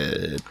 Yeah, we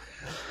did.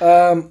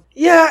 And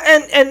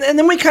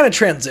then we kind of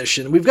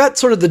transition. We've got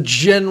sort of the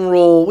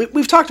general.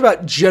 We've talked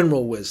about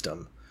general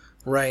wisdom,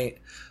 right?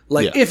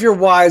 Like if you're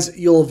wise,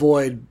 you'll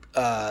avoid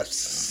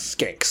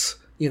skanks,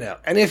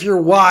 And if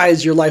you're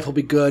wise, your life will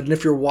be good. And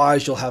if you're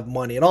wise, you'll have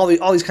money. And all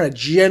these kind of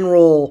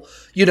general.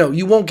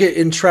 You won't get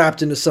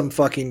entrapped into some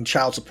fucking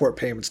child support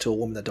payments to a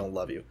woman that don't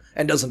love you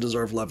and doesn't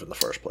deserve love in the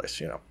first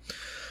place.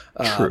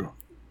 True.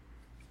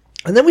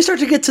 And then we start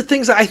to get to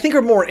things that I think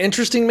are more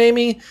interesting,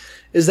 maybe,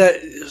 is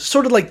that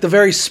sort of like the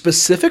very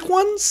specific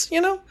ones,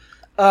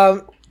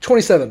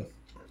 27.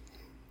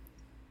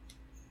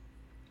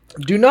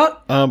 Do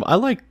not...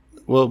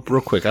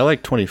 real quick, I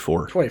like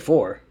 24.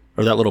 24.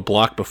 Or that little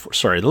block before.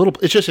 Sorry,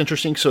 it's just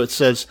interesting. So it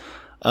says,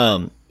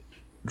 real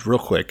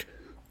quick,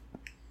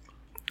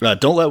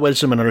 don't let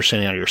wisdom and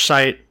understanding out of your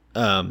sight.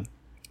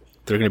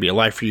 They're going to be a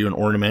light for you, an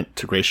ornament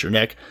to grace your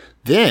neck.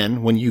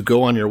 Then, when you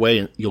go on your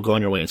way, you'll go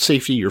on your way in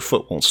safety. Your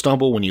foot won't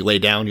stumble. When you lay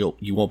down,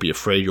 you won't be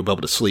afraid. You'll be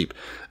able to sleep.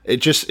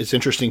 It's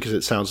interesting because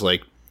it sounds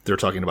like they're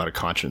talking about a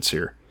conscience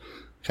here,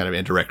 kind of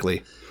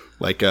indirectly.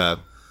 Like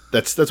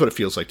that's what it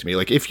feels like to me.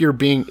 Like if you're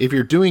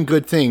doing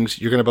good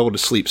things, you're going to be able to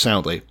sleep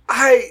soundly.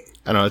 I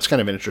don't know. It's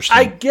kind of interesting.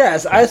 I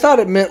guess I thought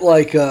it meant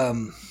like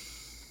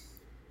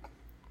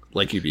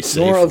you'd be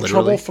safe. More of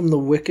literally. Trouble from the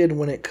wicked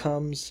when it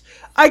comes.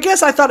 I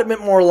guess I thought it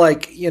meant more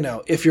like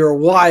if you're a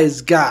wise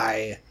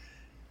guy.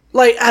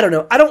 Like, I don't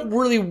know. I don't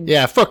really...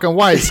 Yeah, fucking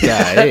wise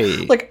guy. Hey.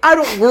 Like, I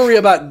don't worry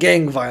about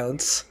gang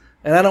violence,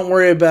 and I don't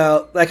worry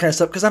about that kind of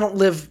stuff, because I don't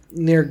live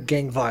near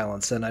gang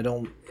violence, and I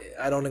don't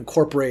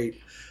incorporate...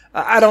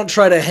 I don't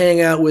try to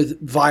hang out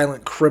with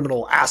violent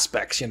criminal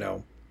aspects,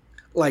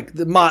 Like,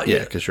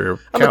 because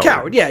I'm a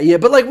coward, yeah.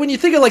 But, like, when you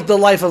think of, like, the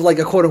life of, like,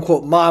 a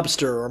quote-unquote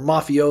mobster or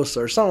mafioso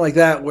or something like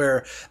that,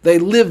 where they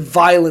live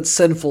violent,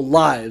 sinful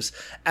lives,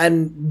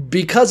 and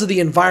because of the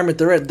environment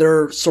they're in,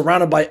 they're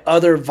surrounded by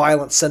other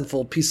violent,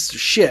 sinful pieces of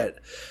shit.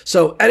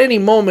 So, at any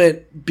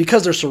moment,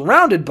 because they're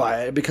surrounded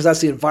by it, because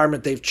that's the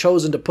environment they've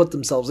chosen to put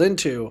themselves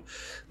into,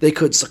 they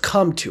could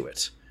succumb to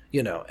it.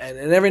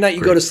 And every night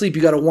you go to sleep,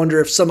 you got to wonder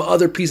if some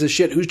other piece of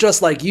shit who's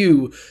just like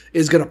you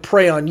is going to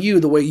prey on you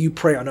the way you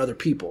prey on other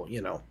people,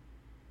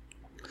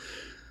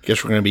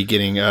 Guess we're going to be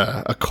getting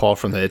a call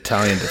from the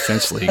Italian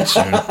Defense League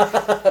soon.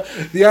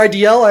 The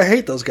IDL? I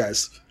hate those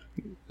guys.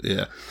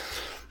 Yeah.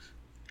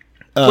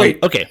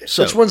 Wait. Okay.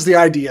 So which one's the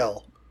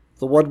IDL?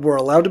 The one we're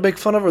allowed to make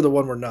fun of, or the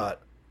one we're not?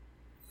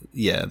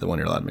 Yeah, the one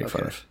you're allowed to make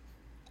fun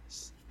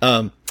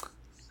of.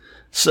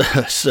 So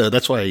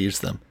that's why I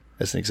used them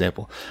as an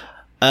example.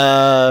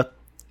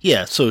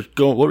 Yeah, so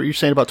what were you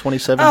saying about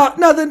 27?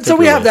 So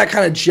we have that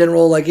kind of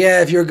general, like,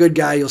 if you're a good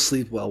guy, you'll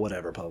sleep well,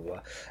 whatever, blah, blah,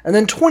 blah. And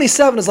then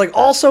 27 is like,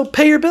 also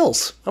pay your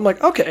bills. I'm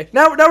like, okay.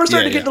 Now we're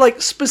starting to get to,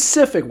 like,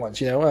 specific ones,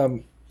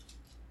 Do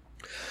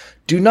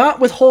not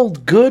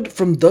withhold good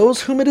from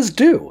those whom it is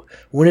due,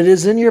 when it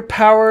is in your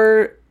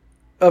power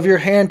of your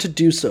hand to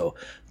do so.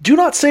 Do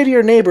not say to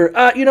your neighbor,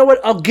 you know what,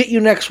 I'll get you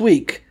next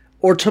week,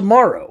 or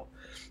tomorrow.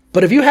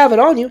 But if you have it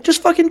on you,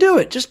 just fucking do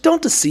it. Just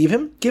don't deceive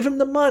him. Give him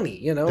the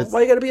money,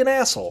 Why you gotta be an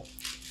asshole?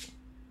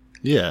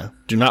 Yeah.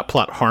 Do not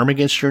plot harm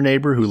against your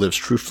neighbor who lives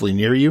truthfully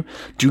near you.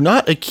 Do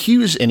not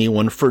accuse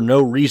anyone for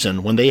no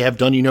reason when they have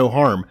done you no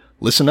harm.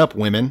 Listen up,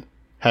 women.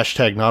 #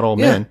 not all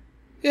men.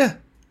 Yeah.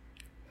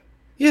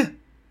 I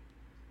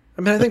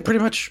mean, I think pretty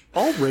much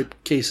all rape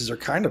cases are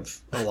kind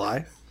of a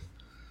lie.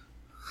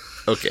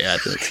 Okay, I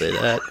didn't say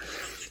that.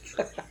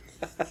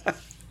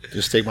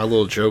 Just take my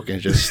little joke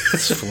and just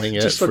fling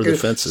it for the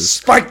fences.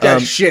 Spike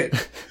that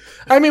shit.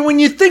 I mean, when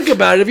you think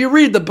about it, if you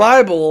read the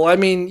Bible, I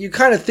mean, you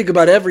kind of think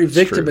about every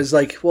victim as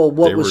like, well,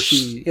 what was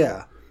she?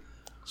 Yeah.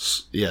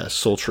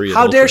 sultry.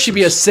 How dare she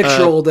be a adulteresses.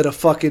 6-year-old at a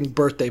fucking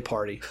birthday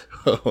party?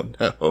 Oh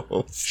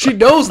no! She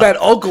knows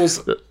that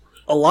uncle's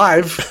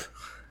alive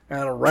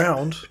and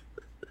around.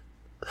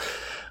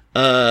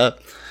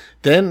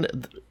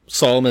 Then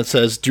Solomon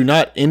says, "Do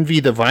not envy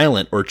the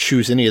violent or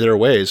choose any of their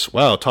ways."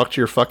 Wow, talk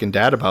to your fucking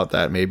dad about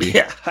that, maybe.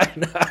 Yeah,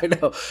 I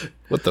know.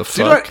 What the Do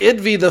fuck? not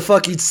envy the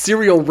fucking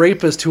serial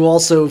rapist who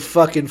also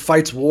fucking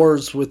fights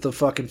wars with the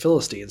fucking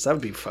Philistines. That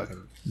would be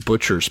fucking...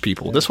 Butchers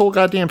people. Yeah. This whole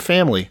goddamn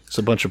family is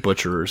a bunch of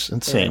butcherers.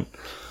 Insane.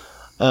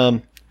 Yeah.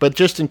 But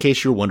just in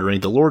case you're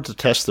wondering, the Lord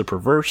detests the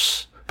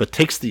perverse, but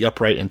takes the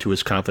upright into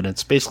his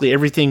confidence. Basically,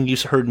 everything you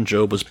heard in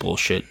Job was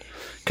bullshit.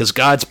 Because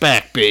God's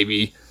back,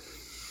 baby.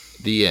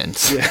 The end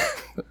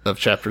of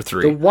chapter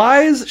 3. The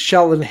wise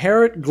shall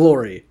inherit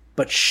glory,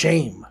 but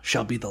shame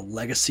shall be the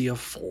legacy of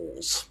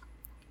fools.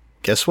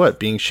 Guess what?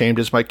 Being shamed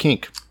is my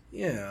kink.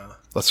 Yeah.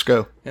 Let's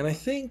go. And I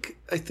think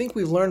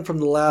we've learned from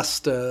the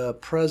last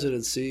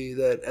presidency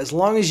that as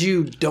long as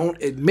you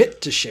don't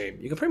admit to shame,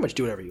 you can pretty much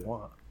do whatever you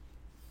want.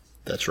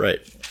 That's right.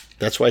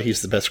 That's why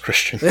he's the best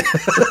Christian.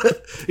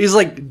 He's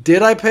like,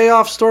 did I pay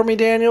off Stormy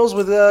Daniels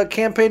with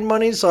campaign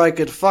money so I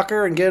could fuck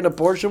her and get an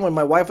abortion when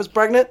my wife was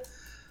pregnant?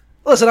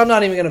 Listen, I'm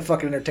not even going to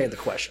fucking entertain the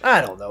question.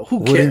 I don't know.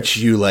 Who cares? Wouldn't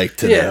you like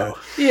to know?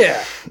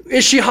 Yeah.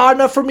 Is she hot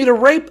enough for me to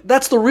rape?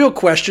 That's the real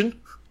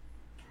question.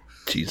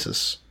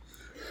 Jesus.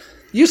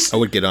 I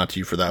would get onto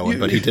you for that one,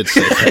 but he did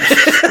say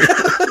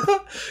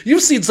that.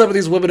 You've seen some of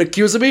these women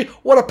accusing me.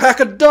 What a pack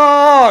of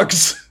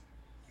dogs!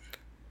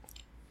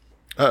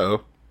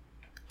 Uh-oh.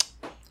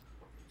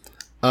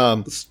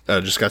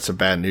 Just got some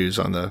bad news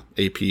on the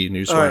AP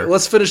Newswire. All right,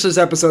 let's finish this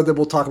episode, then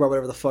we'll talk about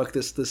whatever the fuck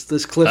this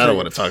clip. I don't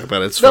want to talk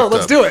about it.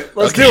 Let's do it.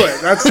 Let's do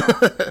it. That's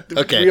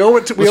okay. We owe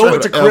it to Chris.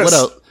 What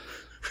else?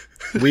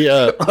 We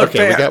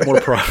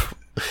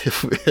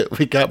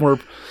got more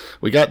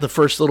we got the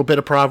first little bit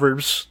of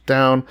Proverbs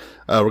down.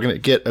 We're gonna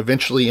get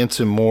eventually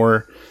into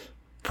more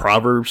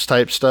Proverbs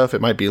type stuff.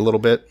 It might be a little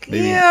bit,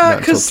 maybe. Yeah,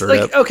 because so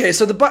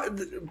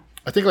the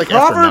I think like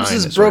Proverbs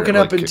is broken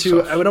up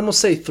into, I would almost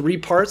say, 3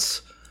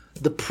 parts.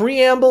 The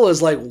preamble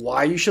is like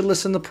why you should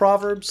listen to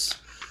Proverbs.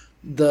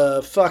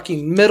 The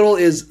fucking middle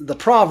is the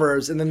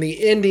Proverbs, and then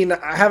the ending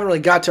I haven't really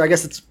got to. I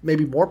guess it's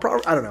maybe more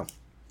Proverbs. I don't know.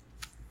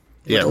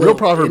 Yeah, real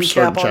Proverbs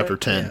start in chapter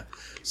 10. Yeah.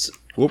 So,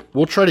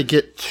 we'll try to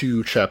get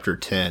to chapter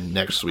 10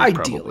 next week,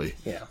 ideally, probably.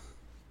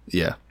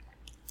 Yeah.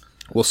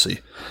 We'll see.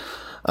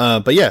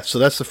 But yeah, so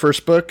that's the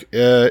first book.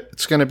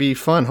 It's going to be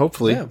fun,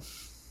 hopefully.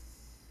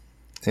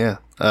 Yeah.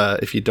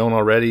 If you don't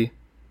already,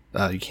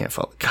 you can't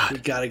follow. God, we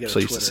gotta get. So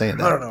used to saying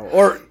that. I don't know.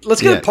 Or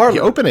let's get a Parler.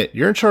 You open it.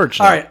 You're in charge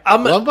now. All right,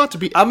 I'm about to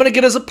be. I'm gonna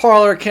get us a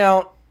Parler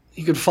account.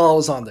 You can follow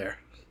us on there.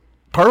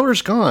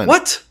 Parler's gone.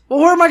 What? Well,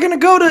 where am I gonna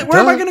go to? Where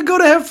am I gonna go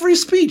to have free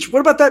speech? What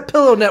about that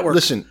Pillow Network?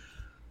 Listen,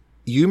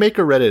 you make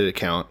a Reddit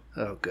account.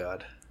 Oh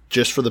God.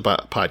 Just for the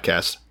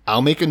podcast.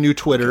 I'll make a new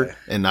Twitter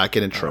and not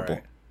get in trouble.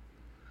 Right.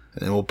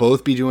 And then we'll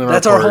both be doing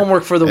That's our our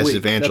homework for the week.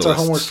 Evangelists. That's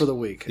our homework for the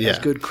week. As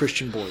good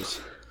Christian boys.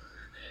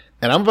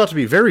 And I'm about to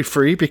be very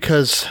free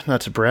because,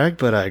 not to brag,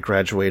 but I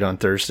graduate on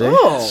Thursday,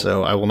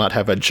 so I will not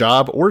have a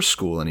job or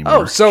school anymore.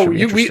 Oh, so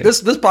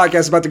this podcast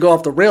is about to go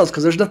off the rails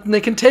because there's nothing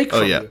they can take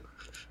from you.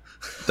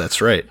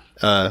 That's right.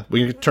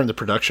 We can turn the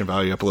production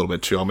value up a little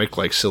bit too. I'll make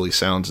like silly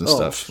sounds and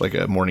stuff, like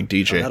a morning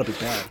DJ. That'll be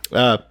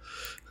bad.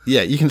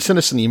 Yeah, you can send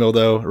us an email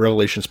though,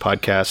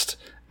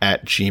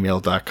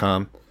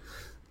 revelationspodcast@gmail.com.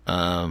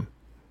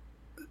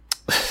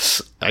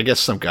 I guess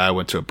some guy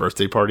went to a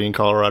birthday party in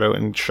Colorado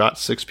and shot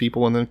 6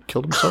 people and then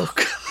killed himself.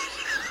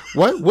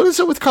 What is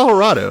it with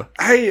Colorado?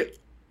 I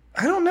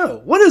don't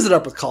know. What is it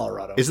up with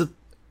Colorado?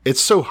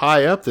 It's so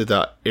high up that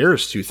the air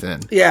is too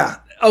thin. Yeah.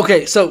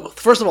 Okay, so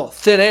first of all,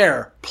 thin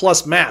air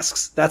plus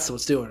masks. That's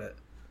what's doing it.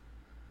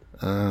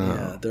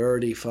 Yeah, they're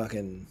already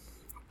fucking.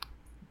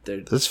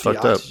 They're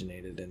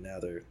deoxygenated, and now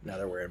they're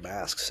wearing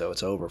masks, so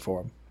it's over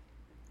for them.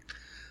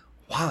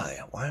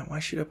 Why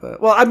shoot up a?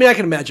 Well, I mean, I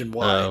can imagine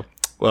why.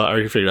 Well, I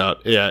already figured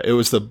out. Yeah, it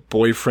was the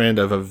boyfriend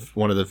of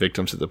one of the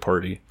victims at the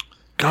party.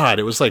 God,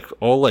 it was like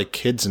all like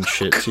kids and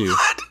shit too.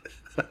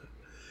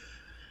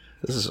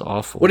 This is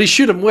awful. What did he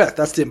shoot him with?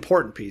 That's the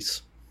important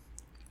piece.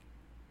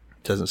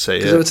 Doesn't say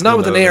it. If it's not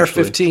with an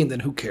AR-15, then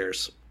who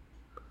cares?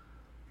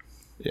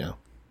 Yeah.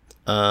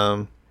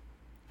 I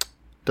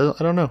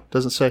don't know.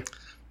 Doesn't say.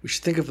 We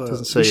should think of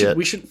a.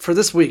 We should for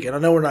this week, and I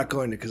know we're not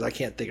going to because I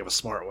can't think of a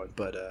smart one.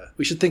 But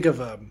we should think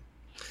of a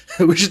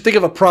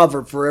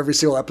proverb for every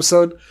single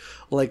episode,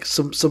 like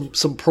some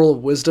pearl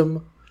of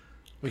wisdom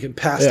we can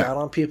pass down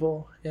on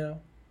people. You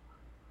know.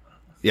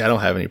 Yeah, I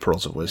don't have any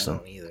pearls of wisdom. I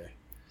don't either.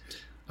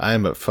 I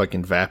am a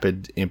fucking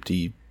vapid,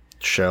 empty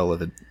shell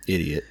of an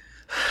idiot.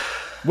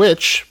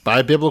 Which,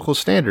 by biblical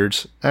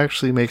standards,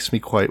 actually makes me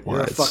quite wise.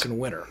 You're a fucking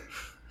winner.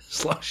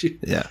 As long as you...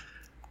 Yeah.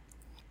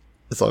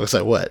 As long as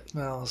I what?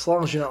 Well, as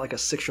long as you're not like a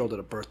 6-year-old at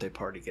a birthday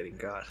party getting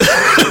got.